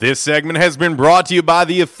This segment has been brought to you by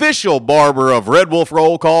the official barber of Red Wolf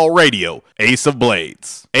Roll Call Radio, Ace of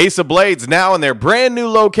Blades. Ace of Blades now in their brand new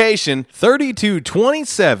location,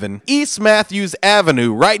 3227 East Matthews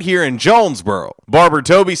Avenue, right here in Jonesboro. Barber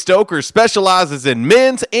Toby Stoker specializes in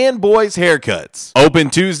men's and boys' haircuts. Open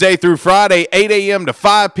Tuesday through Friday, 8 a.m. to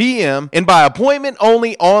 5 p.m. and by appointment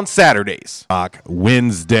only on Saturdays.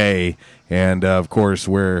 Wednesday, and of course,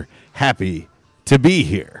 we're happy to be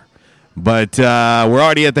here. But we're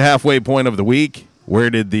already at the halfway point of the week. Where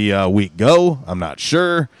did the week go? I'm not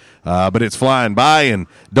sure, but it's flying by. And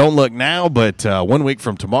don't look now, but 1 week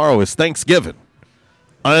from tomorrow is Thanksgiving.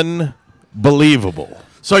 Unbelievable.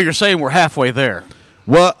 So you're saying we're halfway there?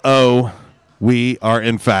 Whoa, we are,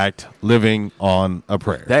 in fact, living on a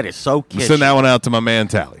prayer. That is so kitschy. Send that one out to my man,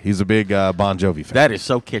 Tally. He's a big Bon Jovi fan. That is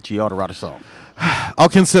so kitschy. You ought to write a song. I'll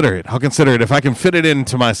consider it. If I can fit it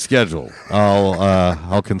into my schedule,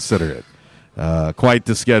 I'll consider it. Quite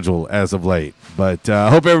the schedule as of late. But I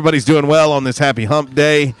hope everybody's doing well on this happy hump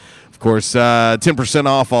day. Of course, 10%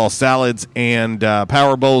 off all salads and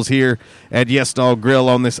power bowls here at Yes Dog Grill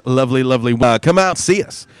on this lovely come out and see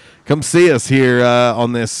us. Come see us here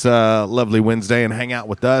on this lovely Wednesday and hang out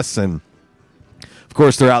with us. And of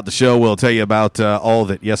course, throughout the show, we'll tell you about all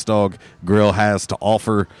that Yes Dog Grill has to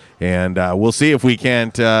offer, and we'll see if we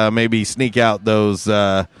can't maybe sneak out those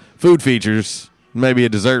food features, maybe a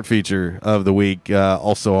dessert feature of the week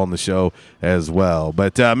also on the show as well.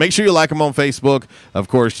 But make sure you like them on Facebook. Of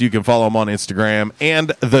course, you can follow them on Instagram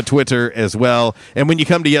and the Twitter as well. And when you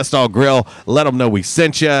come to Yes Dog Grill, let them know we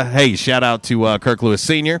sent you. Hey, shout out to Kirk Lewis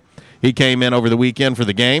Sr. He came in over the weekend for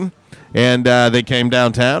the game. And they came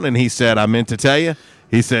downtown, and he said, I meant to tell you.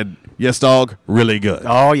 He said, Yes, Dog, really good.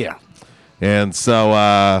 Oh, yeah. And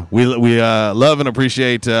so we love and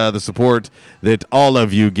appreciate the support that all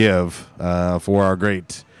of you give for our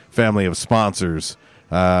great family of sponsors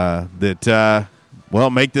that,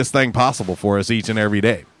 make this thing possible for us each and every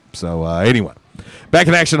day. So, anyway. Back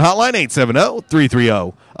in action hotline,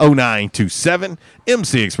 870-330-0927.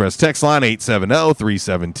 MC Express text line,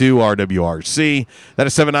 870-372-RWRC. That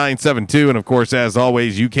is 7972. And, of course, as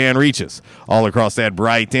always, you can reach us all across that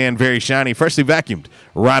bright and very shiny, freshly vacuumed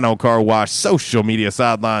Rhino Car Wash social media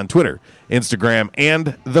sideline, Twitter, Instagram,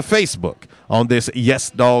 and the Facebook on this Yes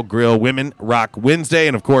Dog Grill Women Rock Wednesday.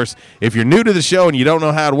 And, of course, if you're new to the show and you don't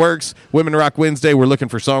know how it works, Women Rock Wednesday, we're looking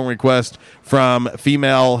for song requests from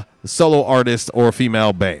female solo artists or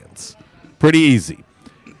female bands. Pretty easy.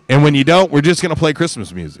 And when you don't, we're just going to play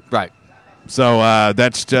Christmas music. Right. So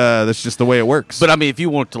that's just the way it works. But, I mean, if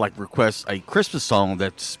you want to, request a Christmas song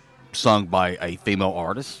that's sung by a female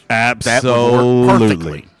artist, absolutely. That would work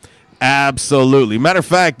perfectly. Absolutely. Matter of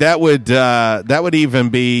fact, that would even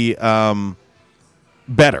be better.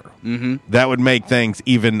 Mm-hmm. That would make things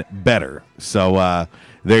even better. So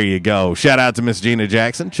there you go. Shout out to Miss Gina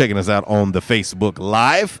Jackson checking us out on the Facebook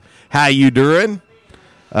Live. How you doing?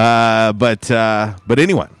 But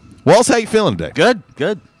anyway, Walls, how you feeling today? Good.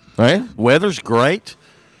 All right. Weather's great.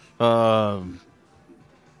 It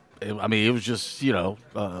was just,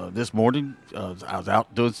 this morning I was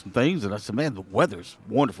out doing some things, and I said, man, the weather's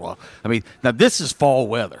wonderful. I mean, now this is fall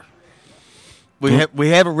weather. We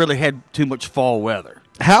haven't really had too much fall weather.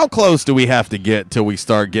 How close do we have to get till we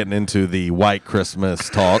start getting into the white Christmas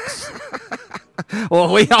talks?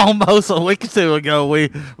 Well, we almost a week or two ago we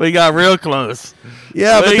got real close.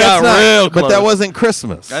 Yeah, but that wasn't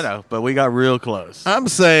Christmas. I know, but we got real close. I'm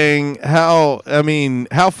saying how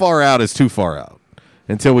far out is too far out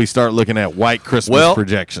until we start looking at white Christmas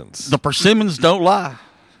projections? The persimmons don't lie.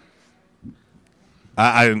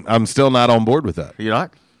 I'm still not on board with that. You're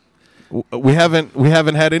not? We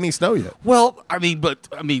haven't had any snow yet. Well,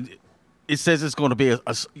 it says it's going to be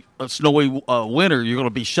a snowy winter. You're going to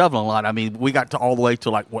be shoveling a lot. I mean, we got to all the way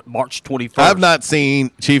to March 21st. I've not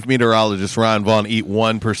seen Chief Meteorologist Ryan Vaughn eat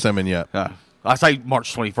one persimmon yet. I say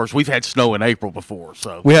March 21st. We've had snow in April before,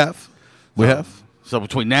 so we have. So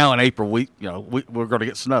between now and April, we're going to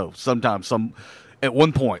get snow sometime. At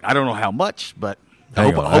one point. I don't know how much, but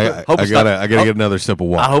I gotta get another sip of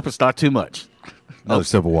water. I hope it's not too much. Another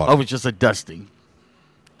sip of water. I hope it's just a dusting.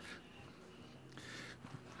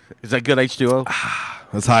 Is that good H2O?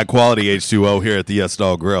 That's high quality H2O here at the Yes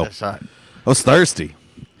Dog Grill. That's right. I was thirsty,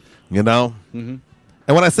 Mm-hmm. And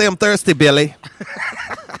when I say I'm thirsty, Billy,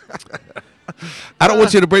 I don't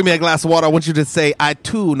want you to bring me a glass of water. I want you to say, I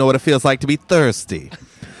too know what it feels like to be thirsty.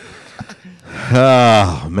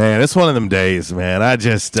 Oh, man, it's one of them days, man. I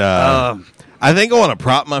just, I think I want to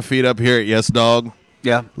prop my feet up here at Yes Dog.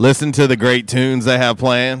 Yeah. Listen to the great tunes they have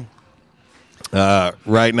playing.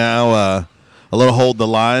 Right now, a little Hold the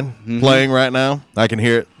Line playing right now. I can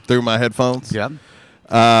hear it through my headphones. Yeah.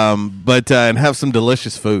 And have some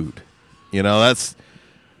delicious food. You know,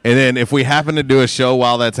 and then if we happen to do a show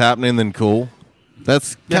while that's happening, then cool.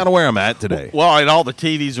 That's kind of where I'm at today. Well, and all the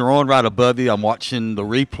TVs are on right above you. I'm watching the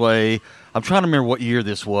replay. I'm trying to remember what year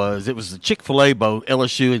this was. It was the Chick-fil-A bowl,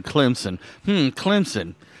 LSU and Clemson.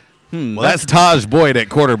 Clemson. Well, that's Taj Boyd at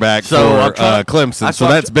quarterback for Clemson, so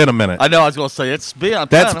that's been a minute. I know. I was going to say it's been.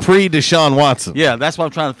 That's pre-Deshaun Watson. Yeah, that's what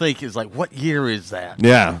I'm trying to think. Is like, what year is that?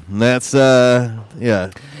 Yeah, that's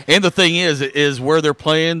yeah. And the thing is where they're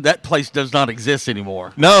playing. That place does not exist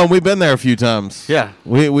anymore. No, we've been there a few times. Yeah,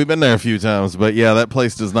 we've been there a few times, but yeah, that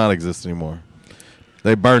place does not exist anymore.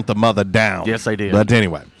 They burnt the mother down. Yes, they did. But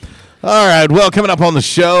anyway, all right. Well, coming up on the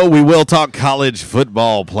show, we will talk college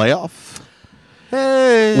football playoff.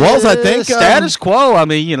 Hey, Walls, I think status quo.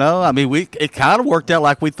 It kind of worked out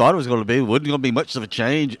like we thought it was going to be. It wasn't going to be much of a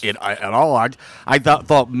change at all. I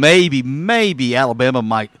thought maybe Alabama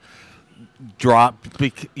might drop.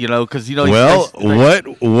 Because Well,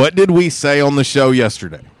 what did we say on the show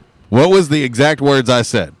yesterday? What was the exact words I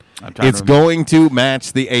said? It's going to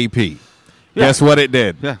match the AP. Yeah. Guess what it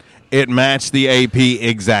did? Yeah. It matched the AP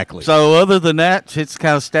exactly. So other than that, it's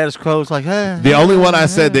kind of status quo. It's like, the only one I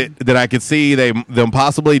said that I could see them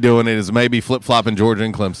possibly doing it is maybe flip-flopping Georgia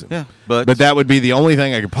and Clemson. Yeah, but that would be the only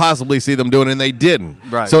thing I could possibly see them doing, and they didn't.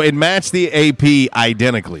 Right. So it matched the AP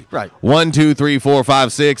identically. Right. 1, 2, 3, 4,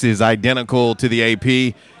 5, 6 is identical to the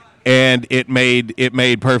AP, and it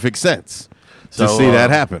made perfect sense to see that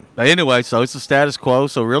happen. Anyway, so it's the status quo.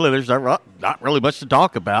 So really, there's not really much to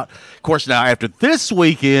talk about. Of course, now after this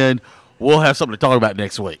weekend, we'll have something to talk about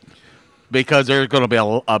next week because there's going to be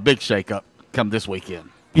a big shakeup come this weekend.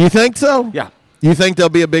 You think so? Yeah. You think there'll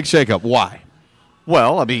be a big shakeup? Why?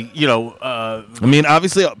 Well,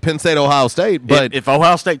 obviously Penn State, Ohio State, but if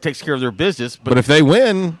Ohio State takes care of their business, but if they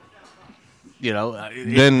win,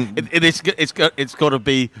 then it's going to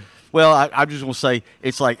be. Well, I'm just going to say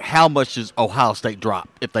it's like how much does Ohio State drop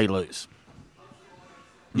if they lose?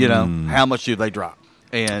 How much do they drop?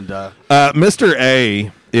 And Mr.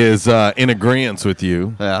 A is in agreement with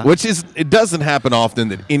you, which it doesn't happen often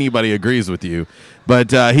that anybody agrees with you,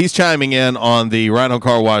 but he's chiming in on the Rhino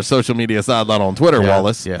Car Wash social media sideline on Twitter,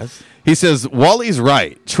 Wallace. Yes. He says, Wally's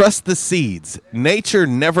right. Trust the seeds. Nature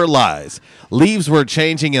never lies. Leaves were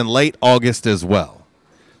changing in late August as well.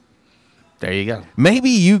 There you go. Maybe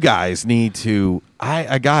you guys need to.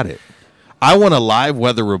 I got it. I want a live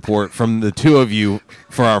weather report from the two of you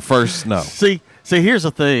for our first snow. See, here's the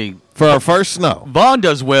thing. For our first snow. Vaughn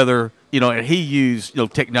does weather, and he used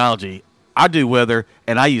technology. I do weather,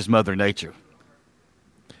 and I use Mother Nature.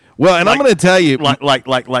 Well, and I'm going to tell you, like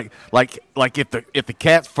if the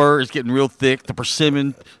cat's fur is getting real thick, the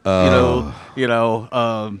persimmon,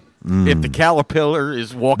 if the caterpillar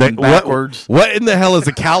is walking backwards. What in the hell is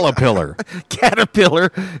a caterpillar?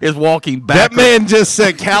 Caterpillar is walking backwards. That man just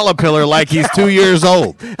said caterpillar like he's 2 years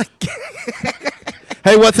old.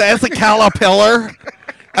 Hey, what's that? It's a caterpillar.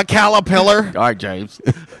 A caterpillar. All right, James.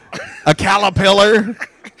 A caterpillar.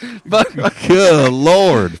 But good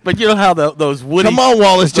Lord! But you know how those woody. Come on,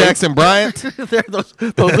 Wallace Jackson Bryant. They're those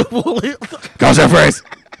woolly. Goes that phrase.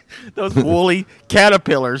 Those woolly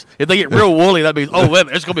caterpillars. If they get real woolly, that means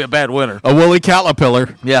it's going to be a bad winter. A woolly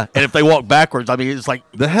caterpillar. Yeah, and if they walk backwards, it's like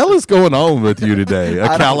the hell is going on with you today? A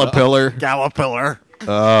caterpillar. Caterpillar.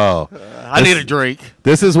 Oh, I need a drink.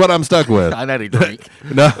 This is what I'm stuck with. I need a drink.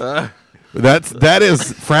 No. That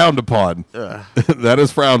is frowned upon. That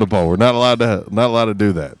is frowned upon. We're not allowed to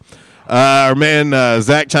do that. Our man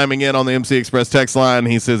Zach chiming in on the MC Express text line.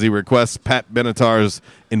 He says he requests Pat Benatar's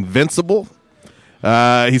Invincible.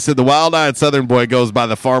 He said the wild-eyed Southern boy goes by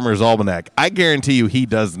the Farmer's Almanac. I guarantee you he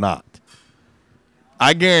does not.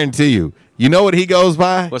 I guarantee you. You know what he goes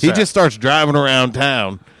by? What's he that? just starts driving around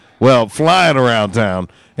town. Well, flying around town,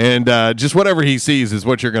 and just whatever he sees is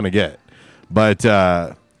what you're going to get. But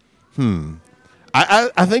I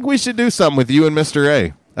think we should do something with you and Mr.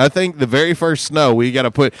 A. I think the very first snow we got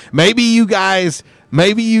to put. Maybe you guys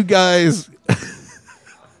share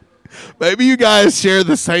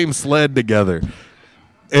the same sled together,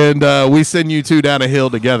 and we send you two down a hill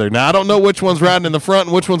together. Now I don't know which one's riding in the front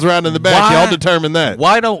and which one's riding in the back. Y'all determine that.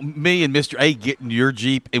 Why don't me and Mr. A get in your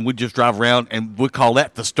Jeep and we just drive around and we call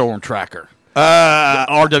that the Storm Tracker? The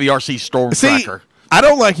RWRC Storm Tracker. I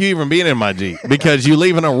don't like you even being in my Jeep because you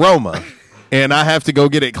leave an aroma, and I have to go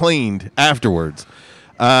get it cleaned afterwards.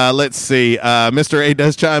 Let's see. Mr. A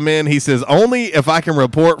does chime in. He says, only if I can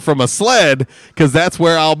report from a sled because that's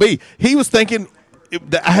where I'll be. He was thinking,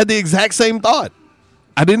 I had the exact same thought.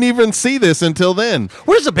 I didn't even see this until then.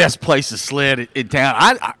 Where's the best place to sled in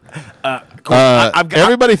town?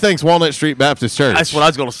 Everybody thinks Walnut Street Baptist Church. That's what I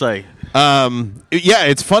was going to say. Yeah,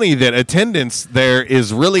 it's funny that attendance there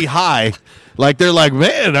is really high. Like they're like,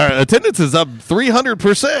 man, our attendance is up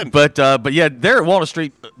 300%. But yeah, there at Walnut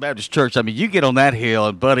Street Baptist Church, I mean, you get on that hill,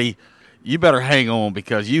 and buddy, you better hang on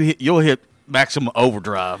because you'll hit maximum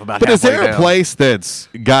overdrive about. But is there down. a place that's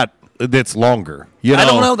longer? You know? I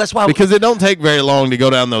don't know. That's why because it don't take very long to go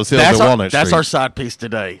down those hills at Walnut Street. That's our side piece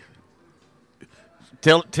today.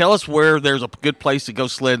 Tell us where there's a good place to go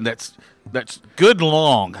sledding that's good and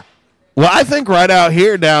long. Well, I think right out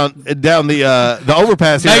here down the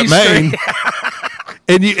overpass here at Main.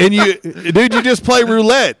 And you, dude, you just play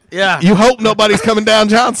roulette. Yeah. You hope nobody's coming down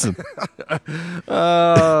Johnson.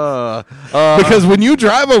 Because when you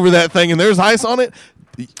drive over that thing and there's ice on it,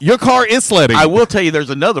 your car is sledding. I will tell you, there's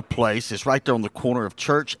another place. It's right there on the corner of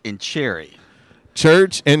Church and Cherry.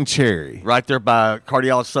 Church and Cherry. Right there by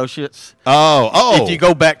Cardiology Associates. Oh. If you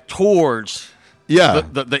go back towards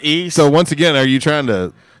the east. So once again, are you trying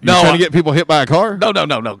to get people hit by a car? No,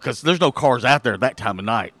 because there's no cars out there that time of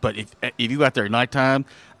night. But if you go out there at nighttime,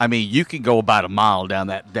 I mean, you can go about a mile down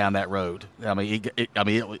that road. I mean,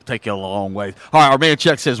 it'll take you a long way. All right, our man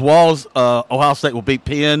Chuck says Walls, Ohio State will beat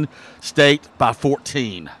Penn State by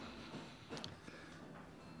 14.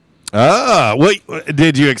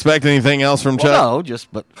 Did you expect anything else from Chuck? No,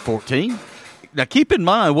 but 14. Now, keep in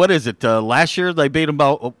mind, what is it? Last year they beat them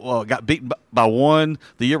got beaten by one.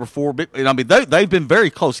 The year before, I mean, they've been very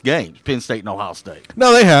close games, Penn State and Ohio State.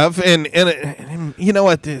 No, they have, and you know,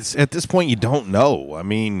 at this point, you don't know. I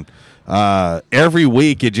mean, every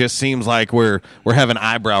week it just seems like we're having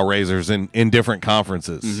eyebrow raisers in different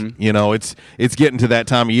conferences. Mm-hmm. You know, it's getting to that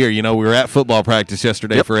time of year. You know, we were at football practice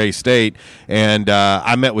yesterday for A-State, and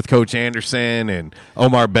I met with Coach Anderson and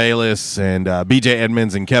Omar Bayless and B.J.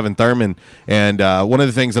 Edmonds and Kevin Thurman. And one of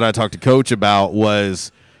the things that I talked to Coach about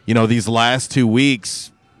was, you know, these last 2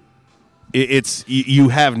 weeks, you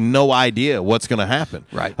have no idea what's going to happen.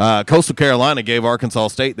 Right. Coastal Carolina gave Arkansas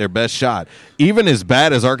State their best shot, even as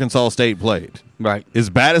bad as Arkansas State played. Right. As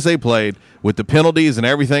bad as they played with the penalties and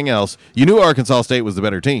everything else, you knew Arkansas State was the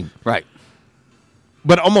better team. Right.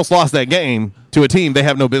 But almost lost that game to a team they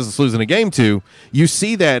have no business losing a game to. You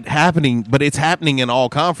see that happening, but it's happening in all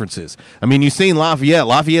conferences. I mean, you've seen Lafayette.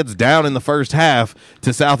 Lafayette's down in the first half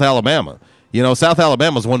to South Alabama. You know, South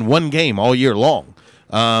Alabama's won one game all year long.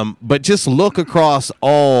 But just look across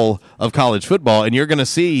all of college football, and you're going to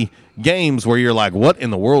see games where you're like, what in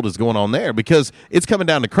the world is going on there? Because it's coming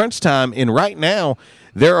down to crunch time, and right now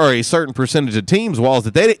there are a certain percentage of teams, Walls,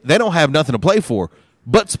 that they don't have nothing to play for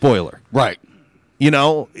but spoiler. Right. You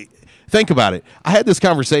know, think about it. I had this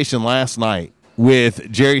conversation last night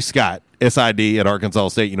with Jerry Scott, SID at Arkansas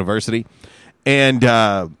State University, and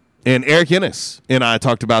Eric Ennis and I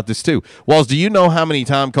talked about this too. Walls, do you know how many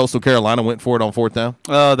times Coastal Carolina went for it on fourth down?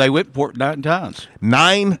 They went for it 9 times.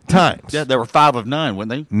 9 times. Yeah, they were 5 of 9, weren't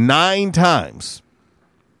they? 9 times.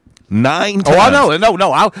 9 times. Oh, I know.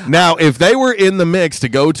 No. Now, if they were in the mix to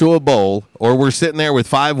go to a bowl, or we're sitting there with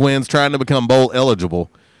 5 wins trying to become bowl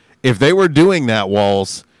eligible, if they were doing that,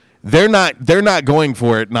 Walls, they're not going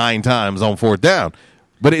for it 9 times on fourth down.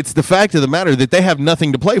 But it's the fact of the matter that they have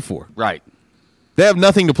nothing to play for. Right. They have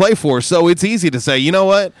nothing to play for, so it's easy to say, you know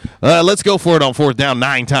what, let's go for it on fourth down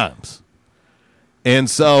 9 times. And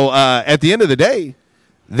so at the end of the day,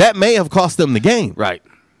 that may have cost them the game. Right.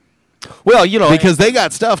 Well, you know, because they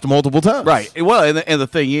got stuffed multiple times. Right. Well, and the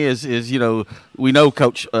thing is, you know, we know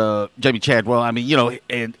Coach Jamie Chadwell. I mean, you know,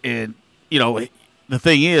 and you know, the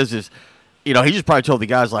thing is, you know, he just probably told the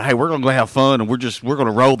guys like, hey, we're going to go have fun, and we're going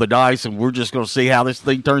to roll the dice, and we're just going to see how this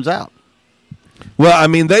thing turns out. Well, I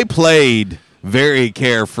mean, they played very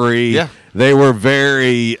carefree. Yeah. They were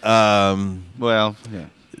very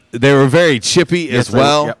they were very chippy as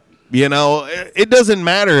well. Yep. You know, it doesn't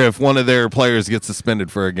matter if one of their players gets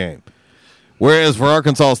suspended for a game. Whereas for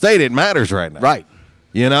Arkansas State, it matters right now. Right.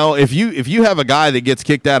 You know, if you have a guy that gets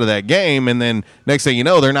kicked out of that game, and then next thing you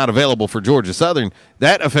know, they're not available for Georgia Southern,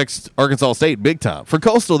 that affects Arkansas State big time. For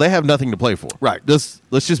Coastal, they have nothing to play for. Right. Let's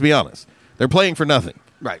just be honest. They're playing for nothing.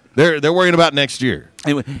 Right. They're worried about next year.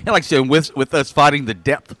 And like I said, with us fighting the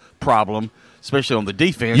depth problem, especially on the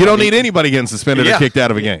defense, you don't need anybody getting suspended or kicked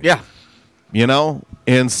out of a game. Yeah. You know?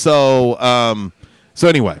 And so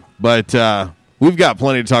anyway, but we've got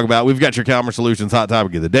plenty to talk about. We've got your Commerce Solutions Hot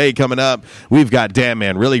Topic of the Day coming up. We've got Damn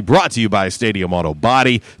Man Really, brought to you by Stadium Auto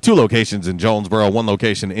Body. 2 locations in Jonesboro, 1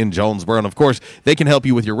 location in Jonesboro. And, of course, they can help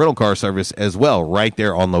you with your rental car service as well right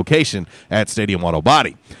there on location at Stadium Auto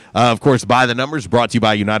Body. Of course, By the Numbers, brought to you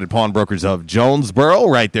by United Pawnbrokers of Jonesboro,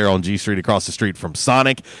 right there on G Street, across the street from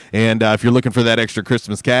Sonic. And if you're looking for that extra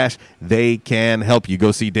Christmas cash, they can help you.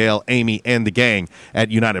 Go see Dale, Amy, and the gang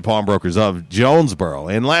at United Pawnbrokers of Jonesboro.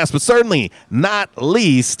 And last but certainly not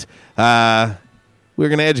least, we're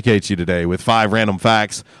going to educate you today with 5 random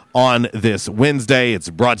facts on this Wednesday. It's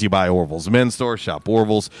brought to you by Orville's Men's Store. Shop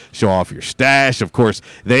Orville's. Show off your stash. Of course,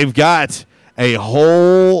 they've got a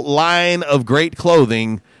whole line of great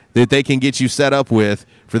clothing that they can get you set up with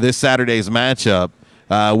for this Saturday's matchup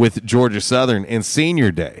with Georgia Southern and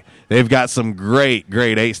Senior Day. They've got some great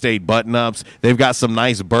 8-state button-ups. They've got some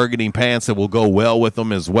nice burgundy pants that will go well with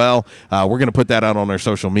them as well. We're going to put that out on our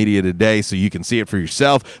social media today so you can see it for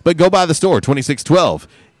yourself. But go by the store, 2612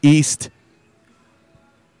 East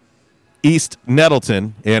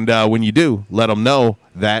Nettleton. And when you do, let them know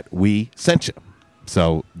that we sent you.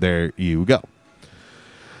 So there you go.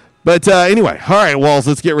 But anyway, all right, Walls,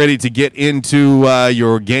 let's get ready to get into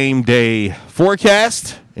your game day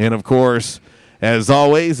forecast. And, of course, as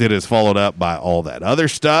always, it is followed up by all that other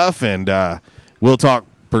stuff. And we'll talk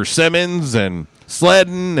persimmons and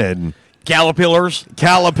sledding and Caterpillars,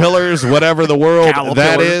 whatever the world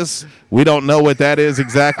that is. We don't know what that is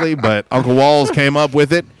exactly, but Uncle Walls came up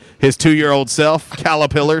with it. His 2-year-old self,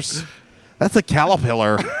 caterpillars. That's a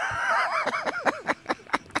caterpillar.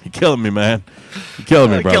 You're killing me, man. You're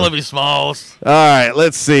killing me, brother. Killing me, Smalls. All right,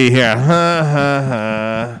 let's see here.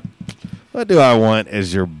 What do I want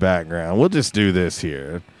as your background? We'll just do this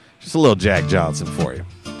here. Just a little Jack Johnson for you.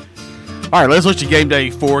 All right, let's look at your game day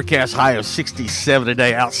forecast. High of 67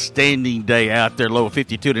 today. Outstanding day out there. Low of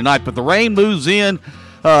 52 tonight. But the rain moves in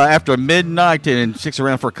after midnight and sticks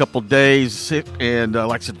around for a couple days. And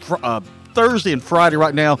like I said, Thursday and Friday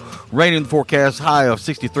right now, rain in the forecast. High of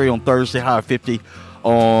 63 on Thursday. High of 50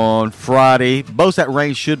 on Friday. Most of that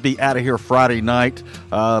rain should be out of here Friday night,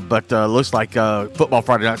 but looks like football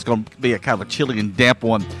Friday night is going to be a kind of a chilly and damp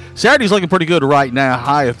one. Saturday's looking pretty good right now.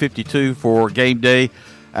 High of 52 for game day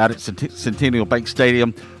out at Centennial Bank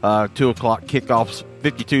Stadium. 2 o'clock kickoffs.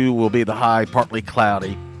 52 will be the high, partly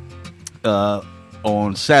cloudy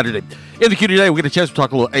on Saturday. In the Q today, we get a chance to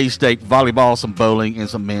talk a little A-State volleyball, some bowling, and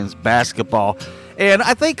some men's basketball. And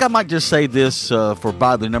I think I might just say this for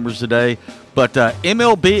By the Numbers today, but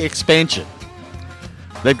MLB expansion.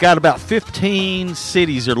 They've got about 15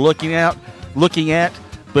 cities they're looking at,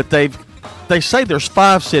 but they say there's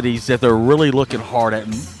 5 cities that they're really looking hard at.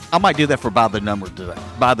 And I might do that for By the Numbers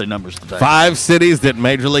today. 5 cities that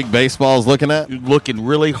Major League Baseball is looking at? Looking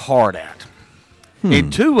really hard at.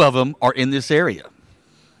 And 2 of them are in this area.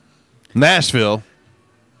 Nashville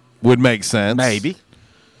would make sense. Maybe.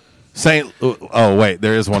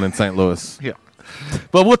 There is one in St. Louis. Yeah.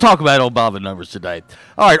 But we'll talk about it on By the Numbers today.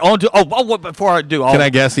 All right, on to before I do, can I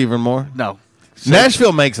guess even more? No.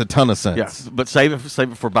 Nashville makes a ton of sense. Yes, but save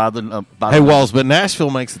it for By the Hey, Walls, but Nashville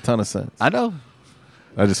makes a ton of sense. I know.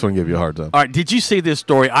 I just want to give you a hard time. All right, did you see this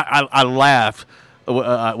story? I laughed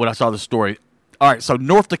when I saw the story. All right, so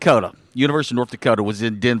North Dakota, University of North Dakota was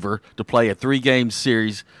in Denver to play a 3-game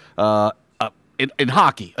series in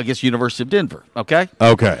hockey against University of Denver, okay?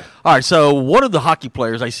 Okay. All right, so one of the hockey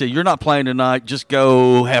players, they said, you're not playing tonight, just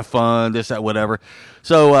go have fun, this, that, whatever.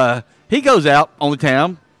 So he goes out on the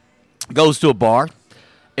town, goes to a bar,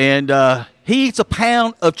 and he eats a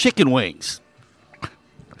pound of chicken wings.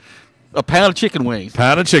 A pound of chicken wings.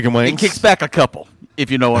 And kicks back a couple, if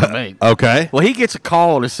you know what I mean. Okay. Well, he gets a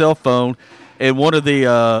call on his cell phone, and one of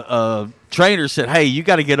the trainers said, hey, you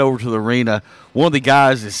got to get over to the arena. One of the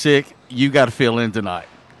guys is sick. You got to fill in tonight.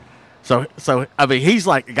 So I mean, he's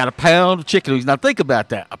like got a pound of chicken wings. Now think about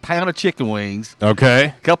that: a pound of chicken wings, okay,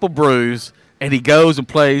 a couple brews, and he goes and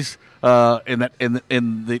plays in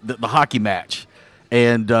the hockey match,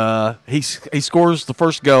 and he scores the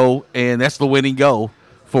first goal, and that's the winning goal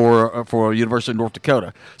for University of North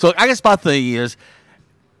Dakota. So I guess my thing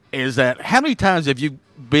is that how many times have you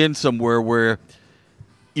been somewhere where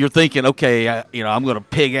you're thinking, okay, I'm going to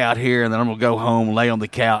pig out here, and then I'm going to go home, lay on the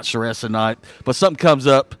couch the rest of the night. But something comes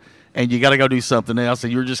up, and you got to go do something else,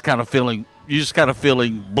 and you're just kind of feeling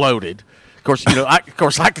bloated. Of course,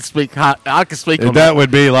 I can speak. I can speak. That would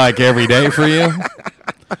be like every day for you.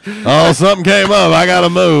 Oh, something came up. I got to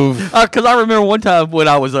move. Because I remember one time when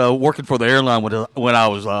I was working for the airline when I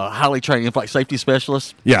was a highly trained in-flight safety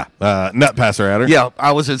specialist. Yeah, nut passer at her. Yeah,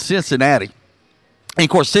 I was in Cincinnati. And, of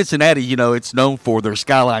course, Cincinnati, it's known for their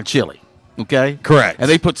Skyline chili, okay? Correct. And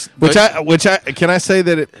they put... Can I say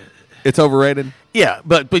that it's overrated? Yeah,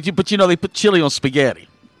 but they put chili on spaghetti.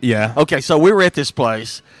 Yeah. Okay, so we were at this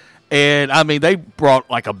place, and, I mean, they brought,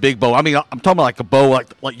 like, a big bowl. I mean, I'm talking about, like, a bowl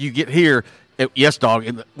like you get here Yes,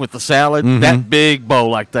 dog. With the salad, that big bowl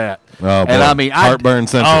like that. Oh, boy. And I mean, Heartburn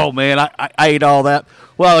central. Oh man, I ate all that.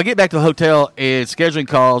 Well, I get back to the hotel and scheduling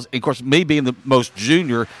calls. And of course, me being the most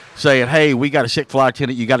junior, saying, "Hey, we got a sick flight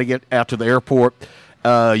attendant. You got to get out to the airport.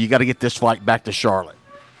 You got to get this flight back to Charlotte."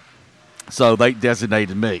 So they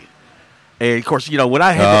designated me. And of course, when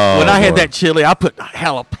I had that chili, I put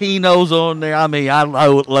jalapenos on there. I mean, I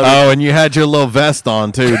loaded. Oh, and you had your little vest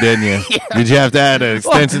on too, didn't you? Yeah. Did you have to add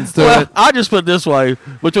extensions to it? I just put it this way: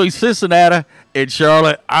 between Cincinnati and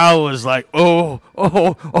Charlotte, I was like, oh,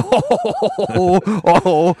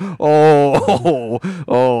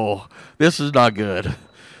 this is not good.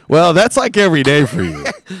 Well, that's like every day for you.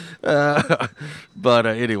 But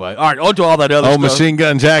anyway, all right, on to all that other stuff. Machine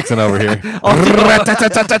Gun Jackson over here. On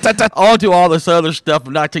to all this other stuff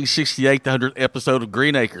from 1968, the 100th episode of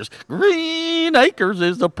Green Acres. Green Acres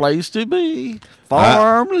is the place to be.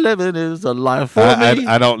 Farm living is the life for me.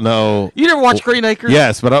 I don't know. You never watched Green Acres?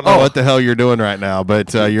 Yes, but I don't know what the hell you're doing right now.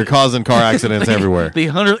 But you're causing car accidents everywhere. The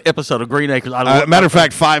 100th episode of Green Acres. Matter of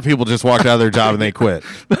fact, 5 people just walked out of their job and they quit.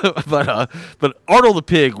 but Arnold the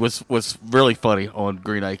Pig was really funny on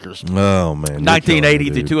Green Acres. Oh, man. 1980,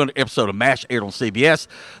 the 200th episode of MASH aired on CBS.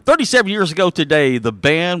 37 years ago today, the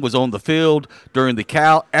band was on the field during the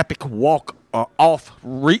Cal Epic Walk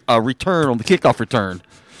return on the kickoff return.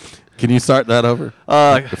 Can you start that over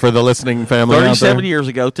for the listening family 37 years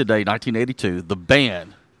ago today, 1982, the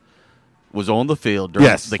band was on the field during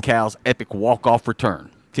the Cal's Epic kickoff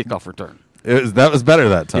return. That was better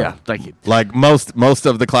that time. Yeah, thank you. Like most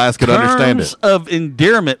of the class could understand it. Terms of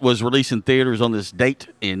Endearment was released in theaters on this date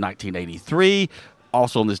in 1983.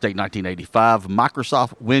 Also on this date, 1985,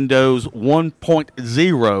 Microsoft Windows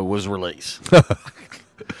 1.0 was released.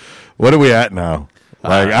 What are we at now?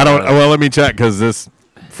 I don't. Well, let me check because this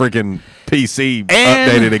freaking PC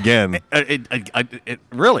updated again. It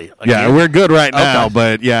really? Again? Yeah, we're good right now,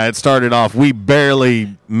 but yeah, it started off. We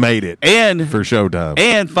barely made it for Showtime.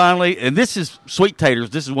 And finally, and this is Sweet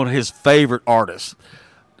Taters. This is one of his favorite artists.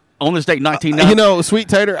 On this date, 1990. Sweet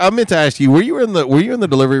Tater, I meant to ask you, were you in the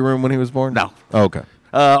delivery room when he was born? No. Oh, okay.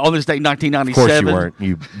 On this date, 1997. Of course you weren't,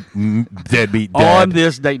 you deadbeat dad. On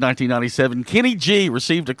this date, 1997, Kenny G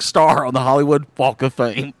received a star on the Hollywood Walk of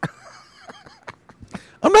Fame.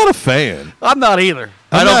 I'm not a fan. I'm not either.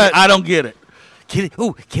 I don't get it.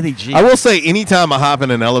 Kenny G. I will say, anytime I hop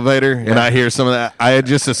in an elevator and I hear some of that, I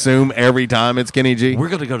just assume every time it's Kenny G. We're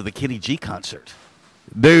going to go to the Kenny G concert.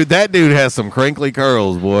 Dude, that dude has some crinkly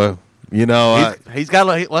curls, boy. He's got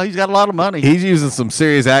a lot of money. He's using some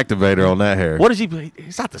serious activator on that hair. What does he play?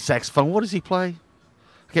 He's not the saxophone. What does he play?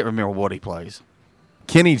 I can't remember what he plays.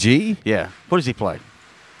 Kenny G? Yeah. What does he play?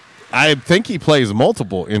 I think he plays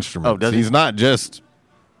multiple instruments. Oh, does he? He's not just...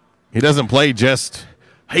 He doesn't play just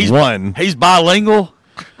one. He's bilingual.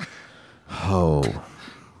 Oh,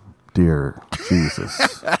 dear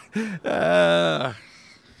Jesus.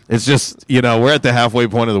 It's just, we're at the halfway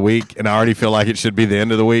point of the week, and I already feel like it should be the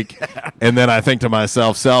end of the week. And then I think to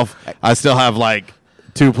myself, I still have like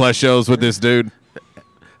 2+ shows with this dude.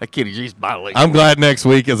 Kenny G's bilingual. I'm glad next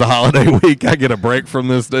week is a holiday week. I get a break from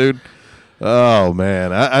this dude. Oh,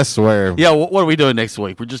 man. I swear. Yeah, what are we doing next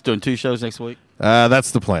week? We're just doing 2 shows next week? That's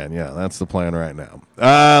the plan. Yeah, that's the plan right now.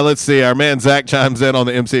 Let's see. Our man Zach chimes in on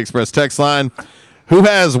the MC Express text line. Who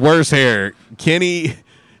has worse hair, Kenny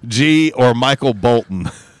G or Michael Bolton?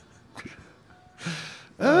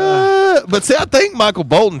 But see, I think Michael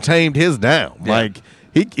Bolton tamed his down. Yeah. Like,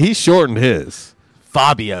 he shortened his.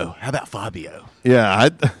 Fabio. How about Fabio? Yeah.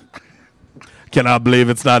 Cannot believe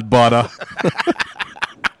it's not butter.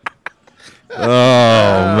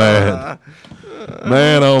 Oh, man.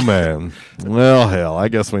 Man, oh, man. Well, hell, I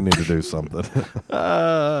guess we need to do something.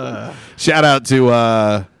 Shout out to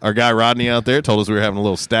our guy Rodney out there. Told us we were having a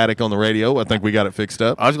little static on the radio. I think we got it fixed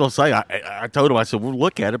up. I was going to say, I told him, I said, we'll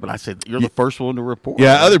look at it, but I said, you're the first one to report.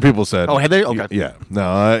 Yeah, other people said. Oh, had they? Okay. Yeah.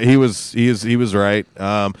 No, he was right.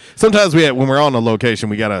 Sometimes when we're on a location,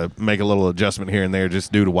 we got to make a little adjustment here and there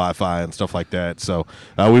just due to Wi-Fi and stuff like that. So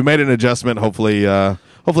we made an adjustment. Hopefully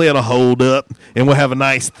it'll hold up, and we'll have a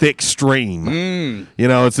nice, thick stream.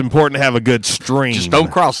 It's important to have a good stream. Just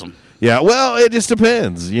don't cross them. Yeah, well, it just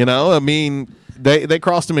depends, I mean, they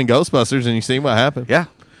crossed them in Ghostbusters, and you see what happened. Yeah.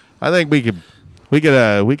 I think we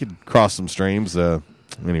could cross some streams.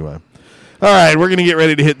 Anyway. All right, we're going to get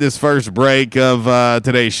ready to hit this first break of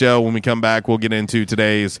today's show. When we come back, we'll get into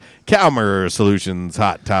today's Calmer Solutions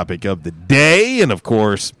hot topic of the day, and, of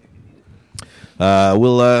course,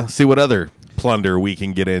 we'll see what other plunder we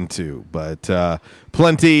can get into, but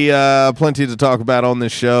plenty to talk about on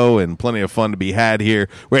this show, and plenty of fun to be had here.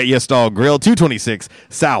 We're at Yes Dog Grill, 226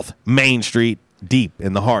 South Main Street deep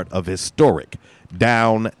in the heart of historic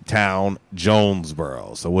downtown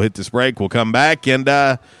Jonesboro. So we'll hit this break. We'll come back and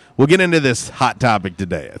we'll get into this hot topic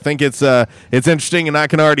today. I think it's interesting, and I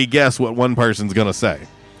can already guess what one person's going to say.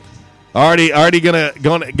 Already gonna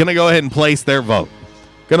go ahead and place their vote.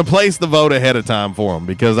 Gonna place the vote ahead of time for them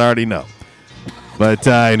because I already know. But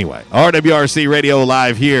anyway, RWRC Radio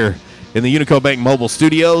live here in the Unico Bank Mobile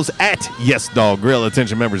Studios at Yes Dog Grill.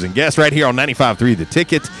 Attention members and guests right here on 95.3 The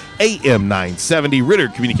Ticket, AM 970, Ritter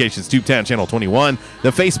Communications Tubetown Channel 21,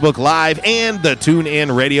 the Facebook Live, and the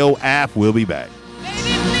TuneIn Radio app. We'll be back.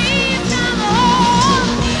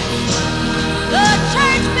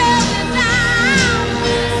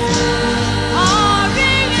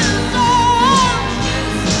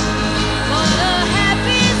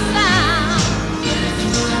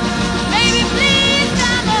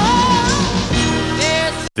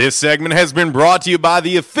 This segment has been brought to you by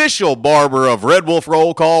the official barber of Red Wolf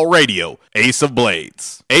Roll Call Radio, Ace of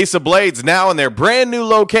Blades. Ace of Blades now in their brand new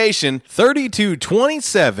location,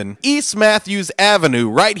 3227 East Matthews Avenue,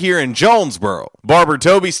 right here in Jonesboro. Barber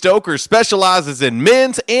Toby Stoker specializes in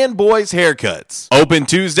men's and boys' haircuts. Open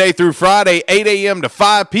Tuesday through Friday, 8 a.m. to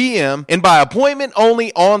 5 p.m., and by appointment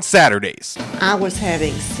only on Saturdays. I was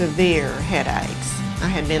having severe headaches. I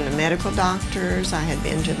had been to medical doctors. I had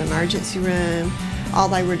been to the emergency room. All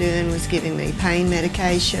they were doing was giving me pain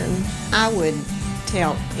medication. I would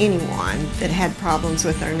tell anyone that had problems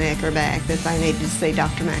with their neck or back that they needed to see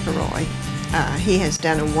Dr. McElroy. He has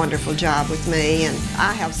done a wonderful job with me, and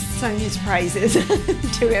I have sung his praises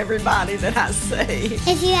to everybody that I see.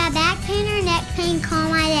 If you have back pain or neck pain, call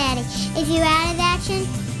my daddy. If you're out of action,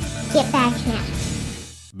 get back in.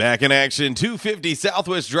 Back in action, 250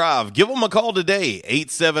 Southwest Drive. Give them a call today,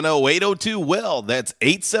 870-802-WELL. That's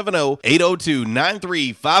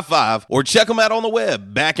 870-802-9355. Or check them out on the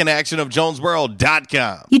web,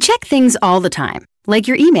 backinactionofjonesboro.com. You check things all the time, like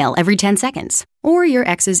your email every 10 seconds, or your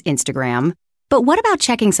ex's Instagram. But what about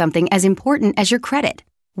checking something as important as your credit?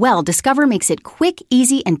 Well, Discover makes it quick,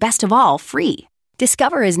 easy, and best of all, free.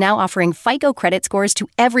 Discover is now offering FICO credit scores to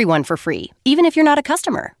everyone for free, even if you're not a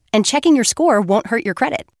customer. And checking your score won't hurt your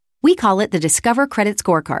credit. We call it the Discover Credit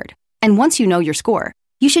Scorecard. And once you know your score,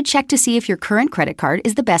 you should check to see if your current credit card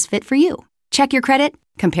is the best fit for you. Check your credit,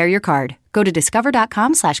 compare your card. Go to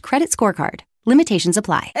discover.com/credit scorecard. Limitations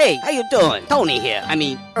apply. Hey, how you doing? Tony here.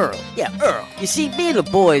 Earl. Yeah, Earl. You see, me and the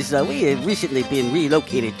boys, we have recently been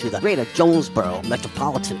relocated to the greater Jonesboro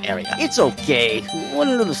metropolitan area. It's okay.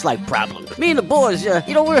 One little slight problem. Me and the boys,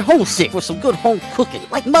 we're homesick for some good home cooking,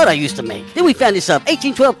 like Mother used to make. Then we found this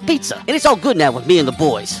 1812 pizza, and it's all good now with me and the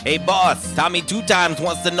boys. Hey, boss, Tommy 2 Times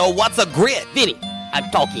wants to know what's a grit. Vinny,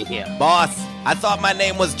 I'm talking here. Boss, I thought my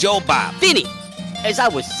name was Joe Bob. Vinny! As I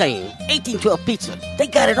was saying, 1812 Pizza, they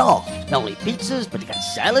got it all. Not only pizzas, but they got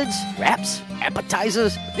salads, wraps,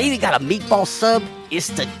 appetizers. They even got a meatball sub. It's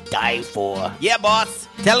to die for. Yeah, boss.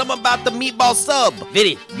 Tell them about the meatball sub.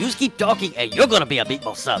 Vinny, you just keep talking and you're gonna be a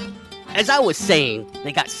meatball sub. As I was saying,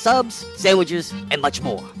 they got subs, sandwiches, and much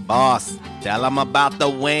more. Boss, tell them about the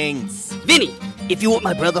wings. Vinny, if you want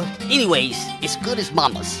my brother, anyways, it's good as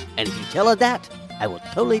mama's. And if you tell her that, I will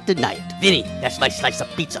totally deny it. Vinny, that's my slice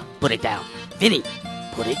of pizza. Put it down. Vinny,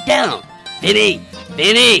 put it down. Vinny!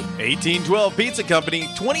 1812 Pizza Company,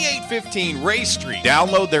 2815 Ray Street.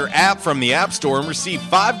 Download their app from the App Store and receive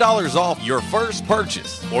 $5 off your first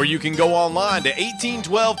purchase. Or you can go online to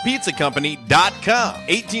 1812pizzacompany.com.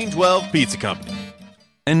 1812 Pizza Company.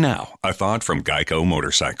 And now, a thought from Geico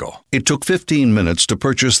Motorcycle. It took 15 minutes to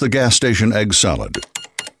purchase the gas station egg salad.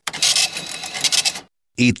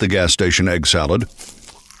 Eat the gas station egg salad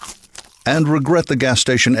and regret the gas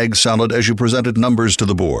station egg salad as you presented numbers to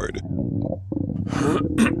the board.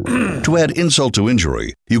 To add insult to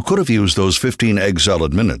injury, you could have used those 15 egg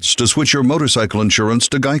salad minutes to switch your motorcycle insurance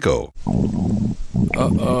to Geico.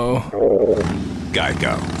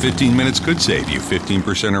 Geico. 15 minutes could save you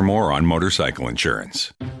 15% or more on motorcycle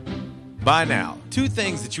insurance. By now, two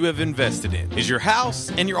things that you have invested in is your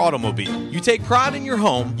house and your automobile. You take pride in your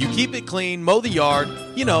home, you keep it clean, mow the yard,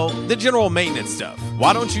 the general maintenance stuff.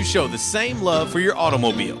 Why don't you show the same love for your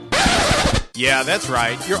automobile? Yeah, that's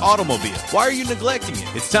right, your automobile. Why are you neglecting it?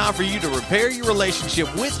 It's time for you to repair your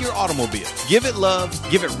relationship with your automobile. Give it love,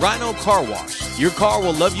 give it Rhino Car Wash. Your car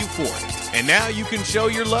will love you for it. And now you can show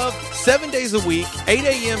your love 7 days a week, 8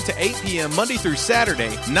 a.m. to 8 p.m. Monday through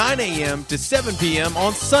Saturday, 9 a.m. to 7 p.m.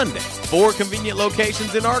 on Sunday. 4 convenient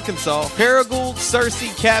locations in Arkansas: Paragould,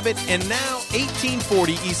 Searcy, Cabot, and now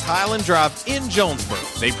 1840 East Highland Drive in Jonesboro.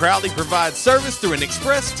 They proudly provide service through an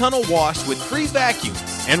express tunnel wash with free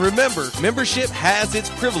vacuums. And remember, membership has its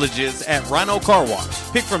privileges at Rhino Car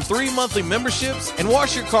Wash. Pick from 3 monthly memberships and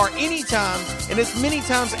wash your car anytime and as many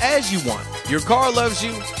times as you want. Your car loves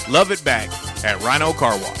you, love it back at Rhino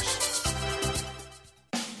Car Wash.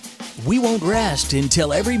 We won't rest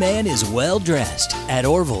until every man is well dressed. At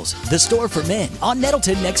Orville's, the store for men, on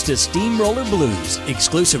Nettleton next to Steamroller Blues.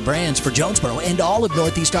 Exclusive brands for Jonesboro and all of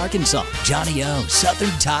Northeast Arkansas. Johnny O,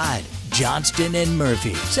 Southern Tide, Johnston and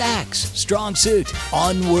Murphy, Saks, Strong Suit,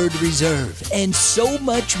 Onward Reserve, and so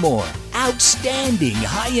much more. Outstanding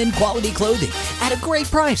high-end quality clothing at a great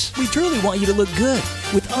price. We truly want you to look good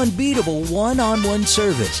with unbeatable one-on-one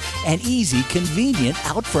service and easy, convenient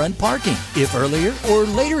out-front parking. If earlier or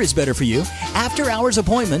later is better for you, after-hours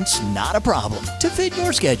appointments, not a problem. To fit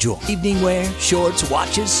your schedule. Evening wear, shorts,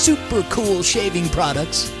 watches, super cool shaving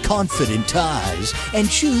products, confident ties, and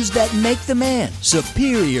shoes that make the man.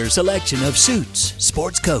 Superior selection of suits,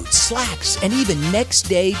 sports coats, slacks, and even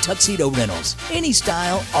next-day tuxedo rentals. Any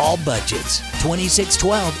style, all budgets.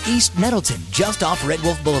 2612 East Nettleton, just off Red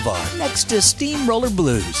Wolf Boulevard, next to Steamroller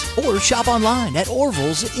Blues. Or shop online at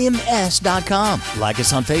orvillesms.com. Like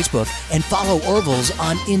us on Facebook and follow Orville's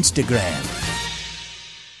on Instagram.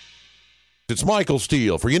 It's Michael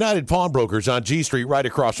Steele for United Pawnbrokers on G Street right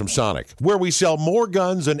across from Sonic, where we sell more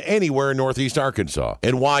guns than anywhere in Northeast Arkansas.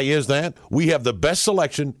 And why is that? We have the best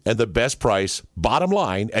selection and the best price, bottom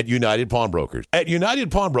line, at United Pawnbrokers. At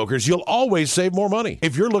United Pawnbrokers, you'll always save more money.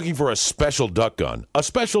 If you're looking for a special duck gun, a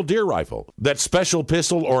special deer rifle, that special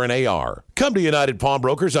pistol, or an AR, come to United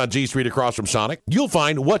Pawnbrokers on G Street across from Sonic. You'll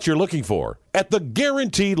find what you're looking for at the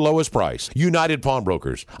guaranteed lowest price. United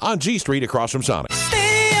Pawnbrokers on G Street across from Sonic.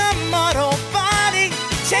 Auto Body,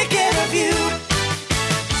 take care of you.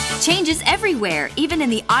 Changes everywhere, even in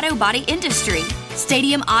the auto body industry.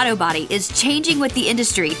 Stadium Auto Body is changing with the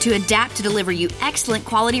industry to adapt to deliver you excellent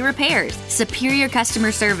quality repairs, superior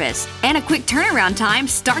customer service, and a quick turnaround time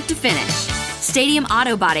start to finish. Stadium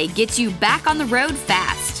Auto Body gets you back on the road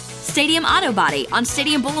fast. Stadium Auto Body on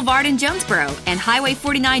Stadium Boulevard in Jonesboro and Highway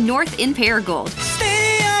 49 North in Paragould.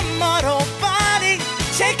 Stadium Auto Body,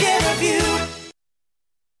 take care of you.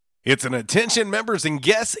 It's an attention members and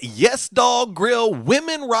guests Yes Dog Grill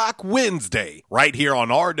Women Rock Wednesday right here on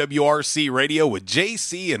RWRC Radio with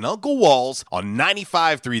JC and Uncle Walls on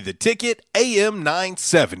 95.3 The Ticket, AM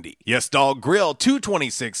 970. Yes Dog Grill,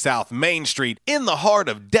 226 South Main Street in the heart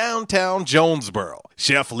of downtown Jonesboro.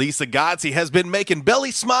 Chef Lisa Godsey has been making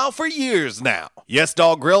Belly smile for years now. Yes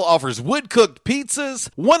Dog Grill offers wood-cooked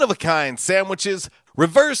pizzas, one-of-a-kind sandwiches,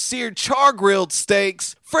 reverse-seared char-grilled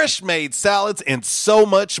steaks, fresh-made salads, and so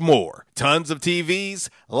much more. Tons of TVs,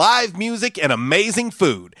 live music, and amazing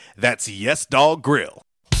food. That's Yes Dog Grill.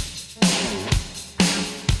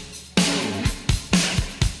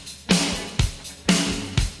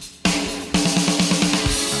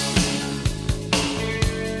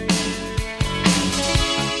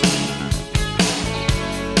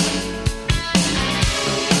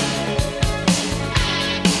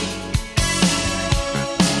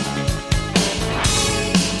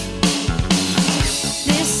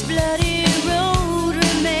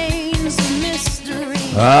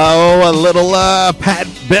 Oh, a little Pat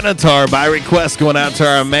Benatar by request going out to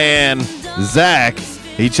our man, Zach.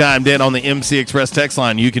 He chimed in on the MC Express text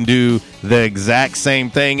line. You can do the exact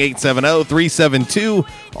same thing,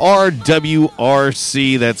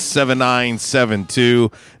 870-372-RWRC. That's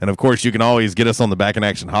 7972. And, of course, you can always get us on the Back in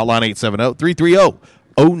Action hotline,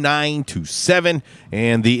 870-330-0927.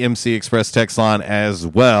 And the MC Express text line as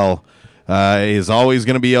well. Is always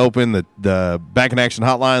going to be open. The Back in Action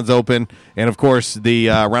hotline's open. And, of course, the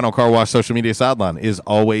Rhino Car Wash social media sideline is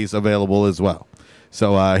always available as well.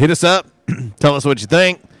 So hit us up. Tell us what you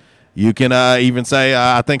think. You can even say,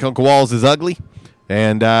 I think Uncle Walls is ugly.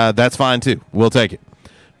 And that's fine, too. We'll take it.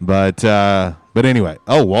 But anyway.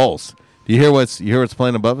 Oh, Walls. Do you hear what's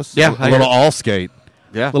playing above us? Yeah. A little all skate.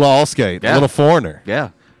 Yeah. Little all skate. Yeah. A little foreigner.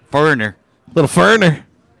 Yeah. Foreigner. Little foreigner.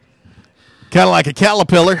 Kind of like a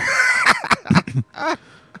caterpillar.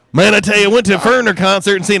 Man, I tell you, I went to a Ferner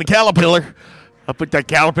concert and seen a caterpillar. I put that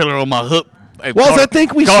caterpillar on my hook. Well, I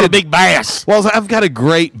think we caught should. A big bass. Well, I've got a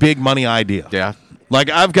great big money idea. Yeah. Like,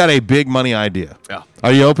 I've got a big money idea. Yeah.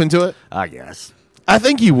 Are you open to it? I guess. I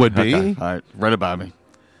think you would be. Okay. All right. Run it by me.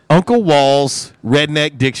 Uncle Wall's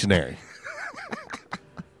Redneck Dictionary.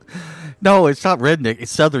 No, it's not redneck.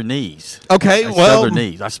 It's Southernese. Okay, It's well.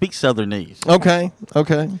 Southernese. I speak Southernese. Okay.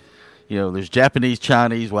 You know, there's Japanese,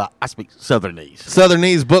 Chinese. Well, I speak Southernese.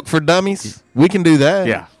 Southernese book for dummies. We can do that.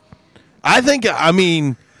 Yeah. I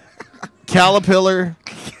mean, caterpillar.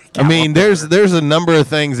 I mean, there's a number of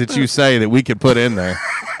things that you say that we could put in there.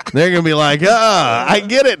 They're going to be like, I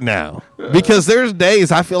get it now. Because there's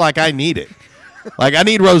days I feel like I need it. Like, I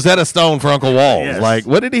need Rosetta Stone for Uncle Walls. Yes. Like,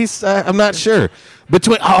 what did he say? I'm not sure.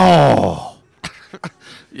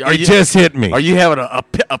 It just hit me. Are you having a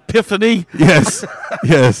epiphany? Yes.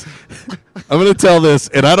 Yes. I'm going to tell this,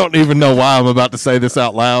 and I don't even know why I'm about to say this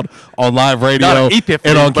out loud on live radio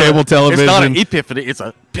and on cable television. It's not an epiphany, it's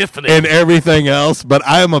an epiphany. And everything else, but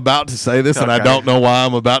I am about to say this, and I don't know why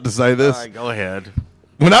I'm about to say this. All right, go ahead.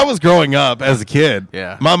 When I was growing up as a kid,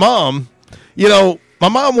 my mom, my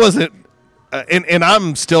mom wasn't, and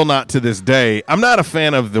I'm still not to this day, I'm not a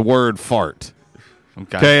fan of the word fart.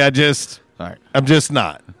 Okay, I'm just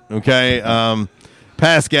not. Okay,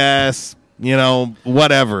 pass gas,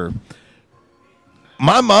 whatever.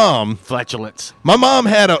 My mom, flatulence. My mom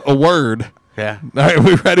had a word. Yeah. All right,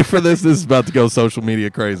 we ready for this? This is about to go social media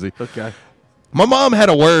crazy. Okay. My mom had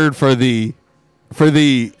a word for the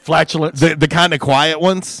flatulence, the kind of quiet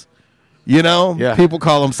ones. Yeah. People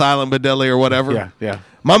call them silent but deadly or whatever. Yeah, yeah.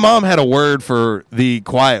 My mom had a word for the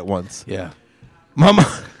quiet ones. Yeah. My mom,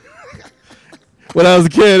 when I was a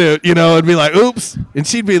kid, it'd be like, oops. And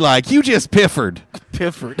she'd be like, you just piffered.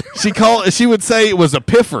 Piffered. She would say it was a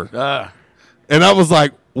piffer. And I was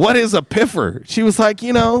like, what is a piffer? She was like,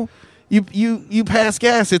 you pass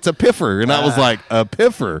gas, it's a piffer. And I was like, a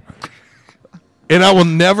piffer. And I will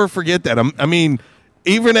never forget that. I mean,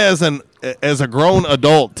 even as a grown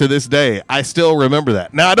adult to this day, I still remember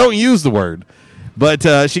that. Now, I don't use the word,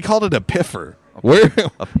 but she called it a piffer.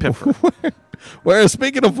 A piffer. Whereas,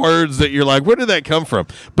 speaking of words that you're like, where did that come from?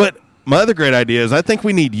 But my other great idea is I think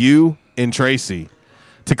we need you and Tracy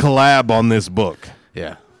to collab on this book.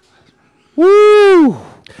 Yeah. Woo!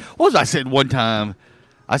 What was I said one time?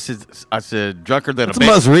 I said drunker than a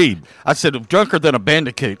must read. I said drunker than a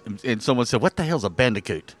bandicoot, and someone said, "What the hell's a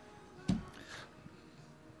bandicoot?"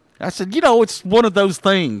 I said, it's one of those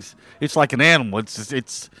things. It's like an animal.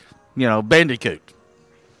 It's bandicoot.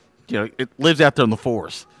 It lives out there in the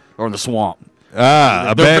forest or in the swamp.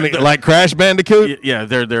 They're like Crash Bandicoot. Yeah,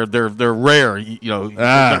 they're rare.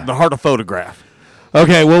 They're hard to photograph.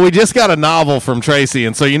 Okay, well, we just got a novel from Tracy,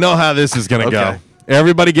 and so you know how this is going to go.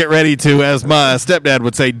 Everybody get ready to, as my stepdad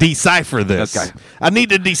would say, decipher this. Okay. I need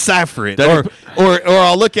to decipher it. Or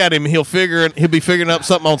I'll look at him, he'll be figuring up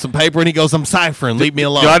something on some paper, and he goes, I'm ciphering, leave me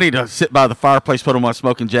alone. Do I need to sit by the fireplace, put on my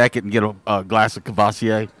smoking jacket, and get a glass of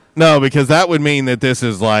Cavassier? No, because that would mean that this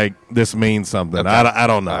means something. Okay. I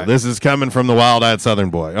don't know. Right. This is coming from the wild-eyed Southern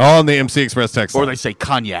boy on the MC Express text line. Or they say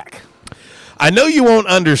cognac. I know you won't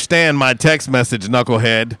understand my text message,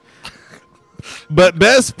 knucklehead, but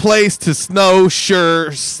best place to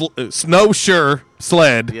snowshoe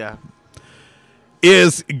sled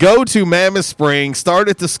is go to Mammoth Spring, start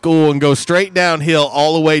at the school, and go straight downhill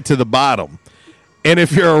all the way to the bottom. And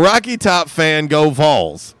if you're a Rocky Top fan, go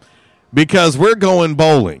Vols, because we're going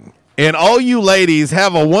bowling. And all you ladies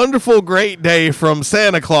have a wonderful, great day from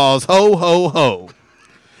Santa Claus. Ho, ho, ho.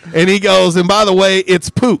 And he goes, and by the way,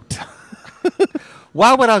 it's poot.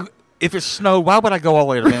 Why would I? If it's snow, why would I go all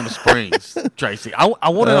the way to Mammoth Springs, Tracy? I want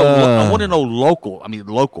to know. I want to know local. I mean,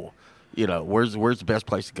 local. Where's the best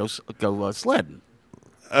place to go sledding?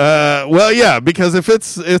 Well, yeah, because if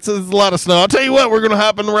it's a lot of snow, I'll tell you what, we're gonna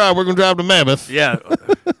hop in the ride. We're gonna drive to Mammoth. Yeah,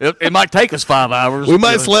 it might take us 5 hours. We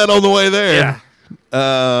might sled on the way there.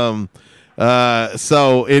 Yeah.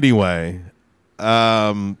 So anyway,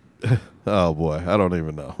 oh, boy, I don't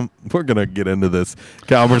even know. We're going to get into this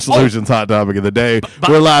Calmer Solutions hot topic of the day.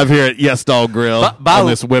 We're live here at Yes Dog Grill on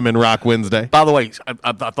this Women Rock Wednesday. By the way,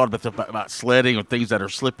 I thought about sledding or things that are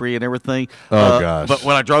slippery and everything. Oh, gosh. But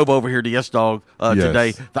when I drove over here to Yes Dog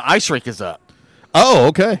today, the ice rink is up. Oh,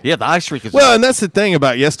 okay. Yeah, the ice rink is up. Well, and that's the thing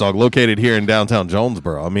about Yes Dog, located here in downtown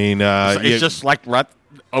Jonesboro. I mean, it's just like right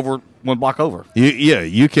over one block over.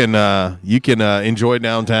 You can enjoy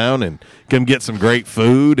downtown and come get some great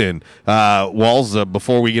food. And Walls,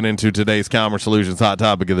 before we get into today's Calmer Solutions hot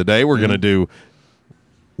topic of the day, we're going to do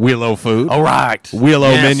Willow food. All right.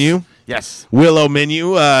 Willow menu. Yes. Willow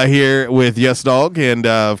menu here with Yes Dog. And,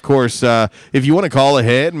 of course, if you want to call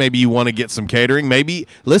ahead, maybe you want to get some catering. Maybe,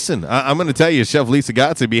 listen, I'm going to tell you, Chef Lisa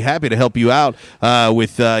Gotts would be happy to help you out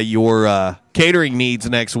with your catering needs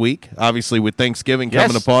next week. Obviously, with Thanksgiving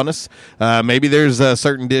coming upon us, maybe there's a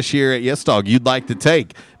certain dish here at Yes Dog you'd like to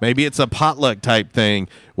take. Maybe it's a potluck type thing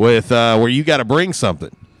with where you got to bring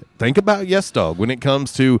something. think about Yes Dog. When it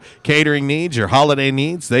comes to catering needs, your holiday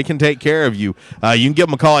needs, they can take care of you. You can give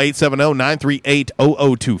them a call,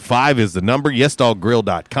 870-938-0025 is the number.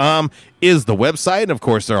 YesDogGrill.com is the website. And, of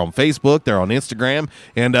course, they're on Facebook, they're on Instagram,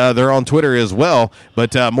 and they're on Twitter as well.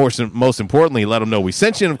 But most importantly, let them know we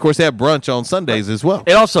sent you. And, of course, they have brunch on Sundays as well.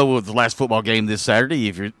 And also, with the last football game this Saturday,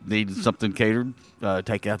 if you're needing something catered,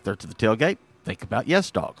 take out there to the tailgate, think about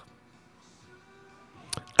Yes Dog.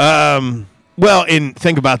 Well, and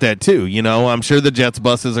think about that, too. You know, I'm sure the Jets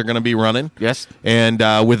buses are going to be running. Yes. And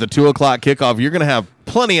with a 2 o'clock kickoff, you're going to have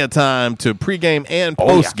plenty of time to pregame and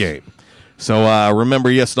postgame. So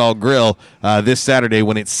remember Yes Dog Grill this Saturday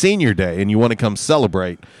when it's senior day and you want to come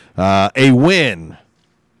celebrate a win,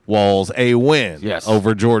 Walls, a win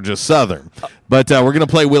over Georgia Southern. But we're going to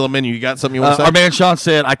play Wheel of Menu. You got something you want to say? Our man Sean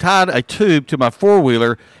said, I tied a tube to my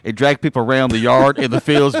four-wheeler and dragged people around the yard and the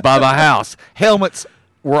fields by my house. Helmets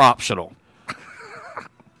were optional.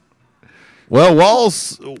 Well,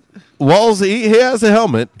 Walls, he has a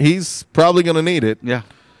helmet. He's probably going to need it. Yeah.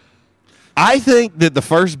 I think that the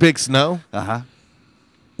first big snow,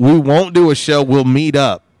 we won't do a show. We'll meet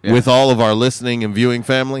up with all of our listening and viewing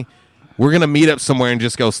family. We're going to meet up somewhere and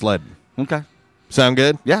just go sledding. Okay. Sound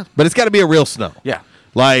good? Yeah. But it's got to be a real snow. Yeah.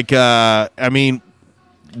 Like, I mean,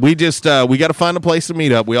 we just we got to find a place to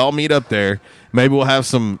meet up. We all meet up there. Maybe we'll have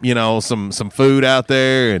some, some food out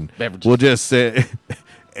there, and beverages. We'll just sit.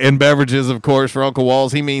 And beverages, of course, for Uncle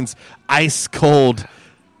Walls. He means ice cold,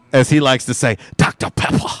 as he likes to say, Dr.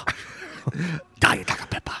 Pepper. Diet Dr.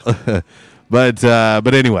 Pepper. But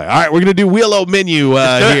anyway, all right, we're going to do Wheel of Menu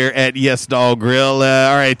here at Yes Dog Grill.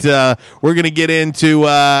 All right, we're going to get into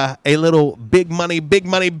a little big money.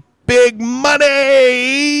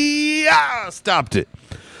 Stopped it.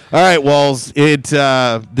 All right, Walls,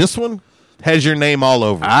 this one has your name all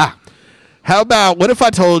over it. How about, what if I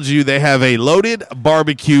told you they have a loaded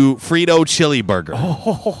barbecue Frito chili burger?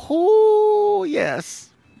 Oh, yes.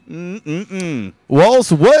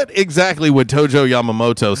 Walls, what exactly would Tojo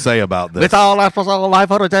Yamamoto say about this? It's all life was all life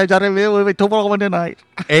for a change. I will be tomorrow tonight.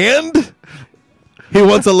 And he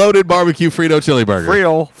wants a loaded barbecue Frito chili burger.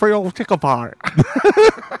 Frito chicken pie.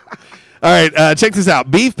 All right, check this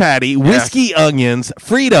out. Beef patty, whiskey onions,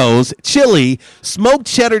 Fritos, chili, smoked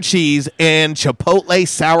cheddar cheese, and chipotle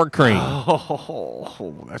sour cream.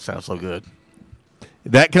 Oh, that sounds so good.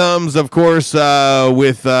 That comes, of course,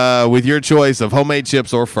 with your choice of homemade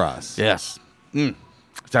chips or fries. Yes.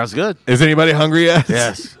 Sounds good. Is anybody hungry yet?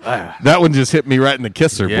 Yes. That one just hit me right in the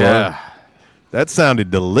kisser, boy. That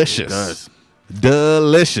sounded delicious. It does.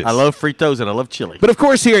 Delicious. I love Fritos and I love chili. But, of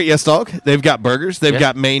course, here at Yes Dog, they've got burgers. They've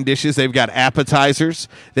got main dishes. They've got appetizers.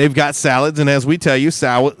 They've got salads. And as we tell you,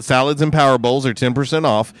 salads and Power Bowls are 10%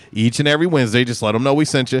 off each and every Wednesday. Just let them know we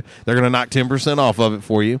sent you. They're going to knock 10% off of it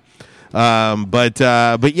for you. But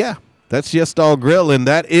yeah, that's Yes Dog Grill, and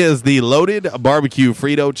that is the loaded barbecue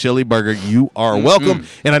Frito chili burger. You are welcome.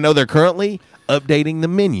 And I know they're currently updating the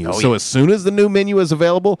menu. So as soon as the new menu is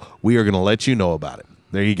available, we are going to let you know about it.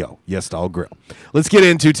 There you go. Yes Dog Grill. Let's get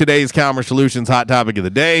into today's Calmer Solutions hot topic of the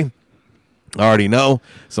day. I already know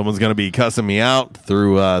someone's going to be cussing me out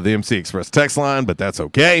through the MC Express text line, but that's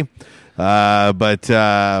okay. But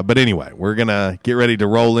anyway, we're going to get ready to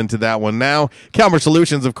roll into that one now. Calmer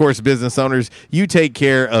Solutions, of course, business owners, you take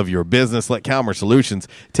care of your business. Let Calmer Solutions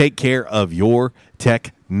take care of your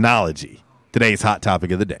technology. Today's hot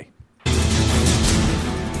topic of the day.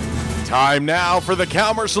 Time now for the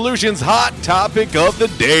Calmer Solutions hot topic of the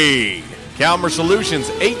day. Calmer Solutions,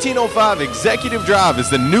 1805 Executive Drive is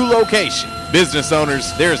the new location. Business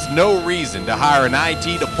owners, there's no reason to hire an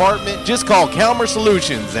IT department. Just call Calmer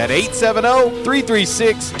Solutions at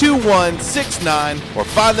 870-336-2169 or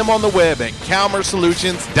find them on the web at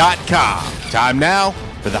calmersolutions.com. Time now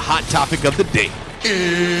for the hot topic of the day.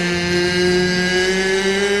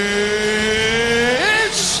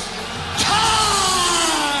 It's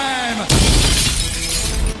time!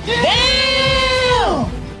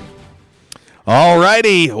 All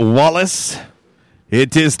righty, Wallace.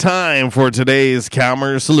 It is time for today's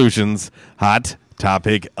Calmer Solutions hot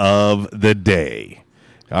topic of the day.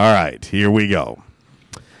 All right, here we go.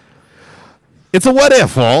 It's a what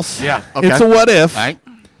if, Wallace. Yeah, okay. It's a what if. All right.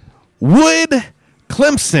 Would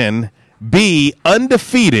Clemson be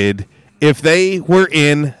undefeated if they were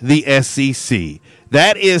in the SEC?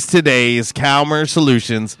 That is today's Calmer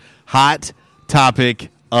Solutions hot topic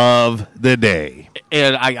of the day.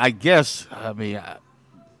 And I guess, I mean,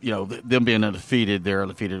 them being undefeated, they're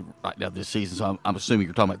undefeated right now this season. So I'm assuming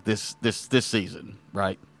you're talking about this season,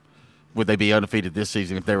 right? Would they be undefeated this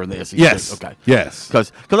season if they were in the SEC? Yes. Okay. Yes.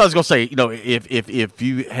 Because I was going to say, if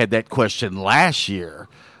you had that question last year,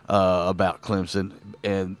 about Clemson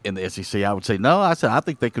and in the SEC, I would say no. I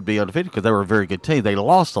think they could be undefeated because they were a very good team. They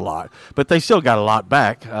lost a lot, but they still got a lot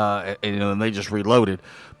back, and they just reloaded.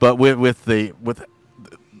 But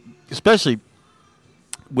especially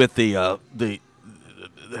with the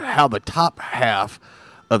how the top half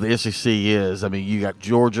of the SEC is. I mean, you got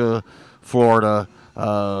Georgia, Florida,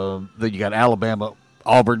 then you got Alabama,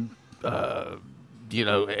 Auburn,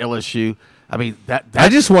 LSU. I mean, I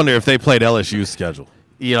just wonder if they played LSU's schedule.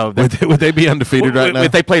 Would they be undefeated right now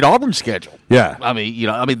if they played Auburn's schedule? Yeah, I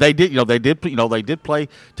mean, they did. They did play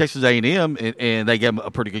Texas A&M, and they gave them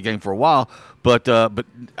a pretty good game for a while. But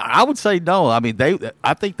I would say no. I mean,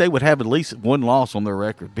 I think they would have at least one loss on their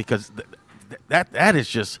record because that is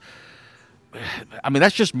just. I mean,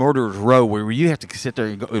 that's just murderer's row where you have to sit there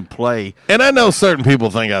and go and play. And I know certain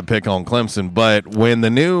people think I pick on Clemson, but when the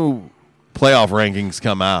new playoff rankings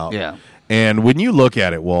come out, yeah. And when you look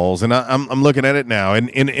at it, Walls, and I'm looking at it now, and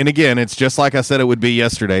again, it's just like I said it would be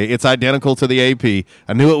yesterday. It's identical to the AP.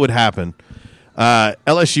 I knew it would happen.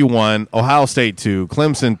 LSU 1, Ohio State 2,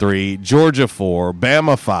 Clemson 3, Georgia 4,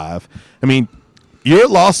 Bama 5. I mean, you're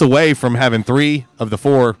lost away from having 3 of the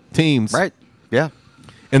 4 teams. Right, yeah.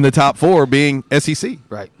 In the top 4 being SEC.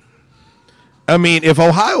 Right. I mean, if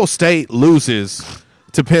Ohio State loses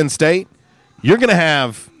to Penn State, you're gonna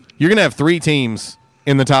have 3 teams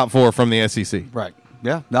in the top 4 from the SEC. Right.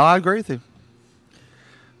 Yeah. No, I agree with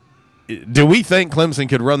you. Do we think Clemson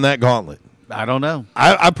could run that gauntlet? I don't know.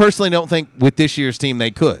 I personally don't think with this year's team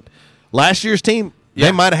they could. Last year's team,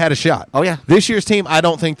 they might have had a shot. Oh, yeah. This year's team, I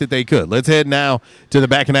don't think that they could. Let's head now to the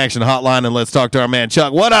Back in Action hotline and let's talk to our man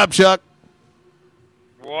Chuck. What up, Chuck?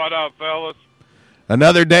 What up, fellas?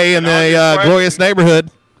 Another day in the glorious neighborhood.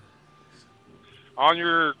 On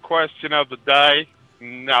your question of the day,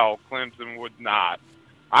 no, Clemson would not.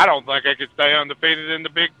 I don't think they could stay undefeated in the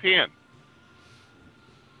Big Ten.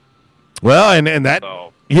 Well, and that,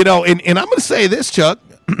 and I'm going to say this, Chuck.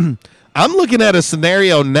 I'm looking at a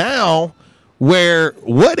scenario now where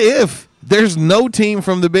what if there's no team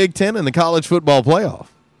from the Big Ten in the college football playoff?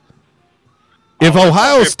 If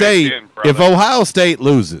Ohio State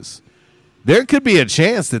loses, there could be a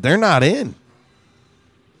chance that they're not in.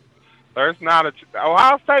 There's not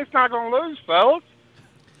Ohio State's not going to lose, fellas.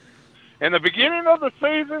 In the beginning of the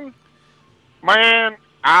season, man,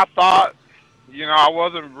 I thought, I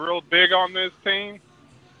wasn't real big on this team.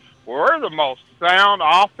 We're the most sound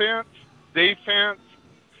offense, defense,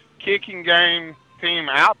 kicking game team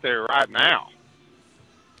out there right now.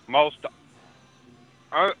 Most.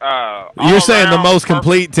 You're saying the most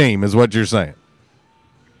complete team is what you're saying.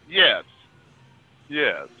 Yes.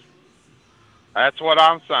 That's what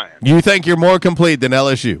I'm saying. You think you're more complete than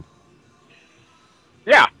LSU?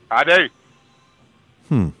 Yeah, I do.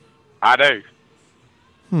 I do.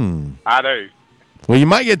 I do. Well, you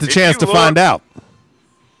might get the chance to find out.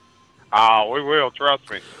 Oh, we will.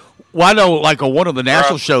 Trust me. Well, I know, like on one of the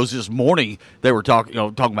national shows this morning, they were talking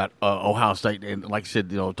about Ohio State, and like I said,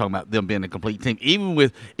 talking about them being a complete team, even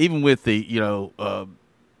with the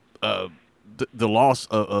the loss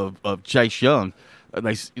of Chase Young.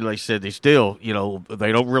 They said they still,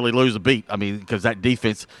 they don't really lose a beat. I mean, because that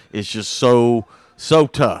defense is just so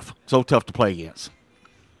tough to play against.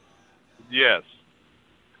 Yes,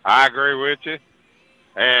 I agree with you.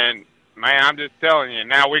 And man, I'm just telling you,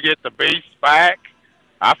 now we get the beast back.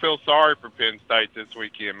 I feel sorry for Penn State this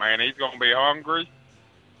weekend, man. He's going to be hungry,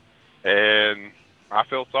 and I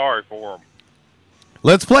feel sorry for him.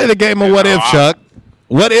 Let's play the game of what if, Chuck.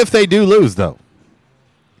 What if they do lose, though?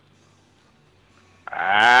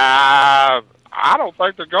 I don't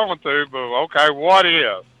think they're going to, but okay, what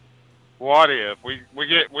if? What if we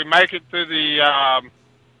make it to the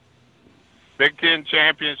Big Ten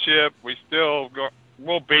championship?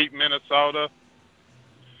 We'll beat Minnesota.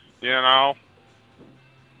 I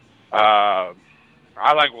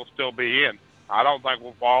think we'll still be in. I don't think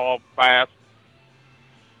we'll fall off fast.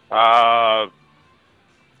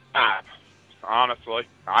 Honestly,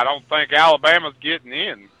 I don't think Alabama's getting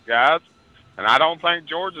in, guys. And I don't think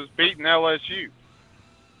Georgia's beating LSU.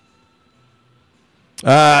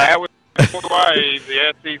 That was the way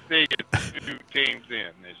the SEC gets 2 teams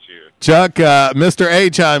in this year. Chuck, Mr. A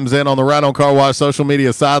chimes in on the Rhino Car Wash social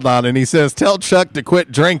media sideline, and he says, tell Chuck to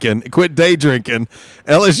quit day drinking.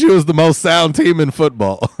 LSU is the most sound team in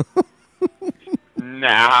football.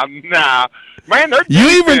 Nah. Man, you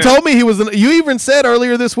even told me you even said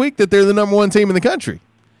earlier this week that they're the number 1 team in the country.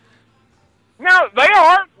 No, they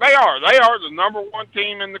are. They are the number 1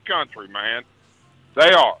 team in the country, man.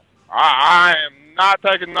 They are. I am not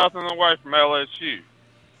taking nothing away from LSU.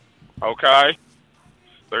 Okay?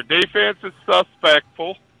 Their defense is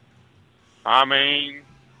suspectful. I mean,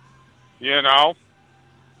 you know.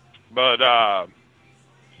 But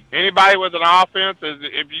anybody with an offense,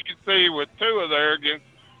 if you can see with Tua there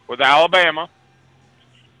with Alabama,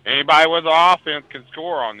 anybody with an offense can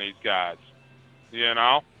score on these guys, you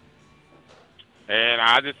know. And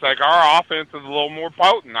I just think our offense is a little more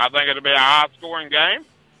potent. I think it'll be a high-scoring game,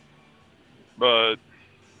 but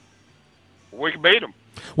we can beat them.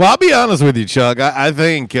 Well, I'll be honest with you, Chuck. I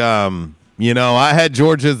think, I had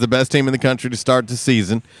Georgia as the best team in the country to start the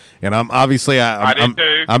season, and I'm not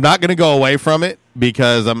going to go away from it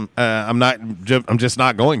because I'm just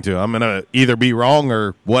not going to. I'm going to either be wrong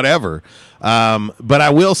or whatever. But I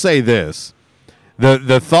will say this.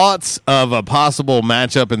 The thoughts of a possible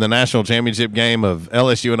matchup in the national championship game of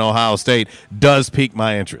LSU and Ohio State does pique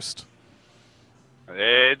my interest.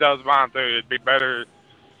 It does mine, too. It'd be better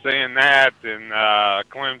seeing that than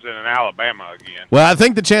Clemson and Alabama again. Well, I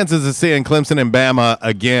think the chances of seeing Clemson and Bama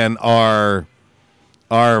again are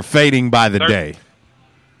fading by the day.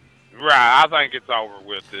 Right. I think it's over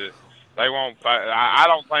with it. They won't. I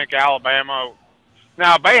don't think Alabama.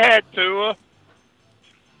 Now, if they had Tua,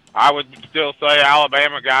 I would still say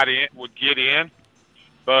Alabama would get in.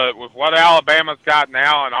 But with what Alabama's got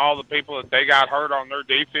now and all the people that they got hurt on their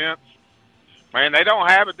defense, man, they don't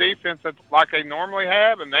have a defense that's like they normally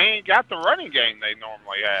have, and they ain't got the running game they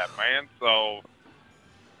normally have, man. So,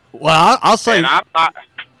 well, I'll say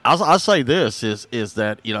this is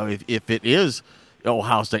that if it is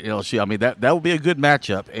Ohio State and LSU, I mean that will be a good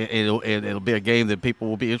matchup, and it'll be a game that people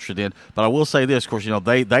will be interested in. But I will say this, of course,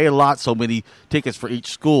 they allot so many tickets for each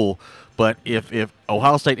school. But if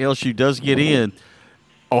Ohio State and LSU does get in,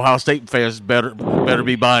 Ohio State fans better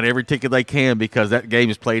be buying every ticket they can because that game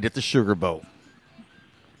is played at the Sugar Bowl.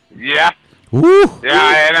 Yeah. Woo.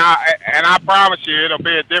 Yeah, and I promise you it'll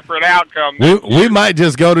be a different outcome. We might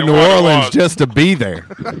just go to New Orleans just to be there.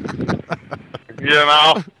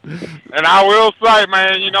 And I will say,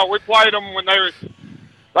 man, we played them when they were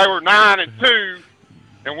 9-2,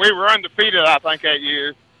 and we were undefeated, I think, that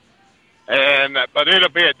year. But it'll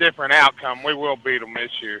be a different outcome. We will beat them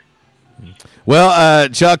this year. Well,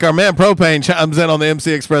 Chuck, our man Propane chimes in on the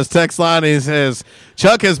MC Express text line. He says,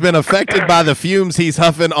 Chuck has been affected by the fumes he's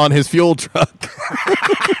huffing on his fuel truck.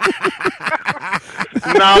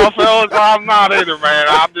 No, fellas, I'm not either, man.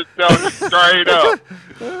 I'm just telling you straight up.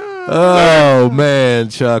 Oh, man,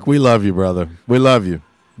 Chuck, we love you, brother. We love you.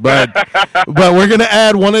 But we're going to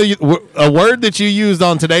add a word that you used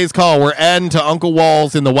on today's call. We're adding to Uncle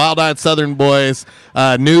Walls in the Wild-Eyed Southern Boys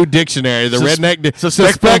new dictionary, the redneck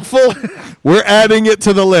suspectful. We're adding it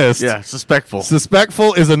to the list. Yeah, suspectful.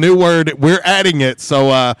 Suspectful is a new word. We're adding it,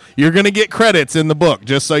 so you're going to get credits in the book,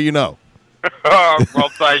 just so you know. Well,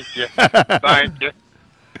 thank you. Thank you.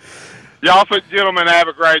 Y'all gentlemen have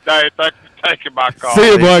a great day. Thank you for taking my call.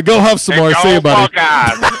 See you, boy. Go huff some more. See you, buddy.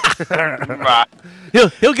 Bye.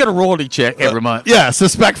 He'll get a royalty check every month. Yeah,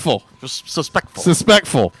 suspectful.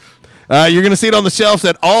 Suspectful. You're going to see it on the shelves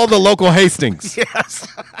at all the local Hastings. Yes.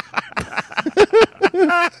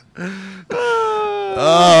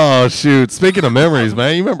 Oh, shoot. Speaking of memories,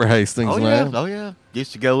 man, you remember Hastings, man? Oh, yeah.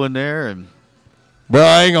 Used to go in there and... Bro,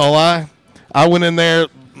 I ain't going to lie. I went in there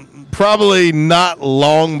probably not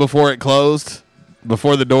long before it closed,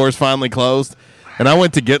 before the doors finally closed. And I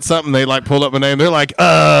went to get something. They, pulled up my name. They're like,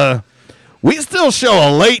 we still show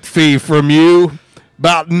a late fee from you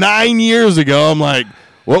about 9 years ago. I'm like,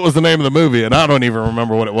 what was the name of the movie? And I don't even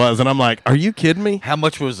remember what it was. And I'm like, are you kidding me? How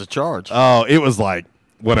much was the charge? Oh, it was like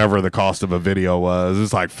whatever the cost of a video was. It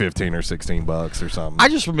was like $15 or $16 or something. I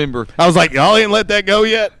just remember. I was like, y'all ain't let that go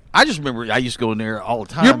yet? I just remember I used to go in there all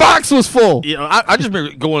the time. Your box was full. I just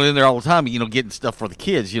remember going in there all the time, getting stuff for the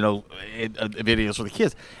kids, videos for the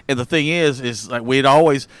kids. And the thing is like we'd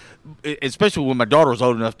always, especially when my daughter was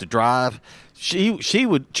old enough to drive, she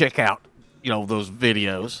would check out, those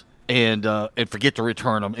videos and forget to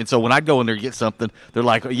return them. And so when I'd go in there to get something, they're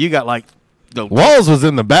like, you got Walls was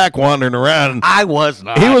in the back wandering around. I was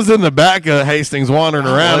not. He was in the back of Hastings wandering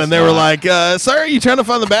around, and they were like, sir, are you trying to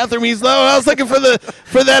find the bathroom? He's, no, I was looking for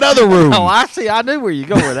that other room. Oh, I see. I knew where you're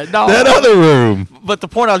going with that. No, that other room. But the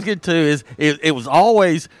point I was getting to is it was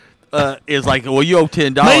always is like, well, you owe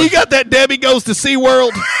 $10. Man, you got that Debbie Goes to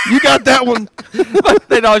SeaWorld? You got that one?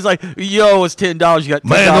 They'd always like, you owe us $10. You got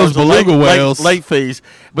 $10 those beluga whales. Late fees.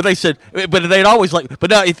 But they said, but they'd always like, but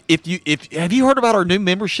now if have you heard about our new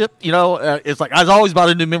membership? It's like I was always about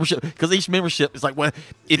a new membership because each membership is like, well,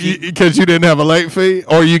 because you didn't have a late fee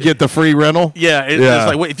or you get the free rental. Yeah, it's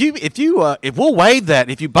like, well, if we'll waive that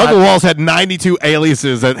if you buy. Uncle Walls had 92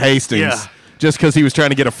 aliases at Hastings. Yeah. just because he was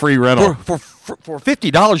trying to get a free rental. For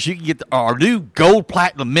 $50, you can get our new Gold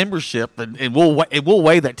Platinum membership, and we'll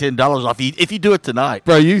waive that $10 off if you do it tonight.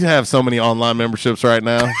 Bro, you have so many online memberships right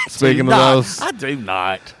now. Speaking of those. I do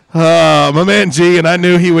not. My man G, and I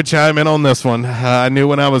knew he would chime in on this one. I knew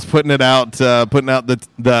when I was putting out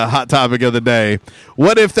the hot topic of the day.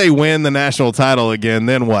 What if they win the national title again?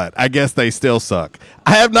 Then what? I guess they still suck.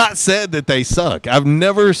 I have not said that they suck. I've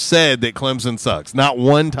never said that Clemson sucks. Not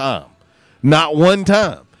one time. Not one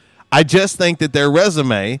time. I just think that their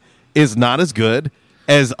resume is not as good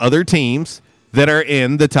as other teams that are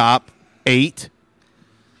in the top 8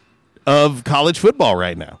 of college football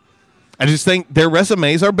right now. I just think their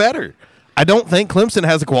resumes are better. I don't think Clemson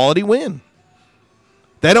has a quality win.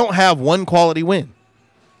 They don't have one quality win.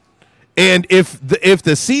 And if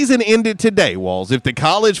the season ended today, Walls, if the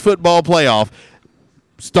college football playoff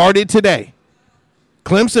started today,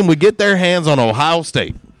 Clemson would get their hands on Ohio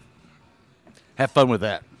State. Have fun with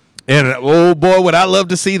that. And, oh, boy, would I love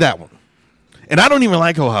to see that one. And I don't even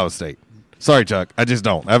like Ohio State. Sorry, Chuck. I just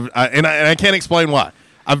don't. I can't explain why.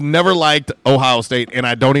 I've never liked Ohio State, and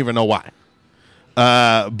I don't even know why.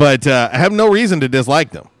 But I have no reason to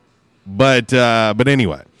dislike them. But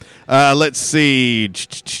anyway, let's see.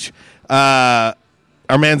 Our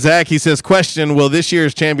man Zach, he says, question, will this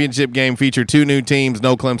year's championship game feature 2 new teams,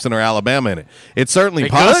 no Clemson or Alabama in it? It's certainly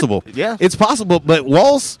possible. Yeah. It's possible. But,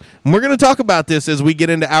 Walls, we're going to talk about this as we get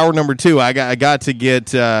into hour number 2. I got to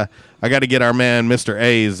get our man Mr.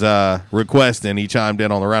 A's request, and he chimed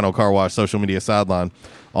in on the Rhino Car Wash social media sideline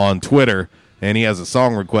on Twitter, and he has a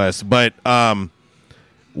song request. But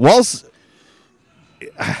Walls,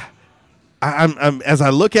 I'm as I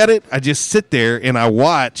look at it, I just sit there and I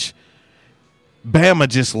watch Bama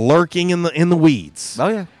just lurking in the weeds. Oh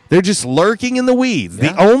yeah, they're just lurking in the weeds.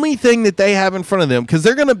 Yeah. The only thing that they have in front of them, because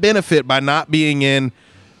they're going to benefit by not being in.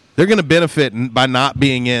 They're going to benefit by not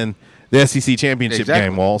being in the SEC championship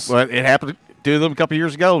game, Walls. Well, it happened to them a couple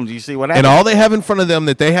years ago, and you see what happened. And all they have in front of them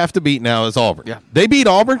that they have to beat now is Auburn. Yeah. They beat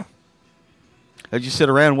Auburn. They just sit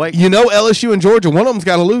around and wait. You know LSU and Georgia, one of them's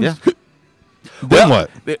got to lose. Yeah. Then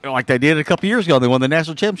what? Like they did a couple years ago, they won the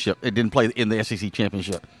national championship. They didn't play in the SEC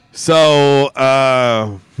championship. So,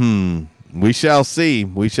 we shall see.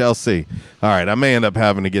 We shall see. All right, I may end up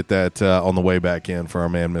having to get that on the way back in for our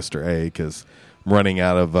man Mr. A, because I'm running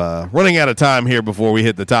out of time here before we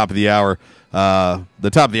hit the top of the hour. The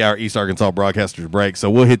top of the hour East Arkansas Broadcasters break.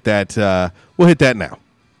 So we'll hit that. We'll hit that now.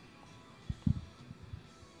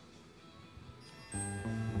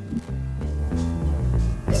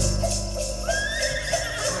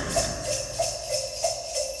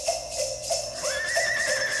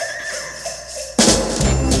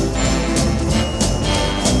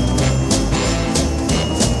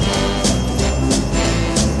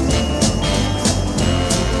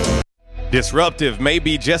 Disruptive may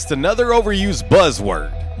be just another overused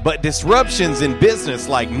buzzword, but disruptions in business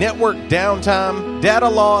like network downtime, data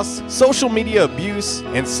loss, social media abuse,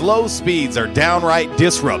 and slow speeds are downright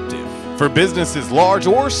disruptive. For businesses large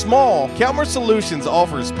or small, Calmer Solutions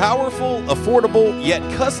offers powerful, affordable, yet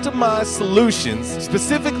customized solutions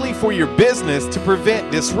specifically for your business to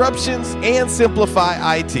prevent disruptions and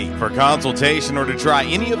simplify IT. For consultation or to try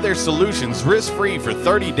any of their solutions risk-free for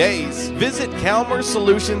 30 days, visit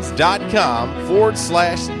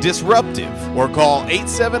calmersolutions.com/disruptive or call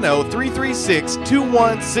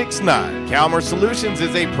 870-336-2169. Calmer Solutions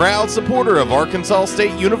is a proud supporter of Arkansas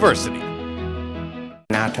State University.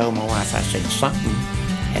 And I told my wife, I said, something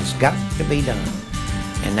has got to be done.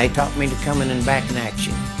 And they taught me to come in and back in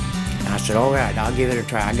action. And I said, all right, I'll give it a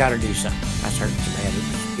try. I got to do something. I was hurting so bad,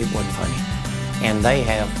 it wasn't funny. And they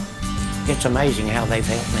have, it's amazing how they've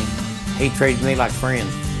helped me. He treated me like a friend.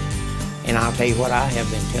 And I'll tell you what, I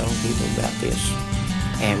have been telling people about this.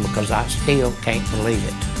 And because I still can't believe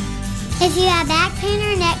it. If you have back pain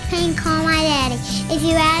or neck pain, call my daddy. If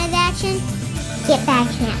you're out of action, get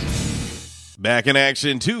back in action. Back in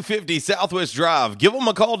action, 250 Southwest Drive. Give them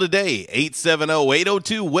a call today,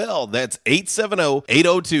 870-802-WELL. That's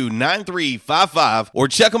 870-802-9355. Or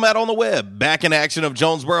check them out on the web,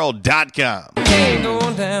 backinactionofjonesboro.com.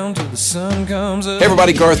 Going down till the sun comes up. Hey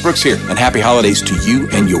everybody, Garth Brooks here, and happy holidays to you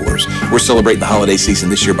and yours. We're celebrating the holiday season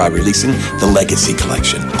this year by releasing the Legacy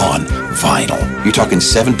Collection on vinyl. You're talking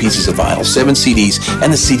 7 pieces of vinyl, 7 CDs,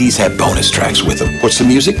 and the CDs have bonus tracks with them. What's the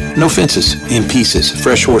music? No Fences, In Pieces,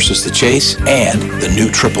 Fresh Horses to Chase, and the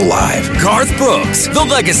new Triple Live. Garth Brooks, the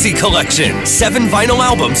Legacy Collection. 7 vinyl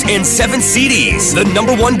albums and 7 CDs. The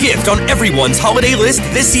 #1 gift on everyone's holiday list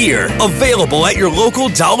this year. Available at your local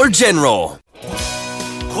Dollar General.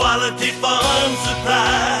 Quality Farm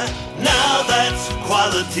Supply, now that's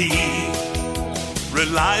quality.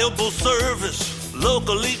 Reliable service,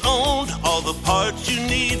 locally owned. All the parts you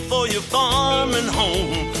need for your farm and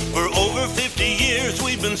home. For over 50 years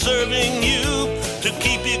we've been serving you to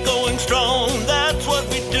keep you going strong. That's what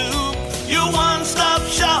we do. Your one-stop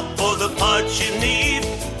shop for the parts you need.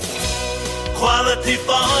 Quality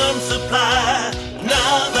Farm Supply.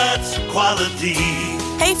 Now that's quality.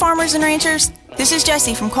 Hey farmers and ranchers, this is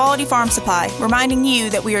Jessie from Quality Farm Supply, reminding you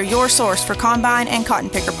that we are your source for combine and cotton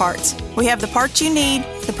picker parts. We have the parts you need,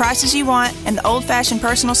 the prices you want, and the old-fashioned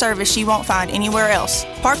personal service you won't find anywhere else.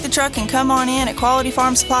 Park the truck and come on in at Quality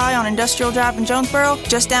Farm Supply on Industrial Drive in Jonesboro,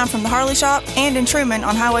 just down from the Harley Shop, and in Truman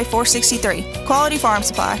on Highway 463. Quality Farm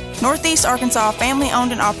Supply, Northeast Arkansas,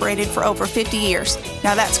 family-owned and operated for over 50 years.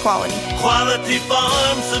 Now that's quality. Quality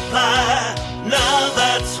Farm Supply. Now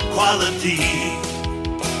that's quality.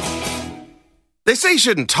 They say you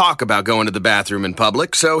shouldn't talk about going to the bathroom in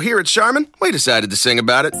public, so here at Charmin, we decided to sing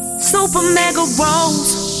about it. Super Mega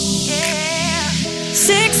Rolls. Yeah.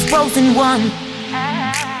 6 rolls in one.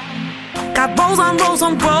 Got rolls on rolls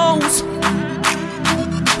on rolls.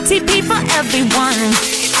 TP for everyone.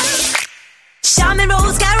 Charmin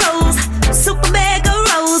rolls got rolls. Super Mega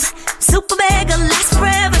Rolls. Super Mega lasts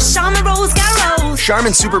forever. Charmin rolls got rolls.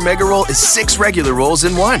 Charmin Super Mega Roll is 6 regular rolls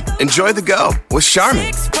in one. Enjoy the go with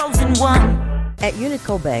Charmin. 6 rolls in one. At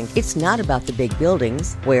Unico Bank, it's not about the big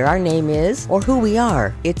buildings, where our name is, or who we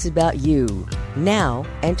are. It's about you, now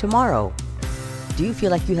and tomorrow. Do you feel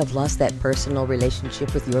like you have lost that personal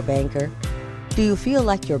relationship with your banker? Do you feel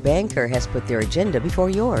like your banker has put their agenda before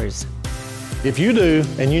yours? If you do,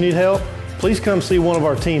 and you need help, please come see one of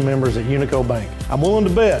our team members at Unico Bank. I'm willing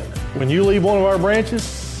to bet when you leave one of our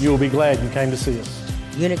branches, you will be glad you came to see us.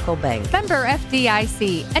 Unico Bank. Member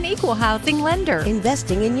FDIC, an equal housing lender.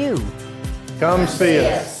 Investing in you. Come see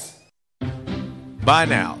us. By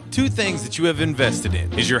now, 2 things that you have invested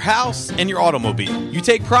in is your house and your automobile. You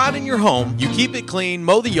take pride in your home, you keep it clean,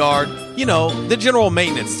 mow the yard, you know, the general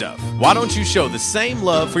maintenance stuff. Why don't you show the same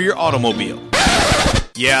love for your automobile?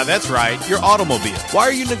 Yeah, that's right, your automobile. Why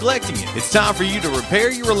are you neglecting it? It's time for you to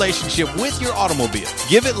repair your relationship with your automobile.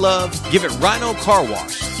 Give it love, give it Rhino Car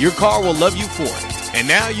Wash. Your car will love you for it. And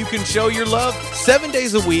now you can show your love 7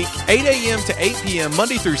 days a week, 8 a.m. to 8 p.m.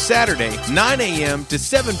 Monday through Saturday, 9 a.m. to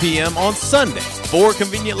 7 p.m. on Sunday. 4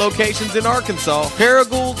 convenient locations in Arkansas: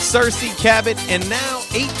 Paragould, Searcy, Cabot, and now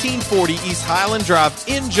 1840 East Highland Drive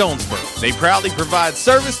in Jonesboro. They proudly provide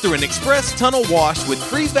service through an express tunnel wash with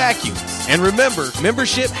free vacuums. And remember,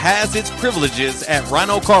 membership has its privileges at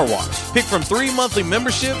Rhino Car Wash. Pick from 3 monthly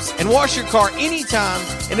memberships and wash your car anytime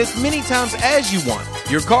and as many times as you want.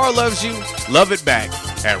 Your car loves you, love it back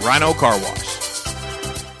at Rhino Car Wash.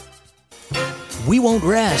 We won't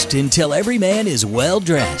rest until every man is well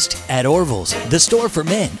dressed at Orville's, the store for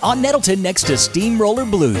men on Nettleton next to Steamroller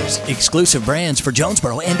Blues. Exclusive brands for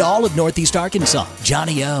Jonesboro and all of Northeast Arkansas.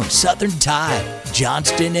 Johnny O, Southern Tide,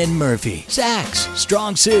 Johnston and Murphy, Saks,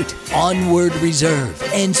 Strong Suit, Onward Reserve,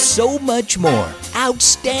 and so much more.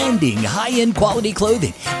 Outstanding high-end quality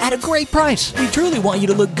clothing at a great price. We truly want you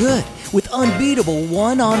to look good with unbeatable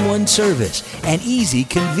one-on-one service and easy,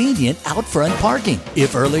 convenient out-front parking.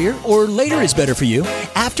 If earlier or later is better for you,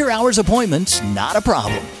 after-hours appointments, not a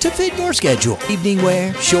problem. To fit your schedule, evening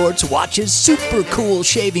wear, shorts, watches, super cool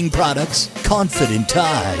shaving products, confident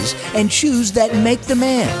ties, and shoes that make the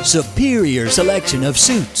man. Superior selection of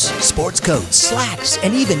suits, sports coats, slacks,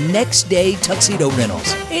 and even next-day tuxedo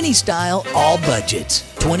rentals. Any style, all budgets.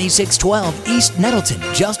 2612 East Nettleton,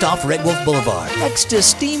 just off Red Wolf Boulevard, next to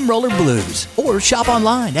Steamroller Blues. Or shop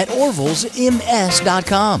online at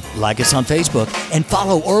orvillesms.com. Like us on Facebook and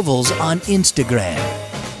follow Orville's on Instagram.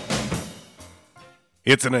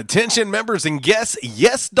 It's an attention members and guests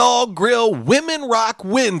Yes Dog Grill Women Rock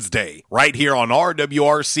Wednesday right here on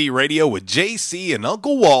RWRC Radio with JC and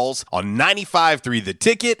Uncle Walls on 95.3 The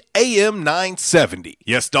Ticket, AM 970.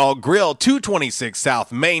 Yes Dog Grill, 226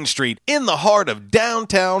 South Main Street in the heart of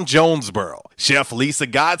downtown Jonesboro. Chef Lisa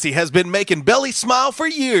Godsey has been making Belly smile for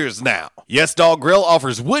years now. Yes Dog Grill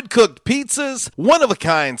offers wood-cooked pizzas,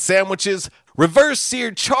 one-of-a-kind sandwiches,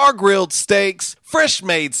 reverse-seared char-grilled steaks,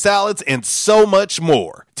 fresh-made salads, and so much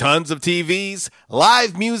more. Tons of TVs,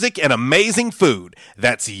 live music, and amazing food.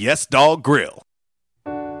 That's Yes Dog Grill.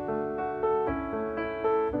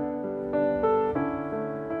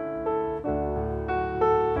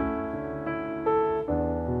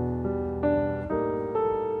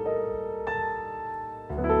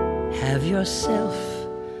 Have yourself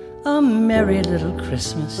a merry little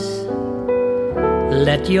Christmas.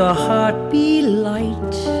 Let your heart be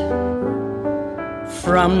light.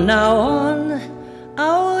 From now on,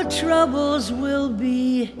 our troubles will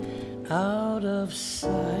be out of sight.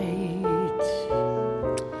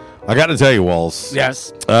 I got to tell you, Walls.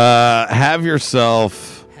 Yes. Have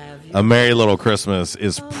Yourself a Merry Little Christmas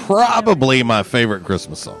is probably my favorite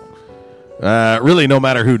Christmas song. Really, no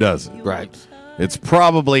matter who does it. Right. It's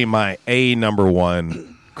probably my number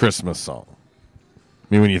one Christmas song. I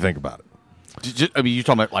mean, when you think about it. I mean, you're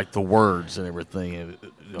talking about like the words and everything.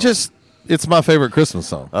 Just, it's my favorite Christmas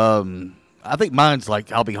song. I think mine's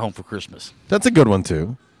like I'll Be Home for Christmas. That's a good one,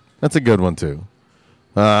 too.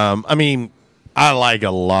 I mean, I like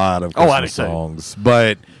a lot of Christmas songs,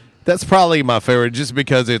 but that's probably my favorite just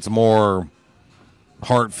because it's more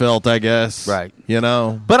heartfelt, I guess. Right. You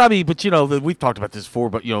know? But, I mean, we've talked about this before,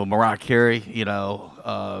 but, Mariah Carey,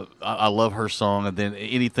 I love her song. And then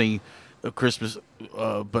anything Christmas,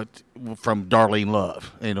 but from Darlene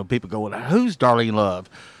Love. People go, who's Darlene Love?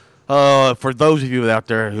 For those of you out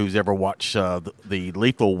there who's ever watched the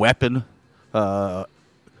Lethal Weapon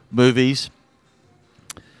movies,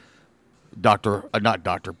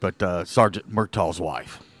 Sergeant Murtaugh's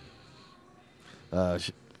wife.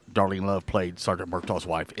 Darlene Love played Sergeant Murtaugh's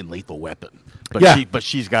wife in Lethal Weapon. But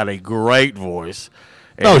she's got a great voice.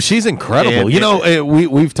 She's incredible.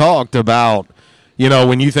 We've talked about,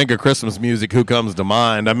 when you think of Christmas music, who comes to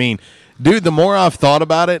mind? I mean, dude, the more I've thought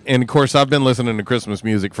about it, and of course I've been listening to Christmas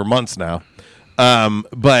music for months now,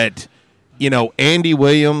 but, Andy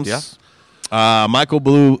Williams, Michael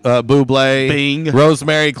Bublé, Bing,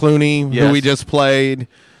 Rosemary Clooney, who we just played,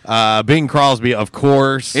 Bing Crosby, of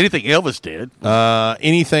course. Anything Elvis did.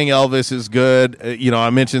 Anything Elvis is good. I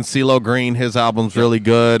mentioned CeeLo Green, his album's really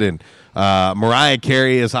good, and Mariah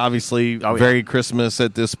Carey is obviously very Christmas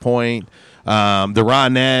at this point. The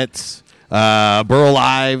Ronettes, Burl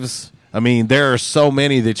Ives. I mean, there are so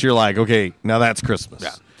many that you're like, okay, now that's Christmas.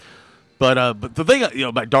 Yeah. But the thing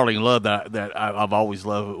about Darlene Love that I've always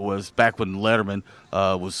loved was back when Letterman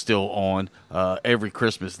was still on. Every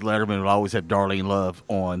Christmas, Letterman would always have Darlene Love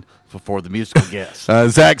on for the musical guests.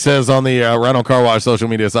 Zach says on the Rhino Car Wash social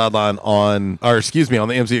media sideline on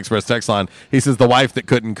the MC Express text line, he says the wife that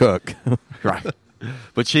couldn't cook. Right.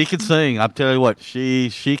 But she can sing. I'm telling you what,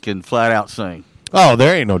 she can flat out sing. Oh,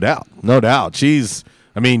 there ain't no doubt. No doubt. She's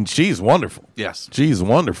wonderful. Yes. She's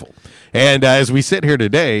wonderful. And as we sit here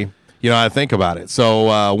today, I think about it.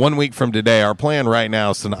 So 1 week from today, our plan right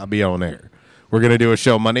now is to not be on air. We're going to do a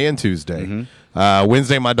show Monday and Tuesday. Mm-hmm.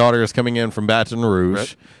 Wednesday, my daughter is coming in from Baton Rouge,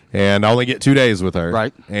 right. and I only get 2 days with her.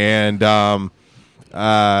 Right. And I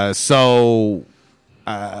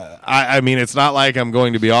mean, it's not like I'm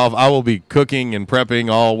going to be off. I will be cooking and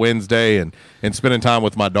prepping all Wednesday and spending time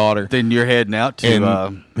with my daughter. Then you're heading out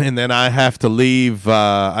to... And then I have to leave.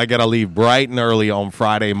 I got to leave bright and early on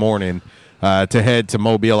Friday morning to head to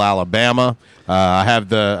Mobile, Alabama.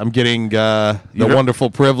 I'm getting the wonderful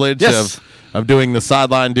privilege of doing the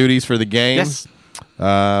sideline duties for the game. Yes.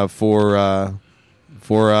 For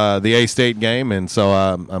the A-State game, and so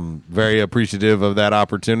I'm very appreciative of that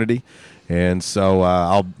opportunity. And so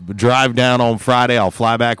I'll drive down on Friday. I'll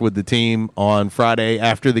fly back with the team on Friday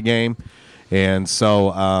after the game. And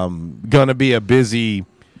so going to be a busy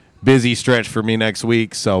stretch for me next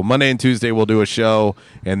week. So Monday and Tuesday we'll do a show,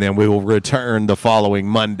 and then we will return the following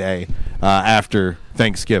Monday after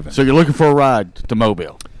Thanksgiving. So you're looking for a ride to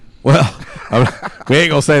Mobile? Well, we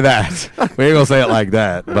ain't gonna say that. We ain't gonna say it like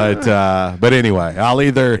that. But anyway, I'll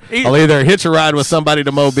either hitch a ride with somebody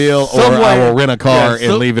to Mobile, or I will rent a car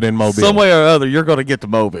and leave it in Mobile. Some way or other, you're going to get to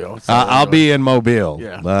Mobile. So I'll be in Mobile.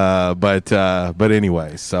 Yeah. But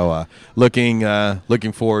anyway, so looking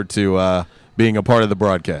forward to being a part of the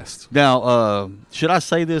broadcast. Now, should I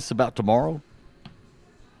say this about tomorrow?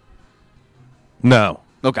 No.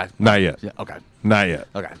 Okay. Not yet. Yeah. Okay. Not yet.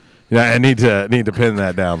 Okay. Yeah, I need to pin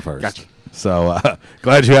that down first. Gotcha. So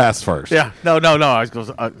glad you asked first. Yeah. No.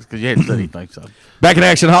 Because you hadn't said anything. So. Back in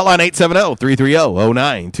action, hotline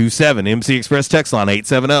 870-330-0927. MC Express text line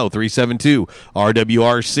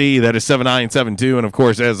 870-372-RWRC. That is 7972. And, of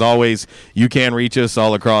course, as always, you can reach us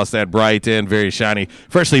all across that bright and very shiny,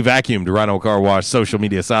 freshly vacuumed Rhino Car Wash social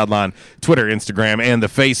media sideline, Twitter, Instagram, and the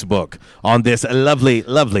Facebook on this lovely,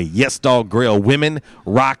 lovely Yes Dog Grill Women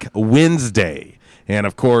Rock Wednesday. And,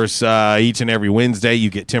 of course, each and every Wednesday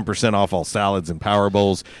you get 10% off all salads and power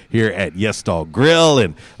bowls here at Yes Dog Grill.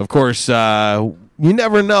 And, of course, you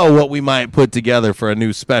never know what we might put together for a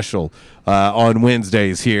new special on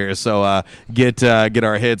Wednesdays here. So get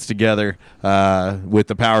our heads together with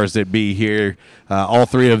the powers that be here, all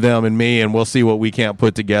three of them and me, and we'll see what we can't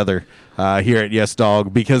put together here at Yes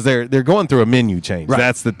Dog, because they're going through a menu change. Right.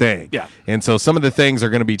 That's the thing. Yeah. And so some of the things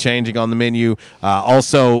are going to be changing on the menu.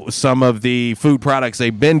 Also, some of the food products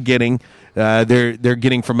they've been getting they're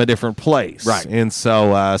getting from a different place. Right. And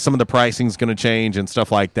so some of the pricing is going to change and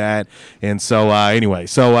stuff like that. And so anyway,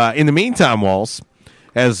 in the meantime, Walls,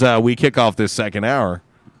 as we kick off this second hour,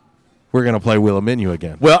 we're going to play Wheel of Menu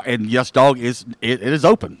again. Well, and Yes Dog it is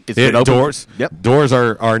open. It's been open. Doors. Yep. Doors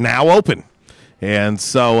are now open. And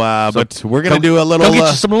so but we're going to do a little go get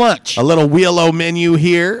you some lunch. A little Wheel of Menu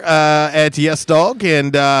here at Yes Dog.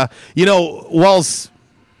 And Walls,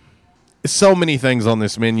 so many things on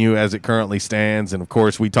this menu as it currently stands. And of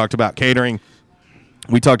course, we talked about catering.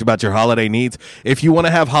 We talked about your holiday needs. If you want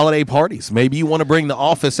to have holiday parties, maybe you want to bring the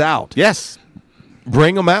office out. Yes.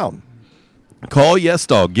 Bring them out. Call Yes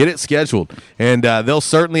Dog. Get it scheduled. And they'll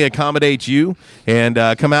certainly accommodate you and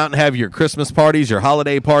come out and have your Christmas parties, your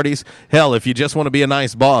holiday parties. Hell, if you just want to be a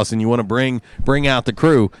nice boss and you want to bring out the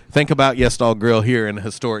crew, think about Yes Dog Grill here in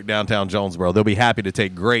historic downtown Jonesboro. They'll be happy to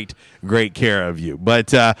take great care of you.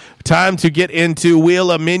 But time to get into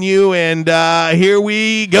Wheel of Menu, and here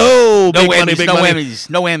we go. No Big money, Emmys, big no money. Emmys,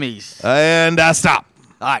 no Emmys. And stop.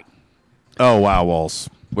 All right. Oh, wow,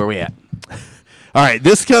 Walls. Where we at? All right,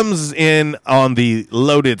 this comes in on the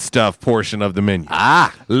loaded stuff portion of the menu.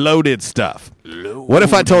 Loaded stuff. What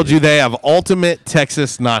if I told you they have ultimate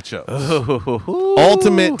Texas nachos?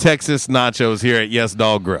 Ultimate Texas nachos here at Yes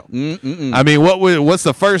Dog Grill. I mean, what's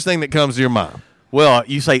the first thing that comes to your mind? Well,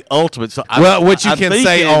 you say ultimate. So what you can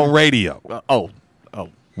say on radio.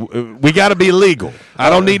 We got to be legal. I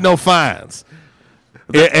don't need no fines.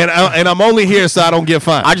 And I'm only here so I don't get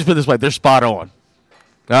fined. I just put it this way: they're spot on.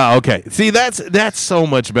 Oh, okay. See, that's so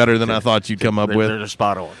much better than I thought you'd come up with. They're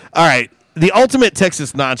spot on. All right. The ultimate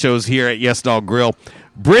Texas nachos here at Yes Dog Grill.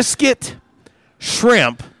 Brisket,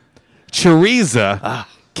 shrimp, chorizo,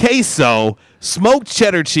 queso, smoked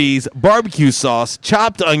cheddar cheese, barbecue sauce,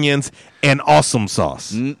 chopped onions, and awesome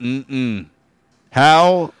sauce.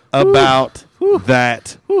 How about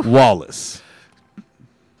that, Wallace?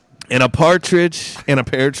 And a partridge and a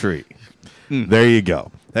pear tree. There you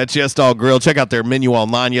go. That's Yes Dog Grill. Check out their menu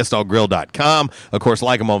online, yesdoggrill.com. Of course,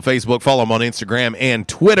 like them on Facebook, follow them on Instagram and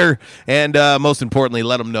Twitter. And most importantly,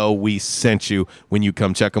 let them know we sent you when you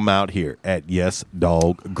come check them out here at Yes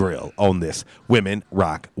Dog Grill on this Women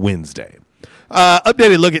Rock Wednesday.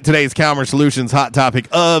 Updated look at today's Calmer Solutions hot topic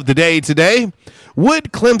of the day today.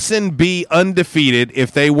 Would Clemson be undefeated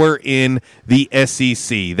if they were in the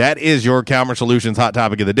SEC? That is your Calmer Solutions hot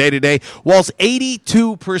topic of the day today. Whilst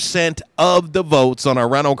 82% of the votes on our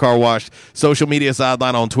Rental Car Wash social media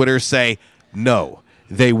sideline on Twitter say no,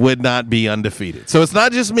 they would not be undefeated. So it's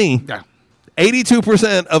not just me.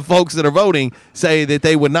 82% of folks that are voting say that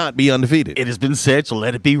they would not be undefeated. It has been said, so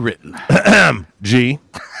let it be written. G.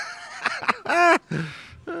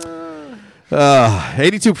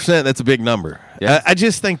 82%, that's a big number. Yeah. I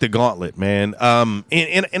just think the gauntlet, man.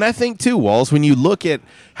 And I think, too, Walls, when you look at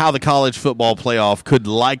how the college football playoff could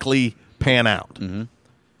likely pan out,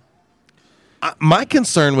 my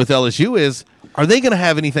concern with LSU is, are they going to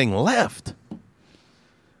have anything left?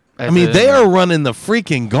 I mean, they are running the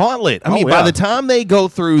freaking gauntlet. I mean, by the time they go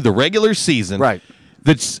through the regular season,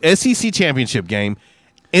 the SEC championship game,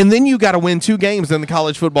 and then you got to win 2 games in the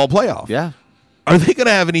college football playoff. Yeah. Are they going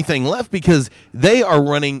to have anything left? Because they are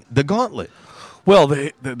running the gauntlet. Well,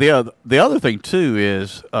 the other thing, too,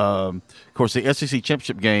 is, of course, the SEC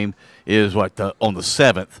championship game is on the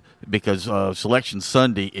 7th because Selection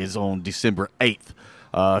Sunday is on December 8th.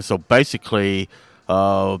 So basically,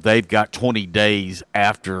 they've got 20 days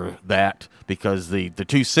after that because the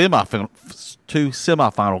two semifinal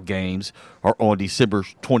games are on December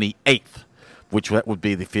 28th, which that would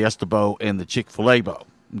be the Fiesta Bowl and the Chick-fil-A Bowl.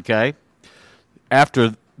 Okay?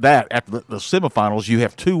 After that, after the semifinals, you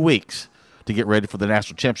have 2 weeks to get ready for the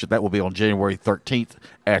national championship. That will be on January 13th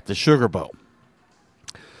at the Sugar Bowl.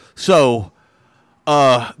 So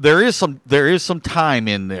there is some time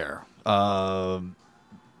in there,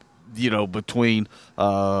 between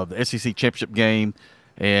the SEC championship game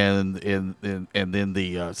and then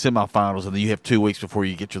the semifinals, and then you have 2 weeks before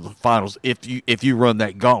you get to the finals. If you run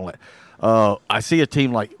that gauntlet, I see a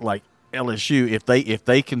team like LSU, if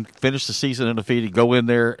they can finish the season undefeated, go in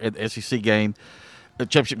there at the SEC game, the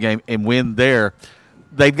championship game, and win there,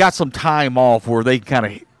 they've got some time off where they kind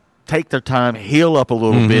of take their time, heal up a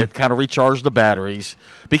little bit, kind of recharge the batteries.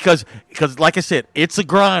 Because like I said, it's a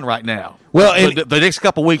grind right now. Well, and the next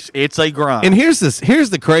couple of weeks, it's a grind. And here's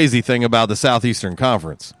the crazy thing about the Southeastern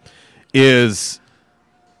Conference is,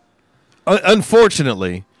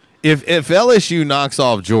 unfortunately, if LSU knocks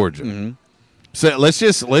off Georgia. So let's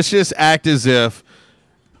just act as if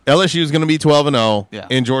LSU is going to be 12-0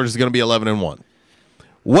 and Georgia is going to be 11-1.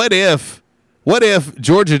 What if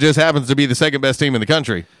Georgia just happens to be the second best team in the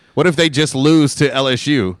country? What if they just lose to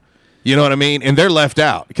LSU You know what I mean? And they're left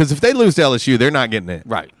out because if they lose to LSU, they're not getting in.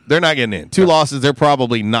 Right. They're not getting in. Two losses, they're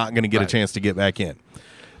probably not going to get a chance to get back in.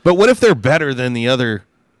 But what if they're better than the other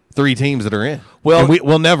 3 teams that are in? Well, and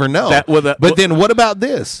we'll never know. Then what about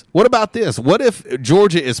this? What about this? What if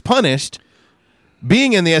Georgia is punished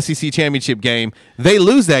being in the SEC championship game, they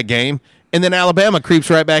lose that game, and then Alabama creeps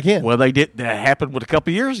right back in? Well, they did. That happened a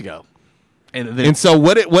couple years ago. And so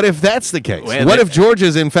what if that's the case? What if Georgia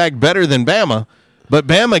is in fact better than Bama, but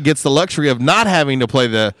Bama gets the luxury of not having to play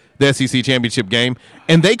the SEC championship game,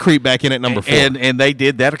 and they creep back in at number 4? And they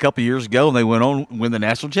did that a couple years ago, and they went on to win the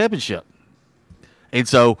national championship. And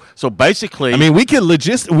so basically, I mean, we could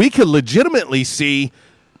legitimately see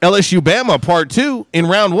LSU Bama Part 2 in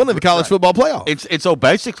round 1 of the college football playoff. And so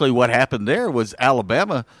basically, what happened there was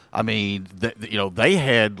Alabama. I mean, they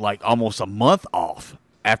had like almost a month off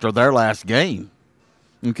after their last game.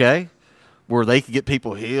 Okay. Where they could get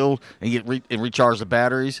people healed and and recharge the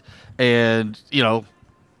batteries, and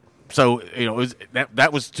so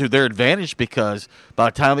that was to their advantage because by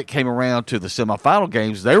the time it came around to the semifinal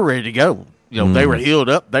games, they were ready to go. They were healed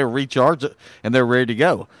up, they were recharged, and they were ready to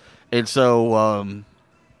go. And so, I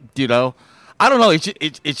don't know.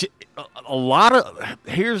 It's a lot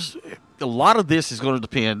of this is going to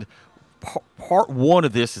depend. Part 1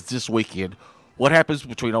 of this is this weekend. What happens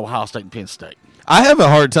between Ohio State and Penn State? I have a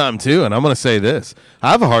hard time, too, and I'm going to say this. I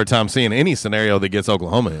have a hard time seeing any scenario that gets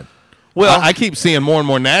Oklahoma in. Well, I keep seeing more and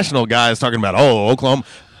more national guys talking about, Oklahoma.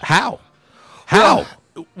 How?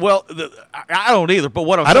 Well, I don't either. But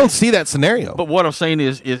I don't see that scenario. But what I'm saying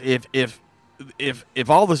is if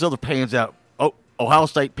all this other pans out, Ohio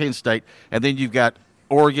State, Penn State, and then you've got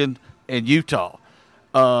Oregon and Utah,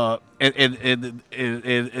 and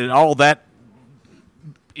all that,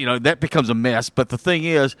 that becomes a mess. But the thing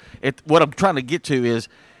is, what I'm trying to get to is,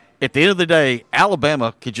 at the end of the day,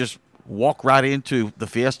 Alabama could just walk right into the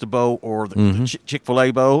Fiesta Bowl or the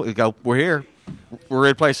Chick-fil-A Bowl and go, we're here. We're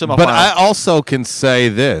ready to play semifinal. But I also can say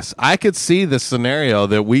this. I could see the scenario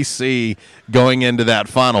that we see going into that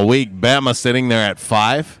final week, Bama sitting there at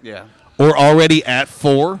 5. Yeah. Or already at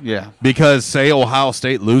 4. Yeah. Because, say, Ohio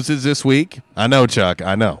State loses this week. I know, Chuck.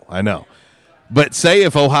 I know. But say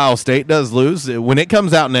if Ohio State does lose, when it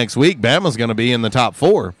comes out next week, Bama's going to be in the top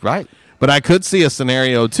 4. Right. But I could see a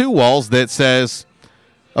scenario, too, Walls, that says,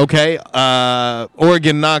 okay,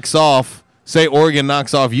 Oregon knocks off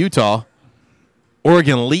Utah.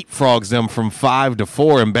 Oregon leapfrogs them from 5 to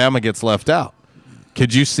 4, and Bama gets left out.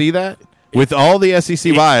 Could you see that with all the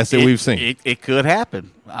SEC bias that we've seen? It could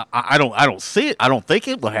happen. I don't see it. I don't think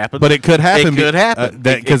it will happen. But it could happen. It could happen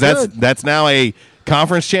because that's now a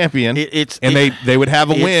conference champion. They would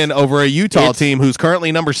have a win over a Utah team who's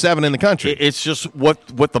currently number 7 in the country. It's just what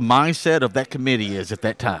the mindset of that committee is at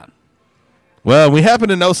that time. Well, we happen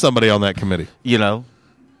to know somebody on that committee.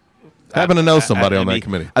 Happen to know somebody on that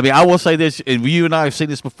committee. I mean, I will say this, and you and I have seen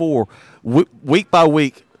this before. Week by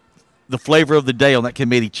week, the flavor of the day on that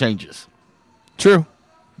committee changes. True.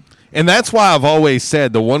 And that's why I've always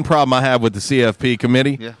said the one problem I have with the CFP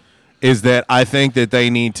committee is that I think that they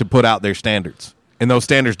need to put out their standards, and those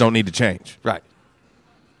standards don't need to change. Right.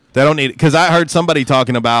 They don't need it. Because I heard somebody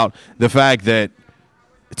talking about the fact that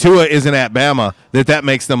Tua isn't at Bama, that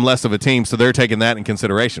makes them less of a team, so they're taking that in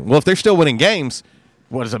consideration. Well, if they're still winning games,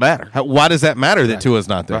 what does it matter? Why does that matter that Tua's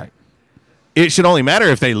not there? Right. It should only matter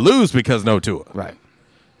if they lose because no Tua. Right.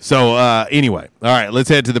 So, anyway, all right, let's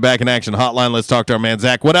head to the Back in Action hotline. Let's talk to our man,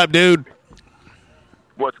 Zach. What up, dude?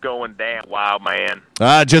 What's going down, wild man?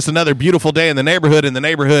 Just another beautiful day in the neighborhood, and the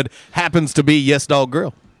neighborhood happens to be Yes Dog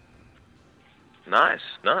Grill. Nice.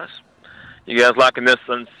 You guys liking this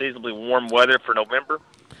unseasonably warm weather for November?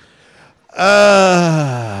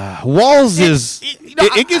 Walls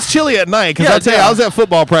it gets chilly at night because I tell you, I was at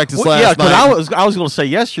football practice last night. I was going to say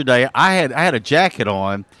yesterday I had a jacket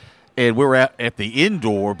on, and we were at the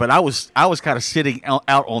indoor, but I was kind of sitting out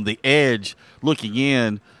on the edge looking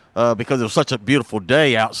in because it was such a beautiful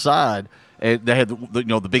day outside, and they had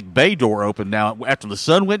the big bay door open. Now after the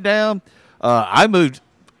sun went down, I moved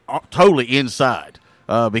totally inside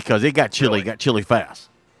because it got chilly. Really? It got chilly fast.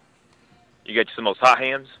 You got some of those hot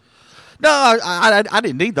hands? No, I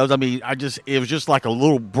didn't need those. I mean, it was just like a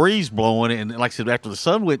little breeze blowing, and like I said, after the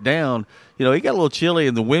sun went down, it got a little chilly,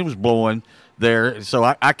 and the wind was blowing there. So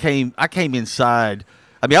I came inside.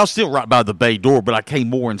 I mean, I was still right by the bay door, but I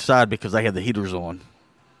came more inside because they had the heaters on.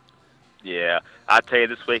 Yeah, I tell you,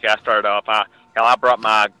 this week I started off. I brought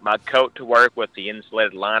my coat to work with the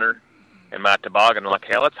insulated liner and my toboggan. I'm like,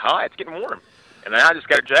 hell, it's hot. It's getting warm. And I just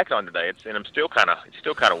got a jacket on today. It's still kind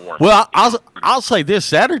of warm. Well, I'll say this: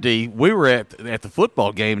 Saturday we were at the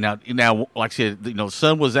football game. Now, like I said, the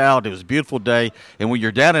sun was out. It was a beautiful day, and when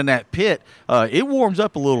you're down in that pit, it warms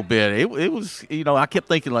up a little bit. It was, I kept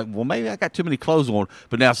thinking like, well, maybe I got too many clothes on.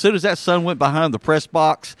 But now, as soon as that sun went behind the press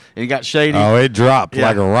box and it got shady, it dropped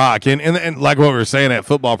like a rock. And like what we were saying at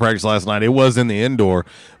football practice last night, it was in the indoor,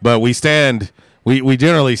 but we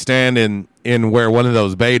generally stand in where one of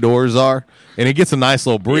those bay doors are, and it gets a nice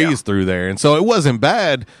little breeze through there. And so it wasn't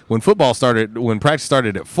bad when practice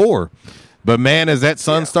started at 4. But man, as that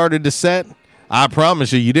sun started to set, I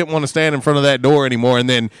promise you didn't want to stand in front of that door anymore. And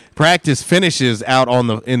then practice finishes out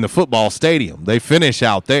in the football stadium. They finish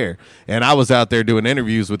out there, and I was out there doing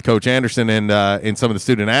interviews with Coach Anderson and some of the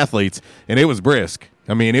student athletes, and it was brisk.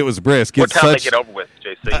 I mean, it was brisk. What time they get over with,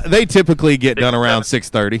 JC? They typically get done around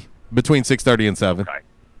 6:30, between 6:30 and 7. Okay.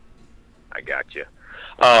 I got you.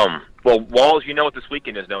 Well, Walls, you know what this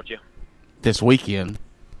weekend is, don't you? This weekend,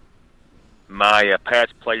 my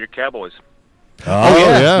Pats play your Cowboys.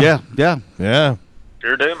 Yeah.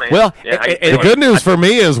 Sure do, man. Well, the good news for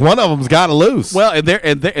me is one of them's got to lose. Well, and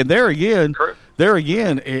there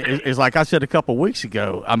again is like I said a couple of weeks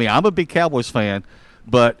ago. I mean, I'm a big Cowboys fan,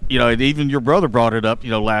 but and even your brother brought it up,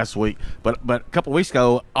 last week. But a couple of weeks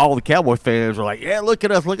ago, all the Cowboy fans were like, "Yeah, look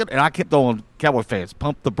at us, and I kept on Cowboy fans,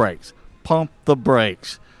 pump the brakes,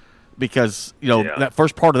 because that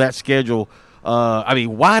first part of that schedule. I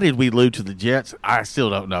mean, why did we lose to the Jets? I still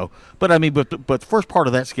don't know. But I mean, but the first part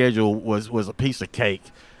of that schedule was a piece of cake.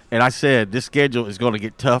 And I said this schedule is going to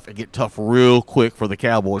get tough and get tough real quick for the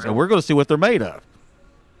Cowboys, and we're going to see what they're made of.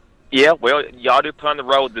 Yeah, well, y'all do play on the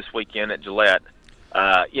road this weekend at Gillette.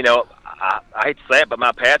 I hate to say it, but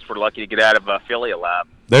my Pats were lucky to get out of Philly alive.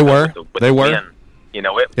 They were. With the win.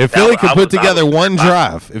 If Philly could put together one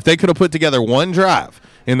drive, if they could have put together one drive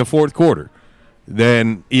in the fourth quarter,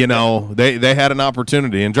 then they had an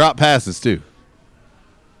opportunity and drop passes too.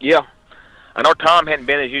 Yeah, I know Tom hadn't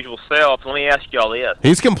been his usual self. Let me ask y'all this: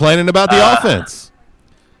 he's complaining about the offense.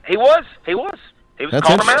 He was That's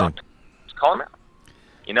calling him interesting. out. Just calling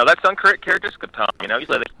him out. That's uncharacteristic of Tom.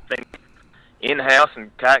 Usually they think in house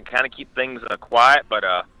and kind of keep things quiet, but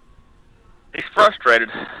he's frustrated.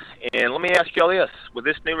 And let me ask y'all this: with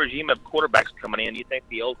this new regime of quarterbacks coming in, do you think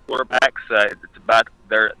the old quarterbacks, it's about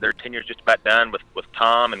their tenure's just about done with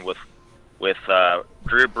Tom and with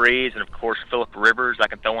Drew Brees and of course Phillip Rivers? I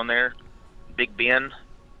can throw in there, Big Ben.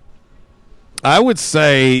 I would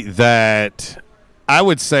say that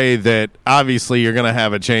obviously you're going to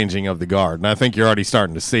have a changing of the guard, and I think you're already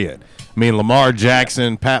starting to see it. I mean, Lamar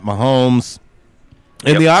Jackson, Pat Mahomes.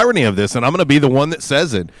 And the irony of this, and I'm going to be the one that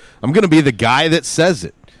says it, I'm going to be the guy that says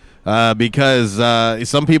it because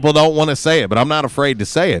some people don't want to say it, but I'm not afraid to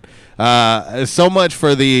say it. So much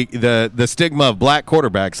for the stigma of black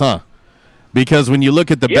quarterbacks, huh? Because when you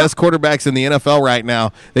look at the best quarterbacks in the NFL right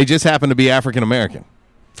now, they just happen to be African-American.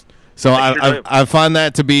 So I find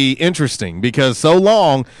that to be interesting because so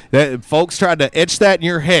long that folks tried to etch that in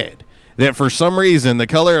your head that for some reason the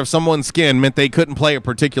color of someone's skin meant they couldn't play a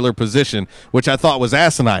particular position, which I thought was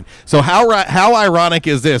asinine. So how ironic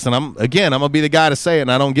is this? And I'm going to be the guy to say it,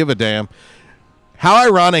 and I don't give a damn. How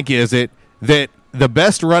ironic is it that the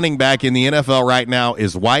best running back in the NFL right now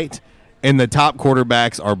is white and the top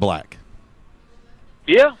quarterbacks are black?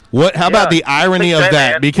 Yeah. How about the irony of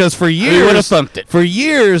that? Man. Because for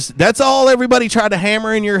years, that's all everybody tried to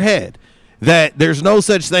hammer in your head. That there's no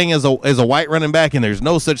such thing as a white running back, and there's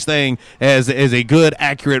no such thing as a good,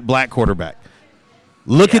 accurate black quarterback.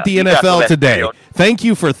 Look at the NFL today. Thank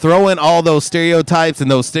you for throwing all those stereotypes and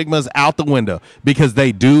those stigmas out the window because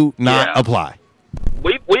they do not apply.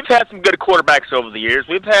 We've had some good quarterbacks over the years.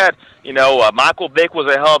 We've had, Michael Vick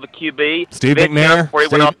was a hell of a QB. Steve McNair. Before he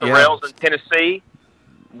went off the rails in Tennessee.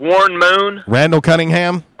 Warren Moon. Randall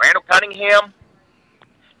Cunningham.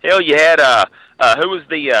 Hell, you had, who was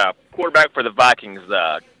the quarterback for the Vikings?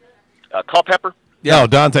 Culpepper? Yeah,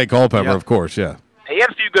 Dante Culpepper, of course, yeah. He had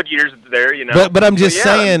a few good years there, But I'm just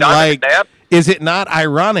saying, is it not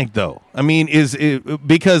ironic, though? I mean,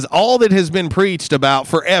 because all that has been preached about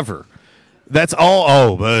forever, that's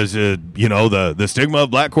all, the stigma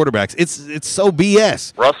of black quarterbacks. It's so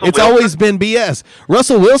BS. It's always been BS.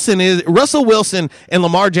 Russell Wilson and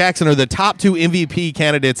Lamar Jackson are the top 2 MVP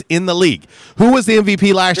candidates in the league. Who was the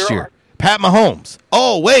MVP last year? Pat Mahomes.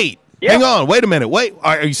 Oh, wait. Hang on. Wait a minute. Wait.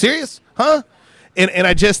 Are you serious? Huh? And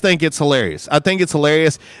I just think it's hilarious. I think it's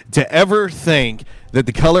hilarious to ever think that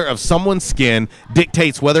the color of someone's skin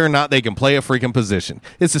dictates whether or not they can play a freaking position.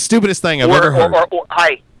 It's the stupidest thing I've ever heard.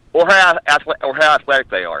 Or how athletic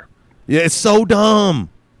they are. Yeah, it's so dumb.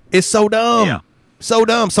 It's so dumb. Yeah. So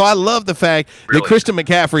dumb. So I love the fact that Christian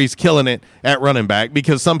McCaffrey's killing it at running back,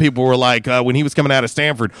 because some people were like, when he was coming out of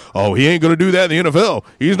Stanford, oh, he ain't going to do that in the NFL.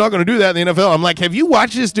 He's not going to do that in the NFL. I'm like, have you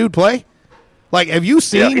watched this dude play? Like, have you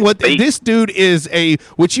seen what this dude is,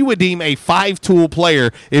 what you would deem a 5-tool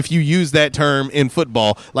player if you use that term in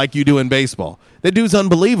football like you do in baseball? That dude's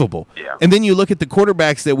unbelievable. Yeah. And then you look at the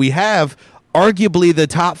quarterbacks that we have, arguably the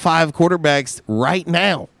top 5 quarterbacks right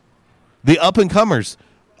now, the up-and-comers,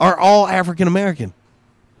 are all African-American.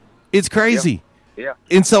 It's crazy. Yeah.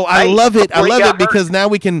 And so I love it. I love it because now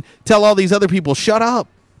we can tell all these other people, shut up.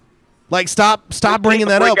 Like, stop bringing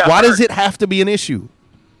that up. Why does it have to be an issue?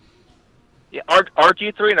 Yeah,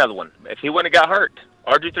 RG3, another one. If he wouldn't have got hurt,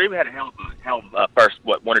 RG3 had a hell of first,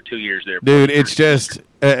 1 or 2 years there. Dude, it's just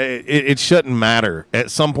it shouldn't matter.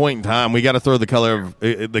 At some point in time, we got to throw the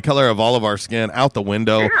color of all of our skin out the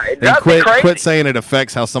window and quit saying it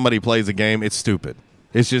affects how somebody plays a game. It's stupid.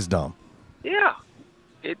 It's just dumb. Yeah,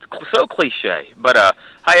 it's so cliche. But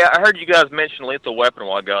hey, I heard you guys mention Lethal Weapon a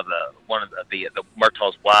while ago. The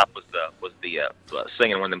Murtaugh's wife was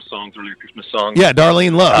singing one of them songs, earlier Christmas songs. Yeah,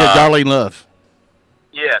 Darlene Love. Darlene Love.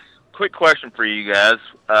 Yes. Quick question for you guys.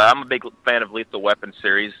 I'm a big fan of Lethal Weapon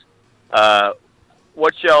series.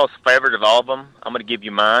 What's y'all's favorite of all of them? I'm going to give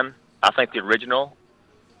you mine. I think the original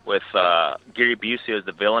with Gary Busey as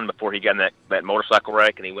the villain before he got in that motorcycle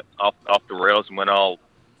wreck and he went off the rails and went all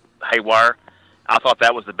haywire. I thought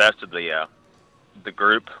that was the best of the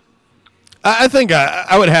group. I think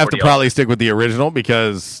I would have to probably stick with the original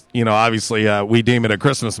because, obviously we deem it a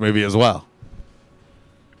Christmas movie as well.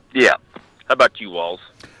 Yeah. How about you, Walls?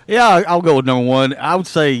 Yeah, I'll go with number 1. I would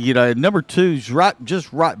say, number 2's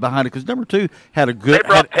just right behind it because number 2 had a good. They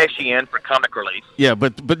brought Pesci in for comic relief. Yeah,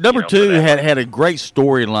 but number 2 had a great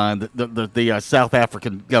storyline. The South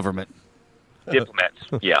African government diplomats.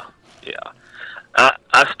 Yeah.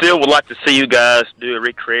 I still would like to see you guys do a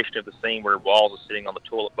recreation of the scene where Walls is sitting on the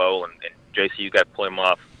toilet bowl and JC, you got to pull him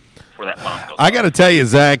off for that bomb. I got to tell you,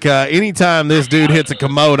 Zach, anytime this dude hits a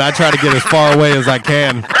commode, I try to get as far away as I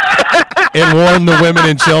can and warn the women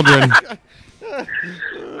and children.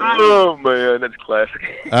 Oh, man, that's classic.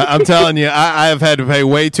 I'm telling you, I have had to pay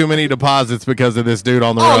way too many deposits because of this dude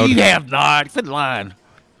on the road. Oh, you have not. Quit lying.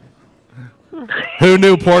 Who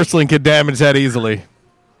knew porcelain could damage that easily?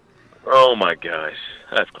 Oh, my gosh.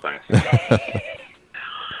 That's classic.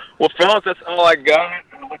 Well, fellas, that's all I got.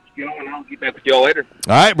 I'll let you go, and I'll get back with y'all later.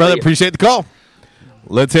 All right, brother. Appreciate the call.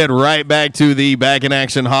 Let's head right back to the Back in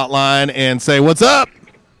Action hotline and say, what's up?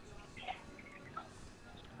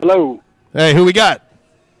 Hello. Hey, who we got?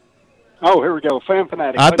 Oh, here we go. Fan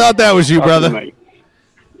Fanatic. I thought that was you, brother.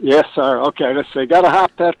 Yes, sir. Okay, let's see. Got a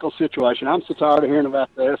hypothetical situation. I'm so tired of hearing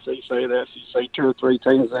about the SEC, 2 or 3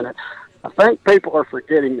 teams in it. I think people are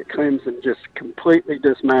forgetting that Clemson just completely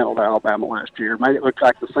dismantled Alabama last year, made it look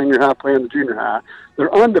like the senior high playing the junior high.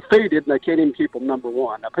 They're undefeated, and they can't even keep them number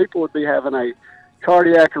 1. Now, people would be having a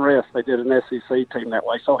cardiac arrest if they did an SEC team that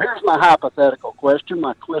way. So here's my hypothetical question,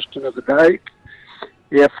 my question of the day.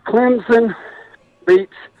 If Clemson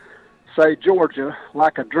beats, say, Georgia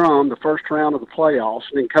like a drum the first round of the playoffs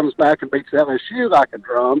and then comes back and beats LSU like a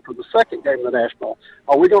drum for the second game of the National,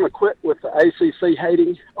 are we going to quit with the ACC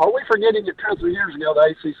hating? Are we forgetting that 2 or 3 years ago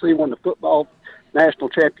the ACC won the football national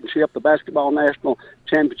championship, the basketball national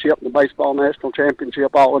championship, and the baseball national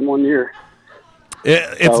championship all in 1 year?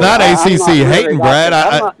 It's not ACC hating, Brad.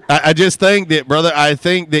 I just think that, brother, I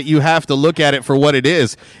think that you have to look at it for what it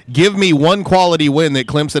is. Give me one quality win that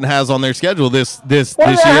Clemson has on their schedule this year,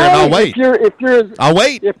 and I'll wait. I'll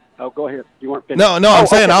wait. Go ahead. You weren't finished. No, I'm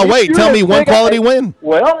saying I'll wait. Tell me one quality win.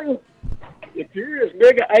 Well, if you're as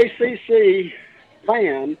big an ACC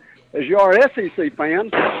fan as you are SEC fan,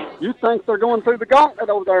 you think they're going through the gauntlet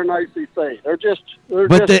over there in the ACC.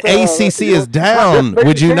 But the ACC is down.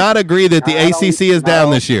 Would you not agree that the ACC is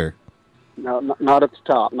down this year? No, not at the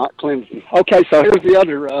top, not Clemson. Okay, so here's the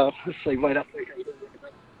other. Let's see. Wait, I think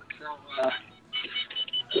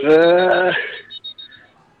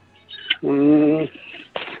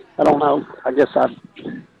I don't know. I guess I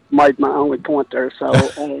made my only point there. So, what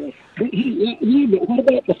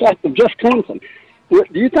about the fact of just Clemson? Do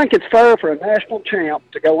you think it's fair for a national champ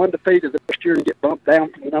to go undefeated the next year and get bumped down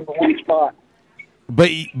from the number 1 spot?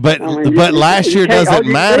 But last year doesn't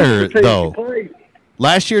matter, though.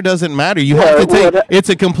 Last year doesn't matter. You have to take. It's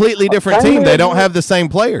a completely different team. They don't have the same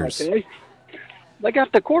players. Okay. They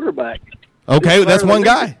got the quarterback. Okay, that's one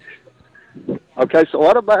guy. Okay, so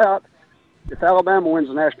what about if Alabama wins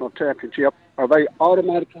the national championship? Are they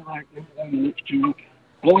automatically like next year?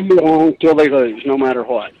 All year long till they lose, no matter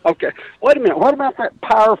what. Okay, wait a minute. What about that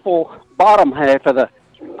powerful bottom half of the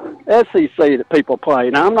SEC that people play.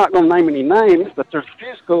 Now, I'm not going to name any names, but there's a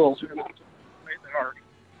few schools that are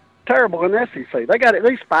terrible in the SEC. They got at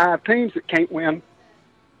least 5 teams that can't win.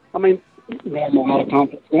 I mean, normal out of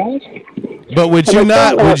conference games. But would you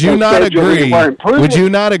not agree? Would you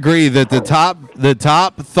not agree that the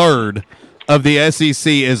top third of the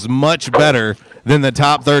SEC is much better than the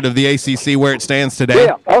top third of the ACC where it stands today?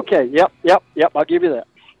 Yeah. Okay. Yep. I'll give you that.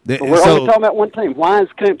 But we're only talking about one team. Why is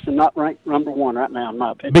Clemson not ranked number 1 right now, in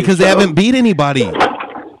my opinion? Because they haven't beat anybody.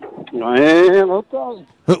 Well, okay.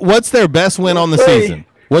 What's their best win on the season?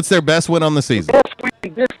 What's their best win on the season? Best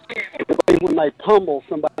win this season will be when they pummel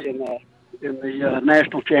somebody in the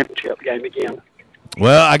national championship game again.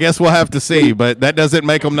 Well, I guess we'll have to see, but that doesn't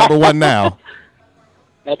make them number 1 now.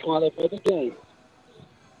 That's why they play the game.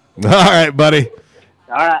 All right, buddy.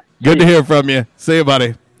 All right. Good to hear from you. See you,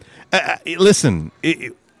 buddy. Listen,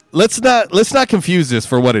 let's not confuse this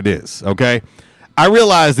for what it is, okay? I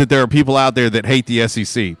realize that there are people out there that hate the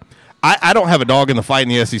SEC. I don't have a dog in the fight in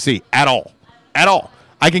the SEC at all. At all.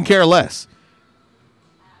 I can care less.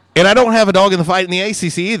 And I don't have a dog in the fight in the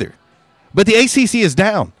ACC either. But the ACC is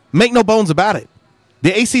down. Make no bones about it.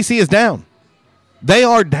 The ACC is down. They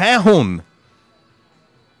are down.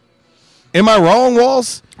 Am I wrong,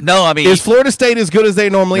 Walls? No, I mean... Is Florida State as good as they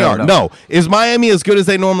normally are? No. Is Miami as good as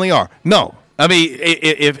they normally are? No. I mean,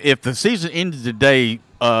 if the season ended today,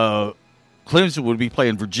 Clemson would be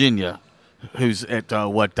playing Virginia, who's at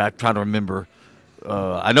what? I'm trying to remember.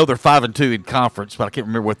 I know they're 5-2 in conference, but I can't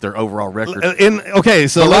remember what their overall record.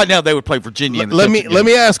 So right now they would play Virginia. Let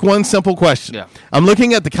me ask one simple question. Yeah. I'm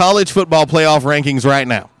looking at the college football playoff rankings right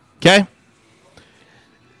now. Okay.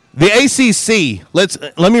 The ACC.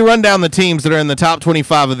 Let me run down the teams that are in the top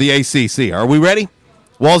 25 of the ACC. Are we ready?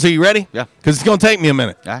 Walls, are you ready? Yeah. Because it's going to take me a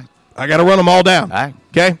minute. All right. I got to run them all down. All right.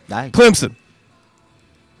 Okay? All right. Clemson.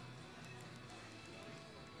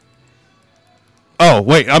 Oh,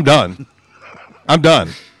 wait, I'm done. I'm done.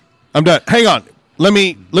 Hang on. Let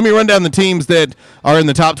me run down the teams that are in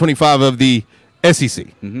the top 25 of the SEC.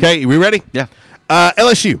 Mm-hmm. Okay, we ready? Yeah.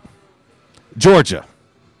 LSU, Georgia,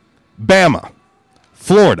 Bama,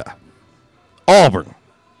 Florida, Auburn.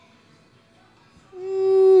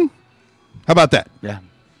 How about that? Yeah.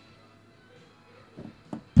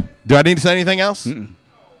 Do I need to say anything else? I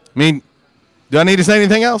mean, do I need to say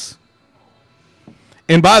anything else?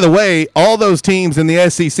 And by the way, all those teams in the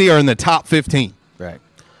SEC are in the top 15. Right.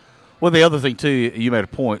 Well, the other thing, too, you made a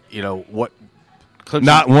point, what Clemson...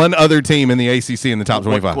 Not one other team in the ACC in the top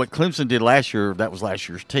 25. What Clemson did last year, that was last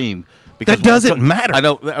year's team. That doesn't matter. I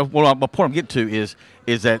know. Well, my point I'm getting to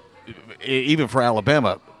is that even for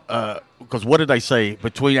Alabama, because what did they say?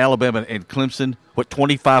 Between Alabama and Clemson,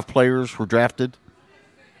 25 players were drafted?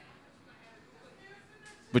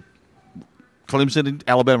 But Clemson and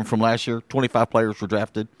Alabama from last year, 25 players were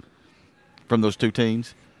drafted from those two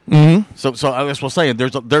teams. Mm-hmm. So that's what I'm saying.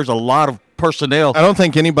 There's a lot of personnel. I don't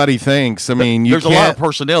think anybody thinks. I mean, there's a lot of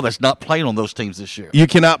personnel that's not playing on those teams this year. You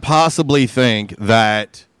cannot possibly think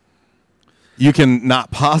that.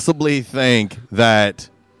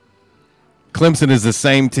 Clemson is the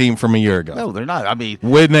same team from a year ago. No, they're not. I mean,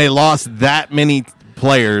 when they lost that many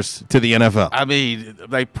players to the NFL. I mean,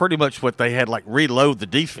 they pretty much they had reload the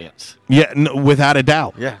defense. Yeah, without a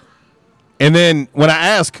doubt. Yeah. And then when I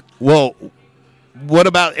ask, well, what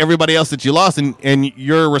about everybody else that you lost? And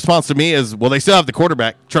your response to me is, well, they still have the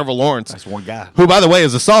quarterback, Trevor Lawrence. That's one guy. Who, by the way,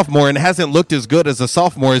 is a sophomore and hasn't looked as good as a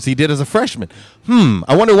sophomore as he did as a freshman.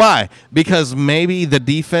 I wonder why. Because maybe the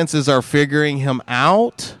defenses are figuring him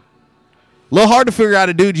out. A little hard to figure out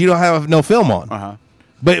a dude you don't have no film on. Uh-huh.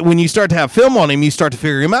 But when you start to have film on him, you start to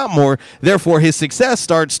figure him out more. Therefore, his success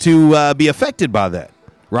starts to be affected by that.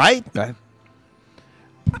 Right? Right.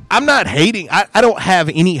 I'm not hating. I don't have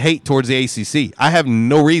any hate towards the ACC. I have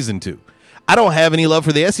no reason to. I don't have any love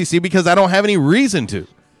for the SEC because I don't have any reason to.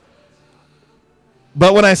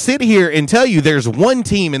 But when I sit here and tell you there's one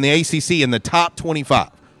team in the ACC in the top 25,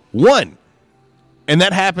 one, and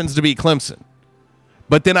that happens to be Clemson.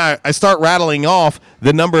 But then I start rattling off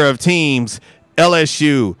the number of teams,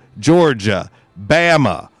 LSU, Georgia,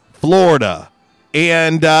 Bama, Florida,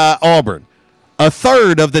 and Auburn. A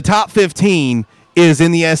third of the top 15 is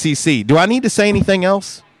in the SEC. Do I need to say anything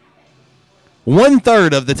else?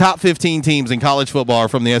 1/3 of the top 15 teams in college football are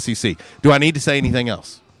from the SEC. Do I need to say anything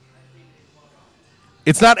else?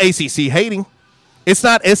 It's not ACC hating. It's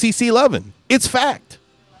not SEC loving. It's fact.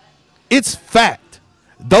 It's fact.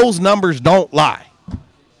 Those numbers don't lie.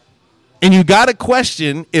 And you got to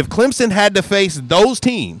question if Clemson had to face those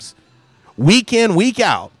teams week in, week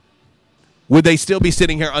out, would they still be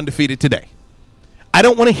sitting here undefeated today? I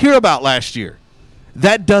don't want to hear about last year.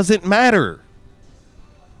 That doesn't matter.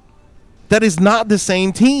 That is not the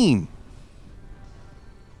same team.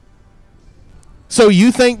 So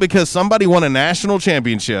you think because somebody won a national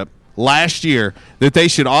championship last year that they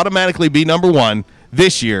should automatically be number one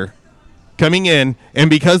this year coming in, and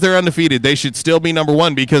because they're undefeated, they should still be number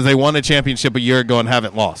one because they won a championship a year ago and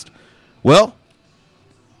haven't lost? Well,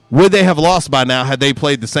 would they have lost by now had they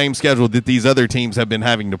played the same schedule that these other teams have been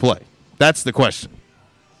having to play? That's the question.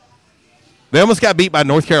 They almost got beat by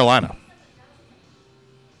North Carolina.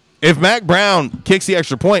 If Mac Brown kicks the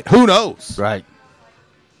extra point, who knows? Right.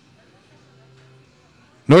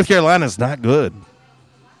 North Carolina's not good.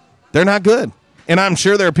 They're not good. And I'm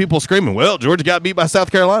sure there are people screaming, well, Georgia got beat by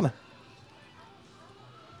South Carolina.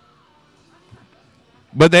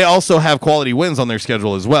 But they also have quality wins on their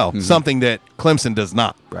schedule as well, something that Clemson does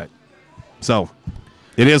not. Right. So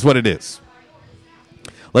it is what it is.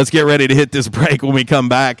 Let's get ready to hit this break. When we come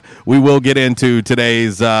back, we will get into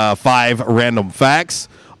today's 5 random facts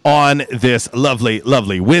on this lovely,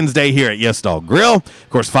 lovely Wednesday here at Yes Dog Grill. Of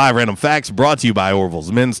course, 5 random facts brought to you by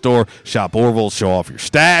Orville's Men's Store. Shop Orville's, show off your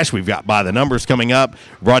stash. We've got By the Numbers coming up,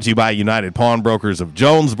 brought to you by United Pawnbrokers of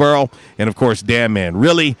Jonesboro. And, of course, Damn Man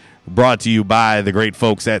Really, brought to you by the great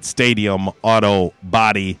folks at Stadium Auto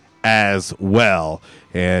Body as well.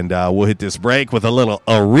 And we'll hit this break with a little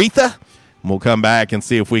Aretha. We'll come back and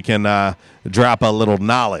see if we can drop a little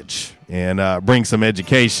knowledge and bring some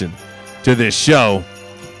education to this show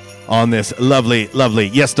on this lovely, lovely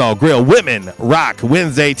Yes Dog Grill Women Rock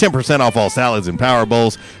Wednesday. 10% off all salads and power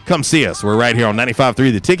bowls. Come see us. We're right here on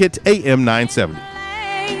 95.3 The Ticket, AM 970.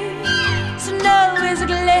 Snow is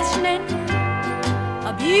glistening,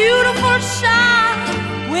 a beautiful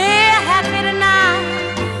sight. We're happy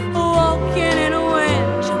tonight, walking in a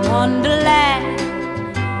winter wonderland.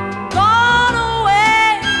 Gone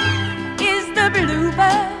away is the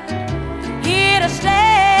bluebird, here to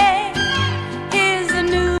stay is the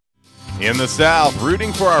new. In the South,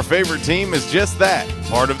 rooting for our favorite team is just that,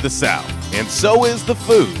 part of the South. And so is the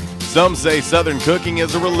food. Some say Southern cooking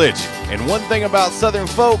is a religion. And one thing about Southern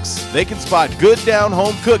folks, they can spot good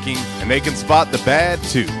down-home cooking, and they can spot the bad,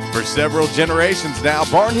 too. For several generations now,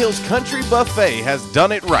 Barnhill's Country Buffet has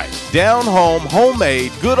done it right. Down-home,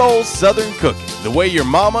 homemade, good old Southern cooking. The way your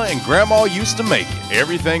mama and grandma used to make it.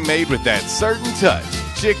 Everything made with that certain touch.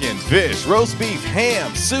 Chicken, fish, roast beef,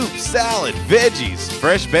 ham, soup, salad, veggies,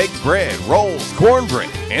 fresh baked bread, rolls,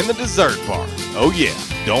 cornbread, and the dessert bar. Oh yeah,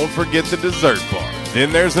 don't forget the dessert bar.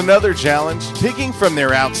 Then there's another challenge, picking from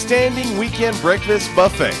their outstanding weekend breakfast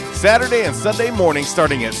buffet. Saturday and Sunday morning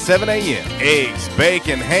starting at 7 a.m. Eggs,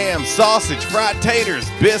 bacon, ham, sausage, fried taters,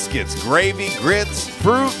 biscuits, gravy, grits,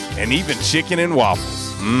 fruit, and even chicken and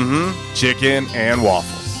waffles. Chicken and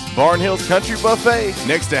waffles. Barnhill's Country Buffet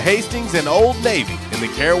next to Hastings and Old Navy in the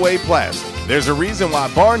Caraway Plaza. There's a reason why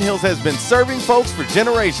Barnhill's has been serving folks for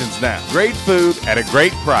generations now. Great food at a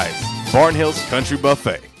great price. Barnhill's Country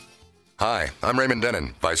Buffet. Hi, I'm Raymond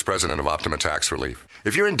Denon, Vice President of Optima Tax Relief.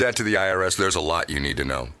 If you're in debt to the IRS, there's a lot you need to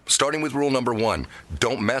know. Starting with rule number 1,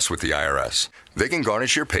 don't mess with the IRS. They can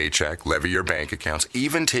garnish your paycheck, levy your bank accounts,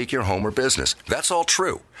 even take your home or business. That's all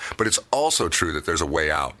true. But it's also true that there's a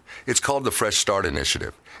way out. It's called the Fresh Start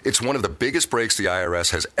Initiative. It's one of the biggest breaks the IRS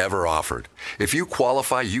has ever offered. If you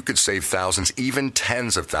qualify, you could save thousands, even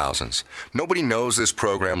tens of thousands. Nobody knows this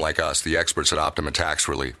program like us, the experts at Optima Tax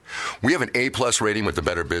Relief. We have an A-plus rating with the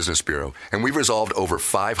Better Business Bureau, and we've resolved over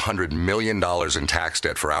 $500 million in tax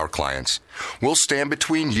debt for our clients. We'll stand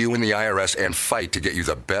between you and the IRS and fight to get you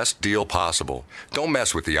the best deal possible. Don't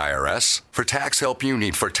mess with the IRS. For tax help you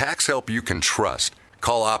need, for tax help you can trust,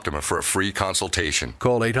 call Optima for a free consultation.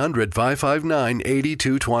 Call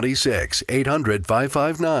 800-559-8226.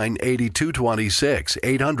 800-559-8226.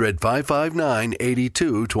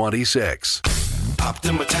 800-559-8226.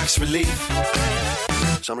 Optima Tax Relief.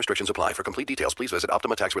 Some restrictions apply. For complete details, please visit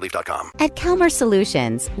OptimaTaxRelief.com. At Calmer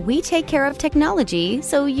Solutions, we take care of technology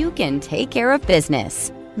so you can take care of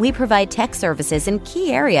business. We provide tech services in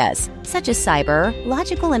key areas such as cyber,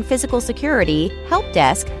 logical and physical security, help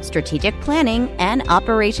desk, strategic planning, and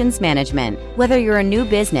operations management. Whether you're a new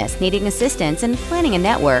business needing assistance in planning a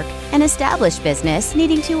network, an established business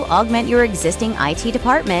needing to augment your existing IT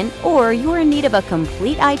department, or you're in need of a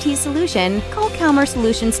complete IT solution, call Calmer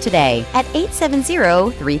Solutions today at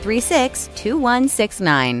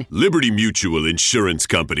 870-336-2169. Liberty Mutual Insurance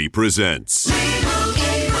Company presents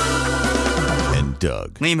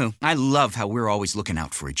Doug. Limu, I love how we're always looking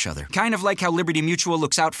out for each other. Kind of like how Liberty Mutual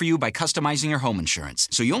looks out for you by customizing your home insurance.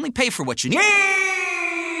 So you only pay for what you need.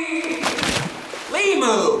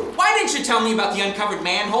 Limu, why didn't you tell me about the uncovered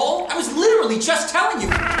manhole? I was literally just telling you.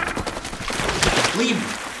 Limu,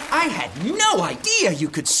 I had no idea you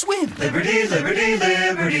could swim. Liberty, liberty,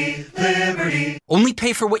 liberty, liberty. Liberty. Only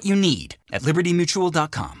pay for what you need at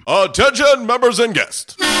libertymutual.com. Attention, members and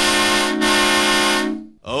guests.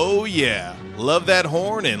 Oh, yeah. Love that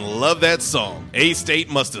horn and love that song. A-State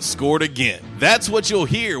must have scored again. That's what you'll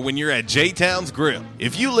hear when you're at J-Town's Grill.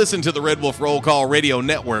 If you listen to the Red Wolf Roll Call Radio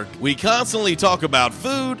Network, we constantly talk about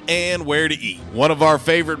food and where to eat. One of our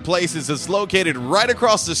favorite places is located right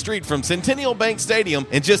across the street from Centennial Bank Stadium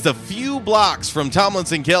and just a few blocks from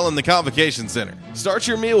Tomlinson Kell and the Convocation Center. Start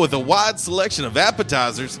your meal with a wide selection of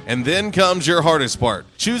appetizers, and then comes your hardest part,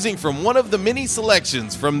 choosing from one of the many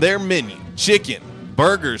selections from their menu. Chicken,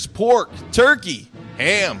 burgers, pork, turkey,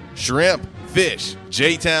 ham, shrimp, fish.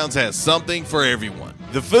 J-Town's has something for everyone.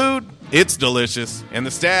 The food, it's delicious, and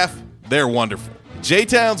the staff, they're wonderful.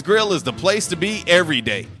 J-Town's Grill is the place to be every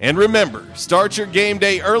day. And remember, start your game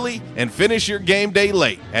day early and finish your game day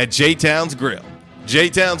late at J-Town's Grill.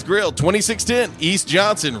 J-Town's Grill, 2610 East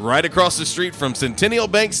Johnson, right across the street from Centennial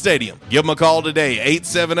Bank Stadium. Give them a call today,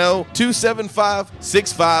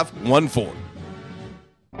 870-275-6514.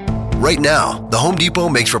 Right now, the Home Depot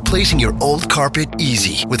makes replacing your old carpet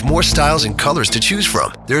easy. With more styles and colors to choose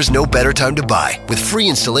from, there's no better time to buy. With free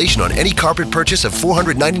installation on any carpet purchase of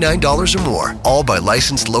 $499 or more, all by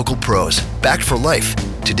licensed local pros. Backed for life.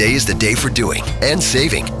 Today is the day for doing and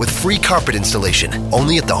saving with free carpet installation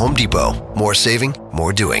only at the Home Depot. More saving,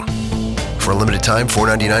 more doing. For a limited time,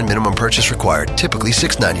 $499 minimum purchase required. Typically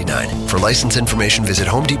 $699. For license information, visit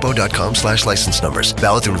homedepot.com/license numbers.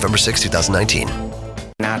 Valid through November 6, 2019.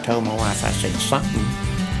 And I told my wife, I said, something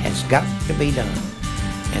has got to be done.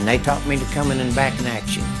 And they taught me to come in and back in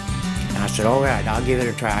action. And I said, all right, I'll give it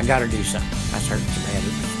a try. I got to do something. I hurt so bad,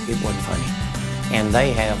 it wasn't funny. And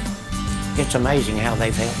they have, it's amazing how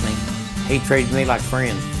they've helped me. He treated me like a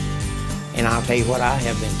friend. And I'll tell you what, I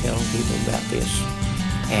have been telling people about this.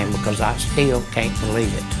 And because I still can't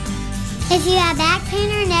believe it. If you have back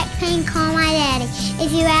pain or neck pain, call my daddy.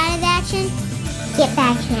 If you're out of action, get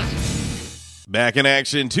back in action. Back in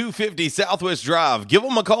action, 250 Southwest Drive. Give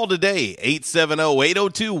them a call today,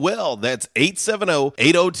 870-802-WELL. That's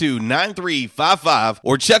 870-802-9355.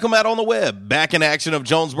 Or check them out on the web,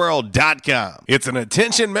 backinactionofjonesboro.com. It's an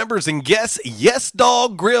attention members and guests Yes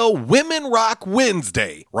Dog Grill Women Rock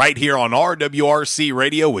Wednesday, right here on RWRC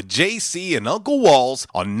Radio with JC and Uncle Walls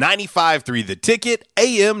on 95.3 The Ticket,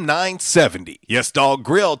 AM 970. Yes Dog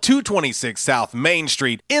Grill, 226 South Main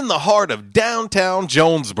Street, in the heart of downtown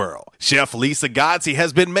Jonesboro. Chef Lisa Gotzi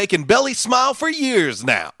has been making Belly smile for years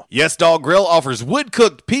now. Yes Dog Grill offers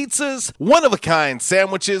wood-cooked pizzas, one-of-a-kind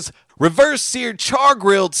sandwiches, reverse-seared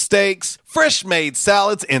char-grilled steaks, fresh-made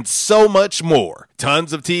salads, and so much more.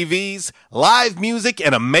 Tons of TVs, live music,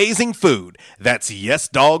 and amazing food. That's Yes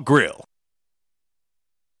Dog Grill.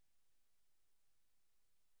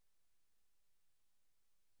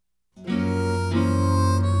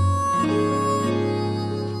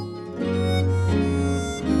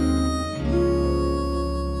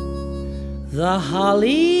 The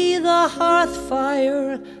holly, the hearth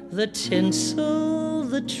fire, the tinsel,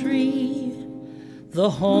 the tree, the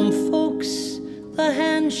home folks, the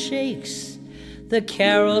handshakes, the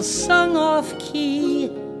carols sung off key,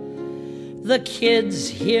 the kids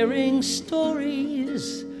hearing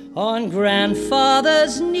stories on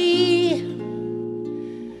grandfather's knee.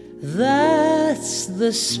 That's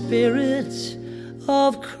the spirit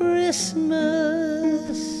of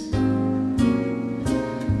Christmas.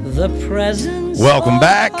 The presents. Welcome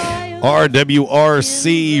back,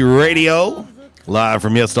 RWRC Radio, live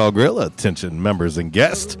from Yes Dog Grill. Attention members and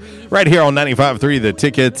guests, right here on 95.3 The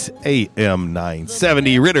Ticket, AM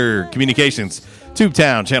 970, Ritter Communications,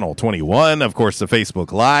 Tubetown Channel 21, of course the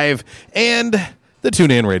Facebook Live, and the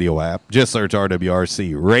TuneIn Radio app. Just search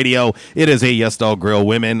RWRC Radio. It is a Yes Dog Grill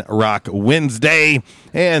Women Rock Wednesday,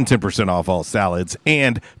 and 10% off all salads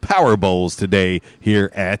and power bowls today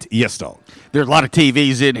here at Yes Dog. There's a lot of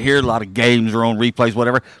TVs in here, a lot of games are on replays,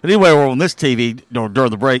 whatever. But anyway, we're on this TV during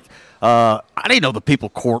the break. I didn't know the People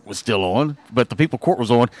Court was still on, but the People Court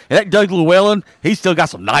was on. And that Doug Llewellyn, he's still got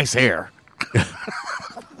some nice hair.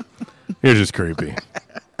 You're just creepy.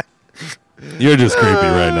 You're just creepy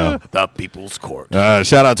right now. The People's Court.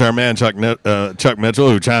 Shout out to our man, Chuck Mitchell,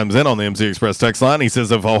 who chimes in on the MC Express text line. He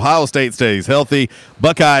says, if Ohio State stays healthy,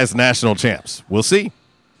 Buckeyes national champs. We'll see.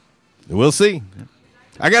 We'll see.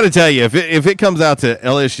 I got to tell you, if it comes out to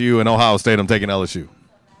LSU and Ohio State, I'm taking LSU.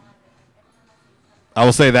 I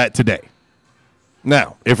will say that today.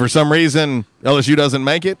 Now, if for some reason LSU doesn't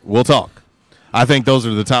make it, we'll talk. I think those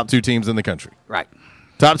are the top two teams in the country. Right.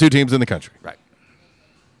 Top two teams in the country. Right.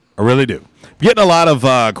 I really do. Getting a lot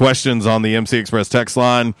of questions on the MC Express text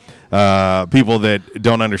line. People that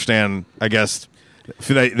don't understand, I guess,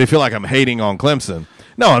 they feel like I'm hating on Clemson.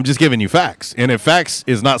 No, I'm just giving you facts. And if facts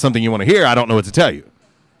is not something you want to hear, I don't know what to tell you.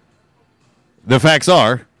 The facts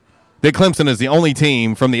are that Clemson is the only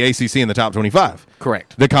team from the ACC in the top 25.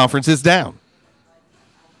 Correct. The conference is down.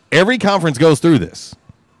 Every conference goes through this.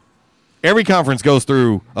 Every conference goes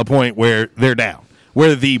through a point where they're down,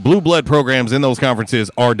 where the blue blood programs in those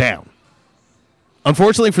conferences are down.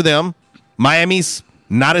 Unfortunately for them, Miami's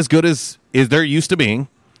not as good as they're used to being.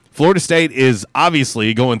 Florida State is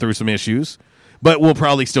obviously going through some issues, but will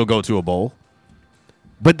probably still go to a bowl.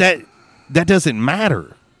 But that doesn't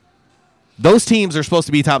matter. Those teams are supposed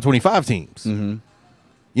to be top 25 teams. Mm-hmm.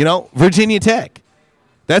 You know, Virginia Tech.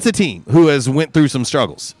 That's a team who has went through some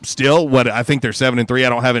struggles. Still, I think they're 7-3. I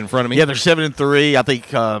don't have it in front of me. Yeah, they're 7-3. I think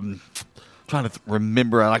trying to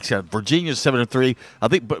remember. Like I said, Virginia's 7-3. I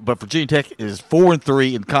think, but Virginia Tech is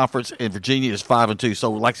 4-3 in conference, and Virginia is 5-2. So,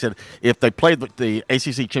 like I said, if they played the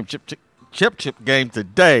ACC championship game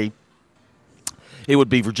today, it would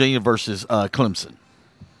be Virginia versus Clemson.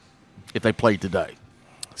 If they played today.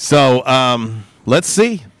 So let's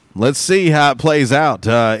see. Let's see how it plays out.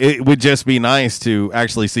 It would just be nice to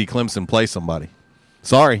actually see Clemson play somebody.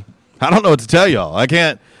 Sorry. I don't know what to tell y'all. I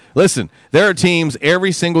can't. Listen, there are teams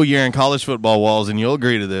every single year in college football, Walls, and you'll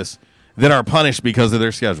agree to this, that are punished because of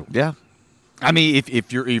their schedule. Yeah. I mean,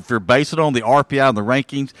 if you're basing it on the RPI and the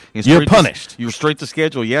rankings, and you're punished. Your strength of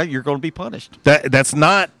schedule, yeah, you're going to be punished. That's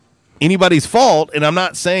not anybody's fault, and I'm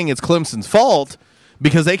not saying it's Clemson's fault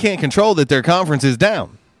because they can't control that their conference is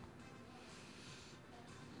down.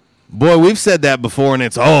 Boy, we've said that before, and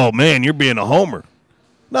it's, oh, man, you're being a homer.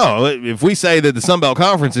 No, if we say that the Sun Belt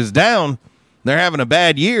Conference is down, they're having a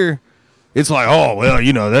bad year, it's like, oh,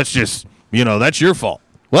 well, that's just, that's your fault.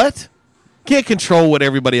 What? Can't control what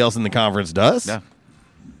everybody else in the conference does. No.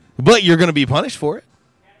 But you're going to be punished for it.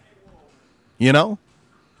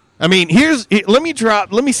 I mean,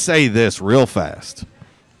 let me say this real fast,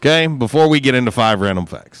 okay, before we get into 5 random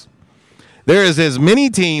facts. There is as many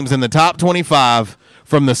teams in the top 25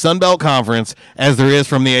 from the Sun Belt Conference as there is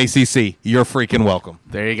from the ACC. You're freaking welcome.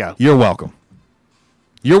 There you go. You're welcome.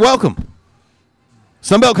 You're welcome.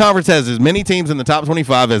 Sun Belt Conference has as many teams in the top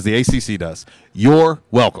 25 as the ACC does. You're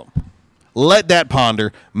welcome. Let that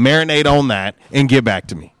ponder, marinate on that, and get back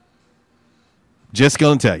to me. Just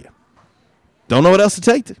going to tell you. Don't know what else to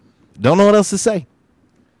take. Don't know what else to say.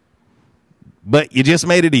 But you just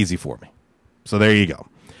made it easy for me. So there you go.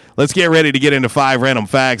 Let's get ready to get into 5 random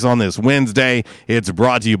facts on this Wednesday. It's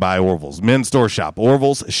brought to you by Orville's Men's Store. Shop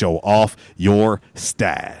Orville's. Show off your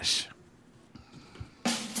stash.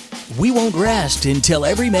 We won't rest until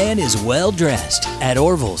every man is well dressed. At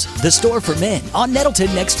Orville's, the store for men, on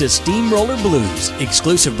Nettleton next to Steamroller Blues.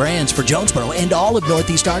 Exclusive brands for Jonesboro and all of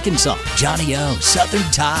Northeast Arkansas. Johnny O, Southern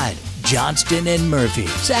Tide, Johnston and Murphy,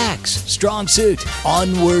 Saks, Strong Suit,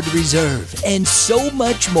 Onward Reserve, and so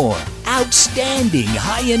much more. Outstanding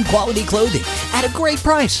high-end quality clothing at a great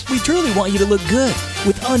price. We truly want you to look good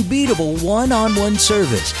with unbeatable one-on-one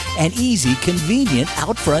service and easy, convenient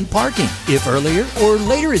out front parking. If earlier or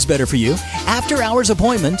later is better for you, after-hours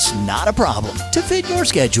appointments, not a problem. To fit your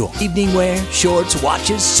schedule. Evening wear, shorts,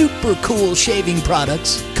 watches, super cool shaving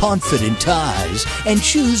products, confident ties, and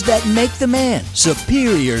shoes that make the man.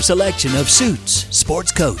 Superior selection of suits,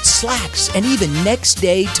 sports coats, slacks, and even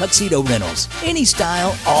next-day tuxedo rentals. Any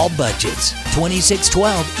style, all budgets.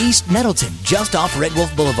 2612 East Nettleton, just off Red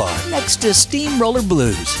Wolf Boulevard, next to Steamroller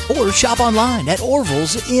Blues. Or shop online at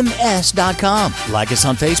orvillesms.com. Like us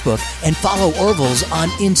on Facebook and follow Orville's on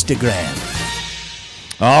Instagram.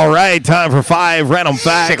 All right, time for 5 random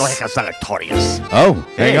facts. Oh,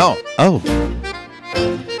 hang on.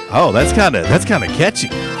 Oh, that's kind of catchy.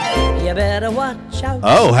 You better watch out.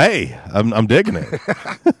 Oh, hey, I'm digging it.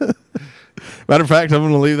 Matter of fact, I'm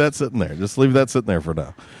going to leave that sitting there. Just leave that sitting there for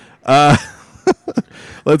now.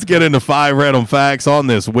 Let's get into 5 random facts on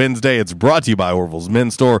this Wednesday. It's brought to you by Orville's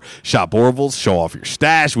Men's Store. Shop Orville's. Show off your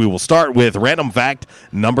stash. We will start with random fact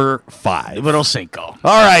number 5. Little Cinco.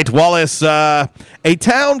 All right, Wallace. A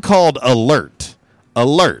town called Alert.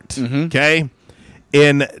 Okay,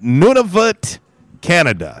 in Nunavut,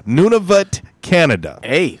 Canada.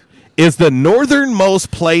 Hey. Is the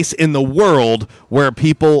northernmost place in the world where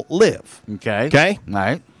people live. Okay. All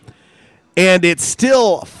right. And it's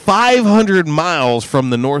still 500 miles from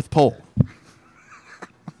the North Pole.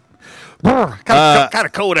 Kind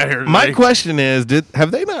of cold out here today. My question is, have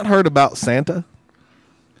they not heard about Santa?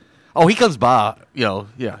 Oh, he comes by, yeah.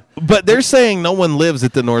 But they're saying no one lives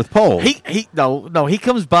at the North Pole. He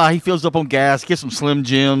comes by, he fills up on gas, gets some Slim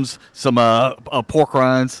Jims, some pork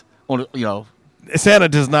rinds on Santa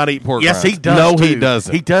does not eat pork Yes, rinds. he does. No, too. he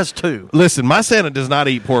doesn't. He does too. Listen, my Santa does not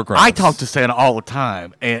eat pork rinds. I talk to Santa all the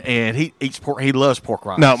time, and he eats pork. He loves pork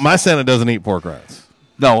rinds. No, my Santa doesn't eat pork rinds.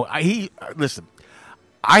 No, listen.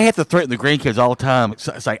 I have to threaten the grandkids all the time.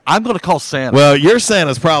 Say, I'm going to call Santa. Well, your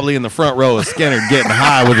Santa's probably in the front row of Skinner getting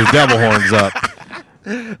high with his devil horns up.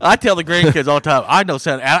 I tell the grandkids all the time, I know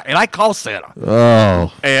Santa, and I call Santa.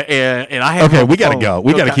 Oh. And I have okay, we got to go.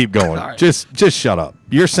 We got to keep going. Right. Just shut up.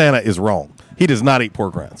 Your Santa is wrong. He does not eat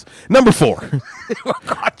pork rinds. Number 4.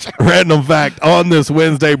 Random fact on this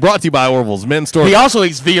Wednesday, brought to you by Orville's Men's Store. He also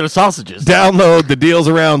eats Vienna sausages. Download the Deals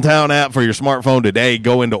Around Town app for your smartphone today.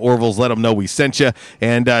 Go into Orville's, let them know we sent you,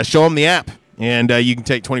 and show them the app. And you can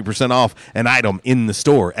take 20% off an item in the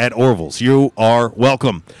store at Orville's. You are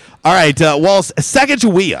welcome. All right, Walls,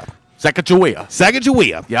 Sacagawea.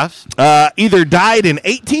 Yes. Either died in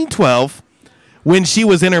 1812 when she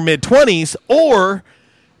was in her mid-20s or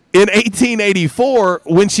in 1884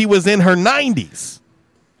 when she was in her 90s.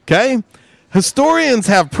 Okay? Historians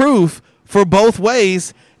have proof for both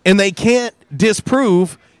ways, and they can't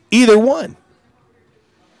disprove either one.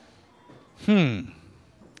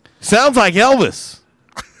 Sounds like Elvis.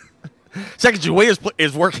 Sacagawea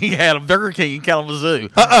is working at a Burger King in Kalamazoo.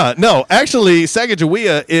 No, actually,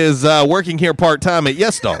 Sacagawea is working here part-time at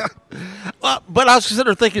Yes Dog. But I was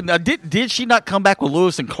considering thinking, did she not come back with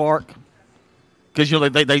Lewis and Clark?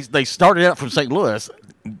 Because they started out from St. Louis.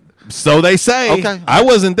 So they say. Okay. I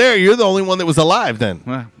wasn't there. You're the only one that was alive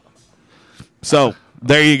then. So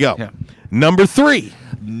there you go. Yeah. Number 3.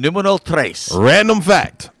 Numero tres. Random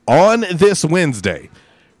fact on this Wednesday.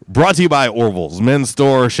 Brought to you by Orville's Men's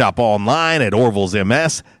Store. Shop online at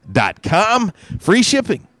orvillesms.com. Free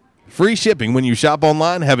shipping. Free shipping when you shop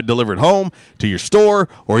online. Have it delivered home to your store,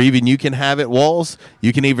 or even you can have it, Walls.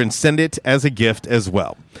 You can even send it as a gift as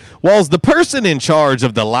well. Walls, the person in charge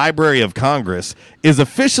of the Library of Congress is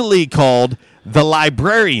officially called the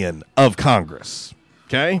Librarian of Congress.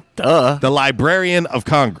 Okay? Duh. The Librarian of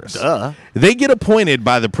Congress. Duh. They get appointed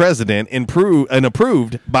by the president and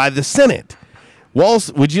approved by the Senate.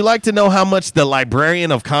 Walls, would you like to know how much the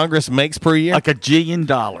Librarian of Congress makes per year? Like $1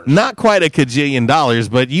 gajillion. Not quite $1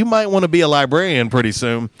 gajillion, but you might want to be a librarian pretty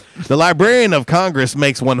soon. The Librarian of Congress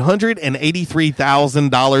makes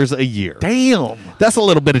 $183,000 a year. Damn. That's a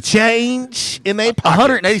little bit of change in their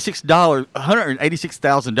pocket.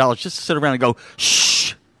 $186,000 just to sit around and go,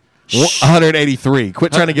 shh. 183.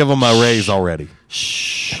 Quit trying to give them a raise already.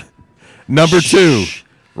 Shh. Number 2.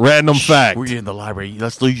 Random fact. We're in the library.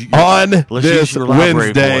 Let's use this your library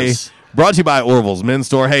Wednesday. voice. Brought to you by Orville's Men's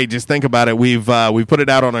Store. Hey, just think about it. We've put it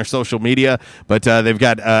out on our social media, but they've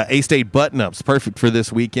got A-State button-ups, perfect for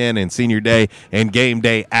this weekend and senior day and game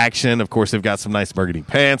day action. Of course, they've got some nice burgundy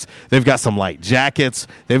pants. They've got some light jackets.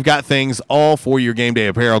 They've got things all for your game day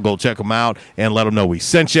apparel. Go check them out and let them know we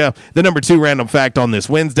sent you. The number 2 random fact on this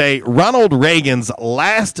Wednesday, Ronald Reagan's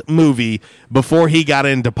last movie before he got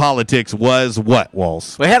into politics was what,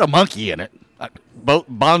 Walls? We had a monkey in it.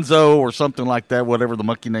 Bonzo or something like that, whatever the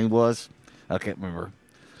monkey name was. I can't remember.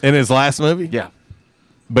 In his last movie? Yeah.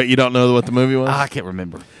 But you don't know what the movie was? I can't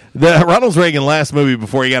remember. The Ronald Reagan last movie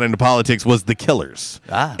before he got into politics was The Killers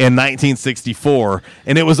in 1964.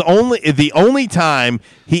 And it was the only time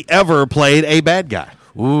he ever played a bad guy.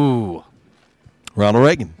 Ooh. Ronald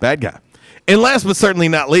Reagan, bad guy. And last but certainly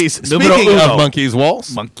not least, speaking of monkeys,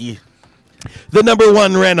 Walls. Monkey. The number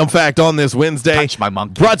 1 random fact on this Wednesday, Touch my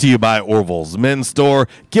monkey. Brought to you by Orville's Men's Store.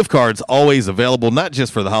 Gift cards always available, not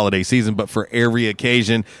just for the holiday season, but for every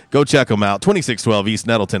occasion. Go check them out, 2612 East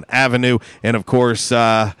Nettleton Avenue. And, of course,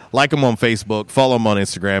 like them on Facebook, follow them on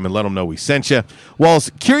Instagram, and let them know we sent you.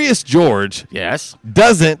 Walls, Curious George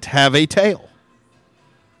doesn't have a tail.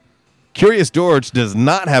 Curious George does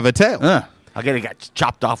not have a tail. I guess it got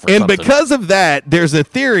chopped off or and something. because of that, there's a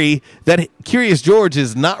theory that Curious George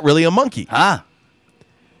is not really a monkey.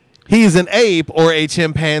 He's an ape or a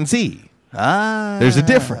chimpanzee. There's a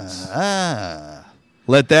difference.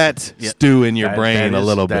 Let that stew in your brain a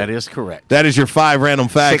little bit. That is correct. That is your 5 random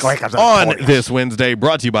facts on this Wednesday,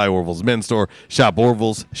 brought to you by Orville's Men's Store. Shop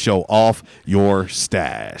Orville's, show off your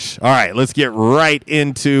stash. All right, let's get right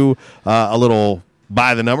into a little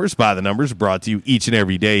By the Numbers, brought to you each and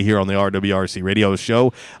every day here on the RWRC radio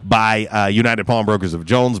show by United Pawnbrokers of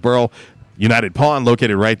Jonesboro. United Pawn,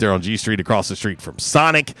 located right there on G Street across the street from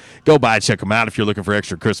Sonic. Go by, check them out. If you're looking for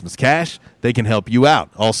extra Christmas cash, they can help you out.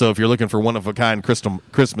 Also, if you're looking for one-of-a-kind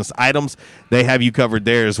Christmas items, they have you covered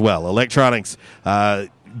there as well. Electronics,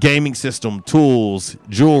 gaming system, tools,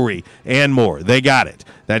 jewelry, and more. They got it.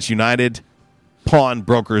 That's United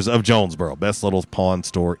Pawnbrokers of Jonesboro. Best little pawn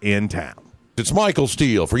store in town. It's Michael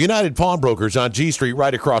Steele for United Pawnbrokers on G Street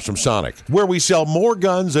right across from Sonic, where we sell more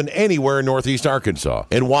guns than anywhere in Northeast Arkansas.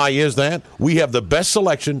 And why is that? We have the best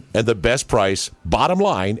selection and the best price, bottom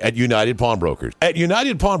line, at United Pawnbrokers. At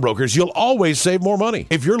United Pawnbrokers, you'll always save more money.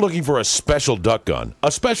 If you're looking for a special duck gun,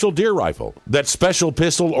 a special deer rifle, that special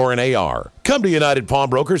pistol, or an AR, come to United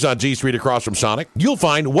Pawnbrokers on G Street across from Sonic. You'll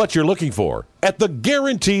find what you're looking for at the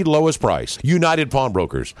guaranteed lowest price. United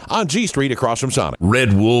Pawnbrokers on G Street across from Sonic.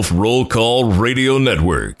 Red Wolf Roll Call Radio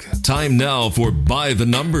Network. Time now for By the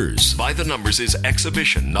Numbers. By the Numbers is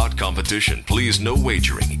exhibition, not competition. Please, no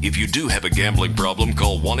wagering. If you do have a gambling problem,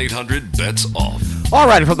 call 1-800-BETS-OFF. All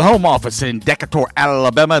right, from the home office in Decatur,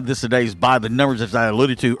 Alabama, this is today's By the Numbers, as I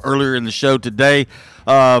alluded to earlier in the show today.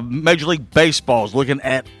 Major League Baseball is looking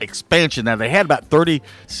at expansion. Now, they had about 30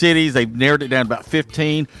 cities. They've narrowed it down to about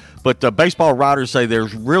 15. But baseball writers say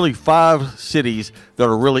there's really 5 cities that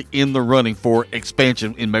are really in the running for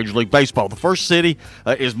expansion in Major League Baseball. The first city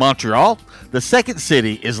is Montreal. The second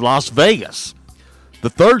city is Las Vegas.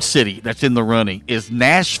 The third city that's in the running is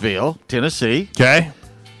Nashville, Tennessee. Okay.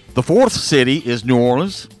 The fourth city is New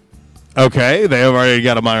Orleans. Okay, they have already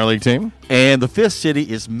got a minor league team. And the fifth city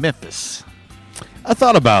is Memphis. I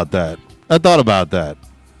thought about that. But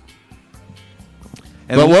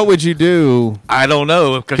what would you do? I don't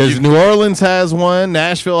know. Because New Orleans has one,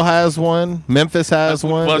 Nashville has one, Memphis has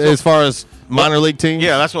one, as far as minor league teams.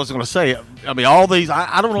 Yeah, that's what I was going to say. I mean, all these,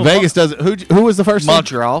 I don't know. Vegas doesn't. Who was the first team?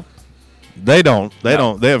 Montreal. They don't. They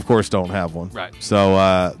don't. They, of course, don't have one. Right.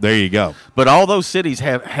 So there you go. But all those cities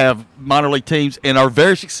have minor league teams and are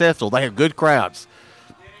very successful. They have good crowds.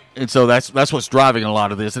 And so that's what's driving a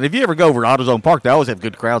lot of this. And if you ever go over to AutoZone Park, they always have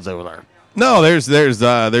good crowds over there. No,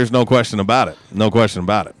 there's no question about it. No question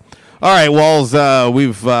about it. All right, Walls,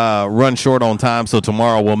 we've run short on time, so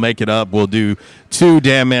tomorrow we'll make it up. We'll do 2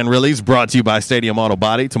 Damn Man Reallys brought to you by Stadium Auto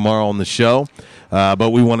Body tomorrow on the show.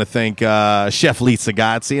 But we want to thank Chef Lee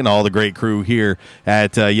Sagazzi and all the great crew here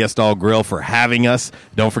at Yes Dog Grill for having us.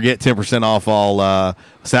 Don't forget 10% off all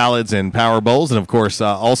salads and power bowls. And, of course,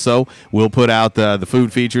 also we'll put out the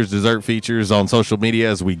food features, dessert features on social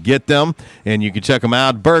media as we get them. And you can check them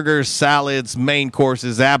out. Burgers, salads, main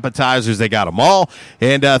courses, appetizers. They got them all.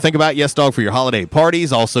 And think about Yes Dog for your holiday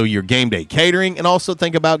parties, also your game day catering, and also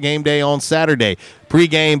think about game day on Saturday.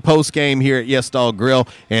 Pre-game, post-game here at Yes Dog Grill.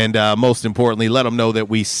 And most importantly, let them know that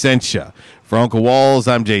we sent you. For Uncle Walls,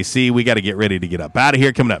 I'm JC. We got to get ready to get up out of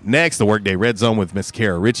here. Coming up next, the Workday Red Zone with Miss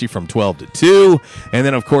Kara Ritchie from 12 to 2. And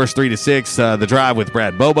then, of course, 3 to 6, The Drive with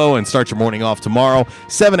Brad Bobo. And start your morning off tomorrow,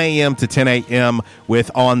 7 a.m. to 10 a.m.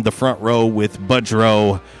 with On the Front Row with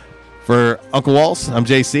Budrow. For Uncle Walls, I'm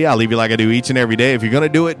JC. I'll leave you like I do each and every day. If you're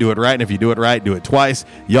going to do it right. And if you do it right, do it twice.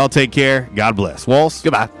 Y'all take care. God bless. Walls,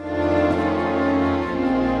 goodbye.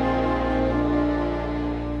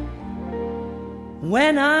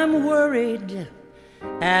 When I'm worried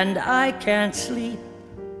and I can't sleep,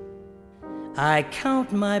 I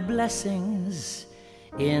count my blessings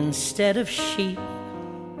instead of sheep,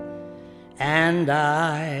 and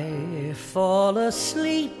I fall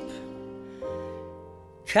asleep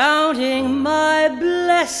counting my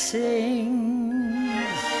blessings.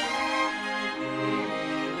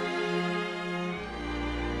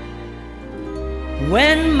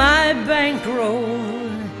 When my bankroll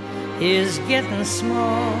is getting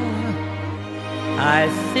small, I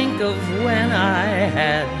think of when I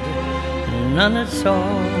had none at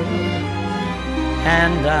all,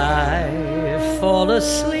 and I fall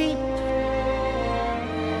asleep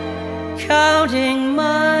counting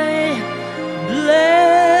my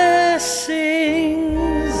blessings.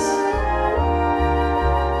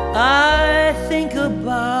 I think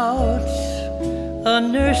about a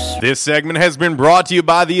nurse. This segment has been brought to you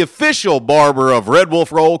by the official barber of Red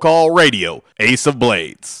Wolf Roll Call Radio, Ace of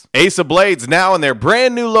Blades. Ace of Blades now in their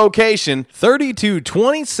brand new location,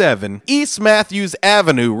 3227 East Matthews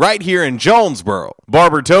Avenue, right here in Jonesboro.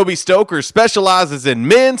 Barber Toby Stoker specializes in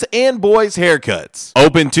men's and boys' haircuts.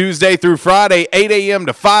 Open Tuesday through Friday, 8 a.m.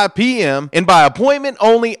 to 5 p.m. and by appointment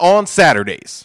only on Saturdays.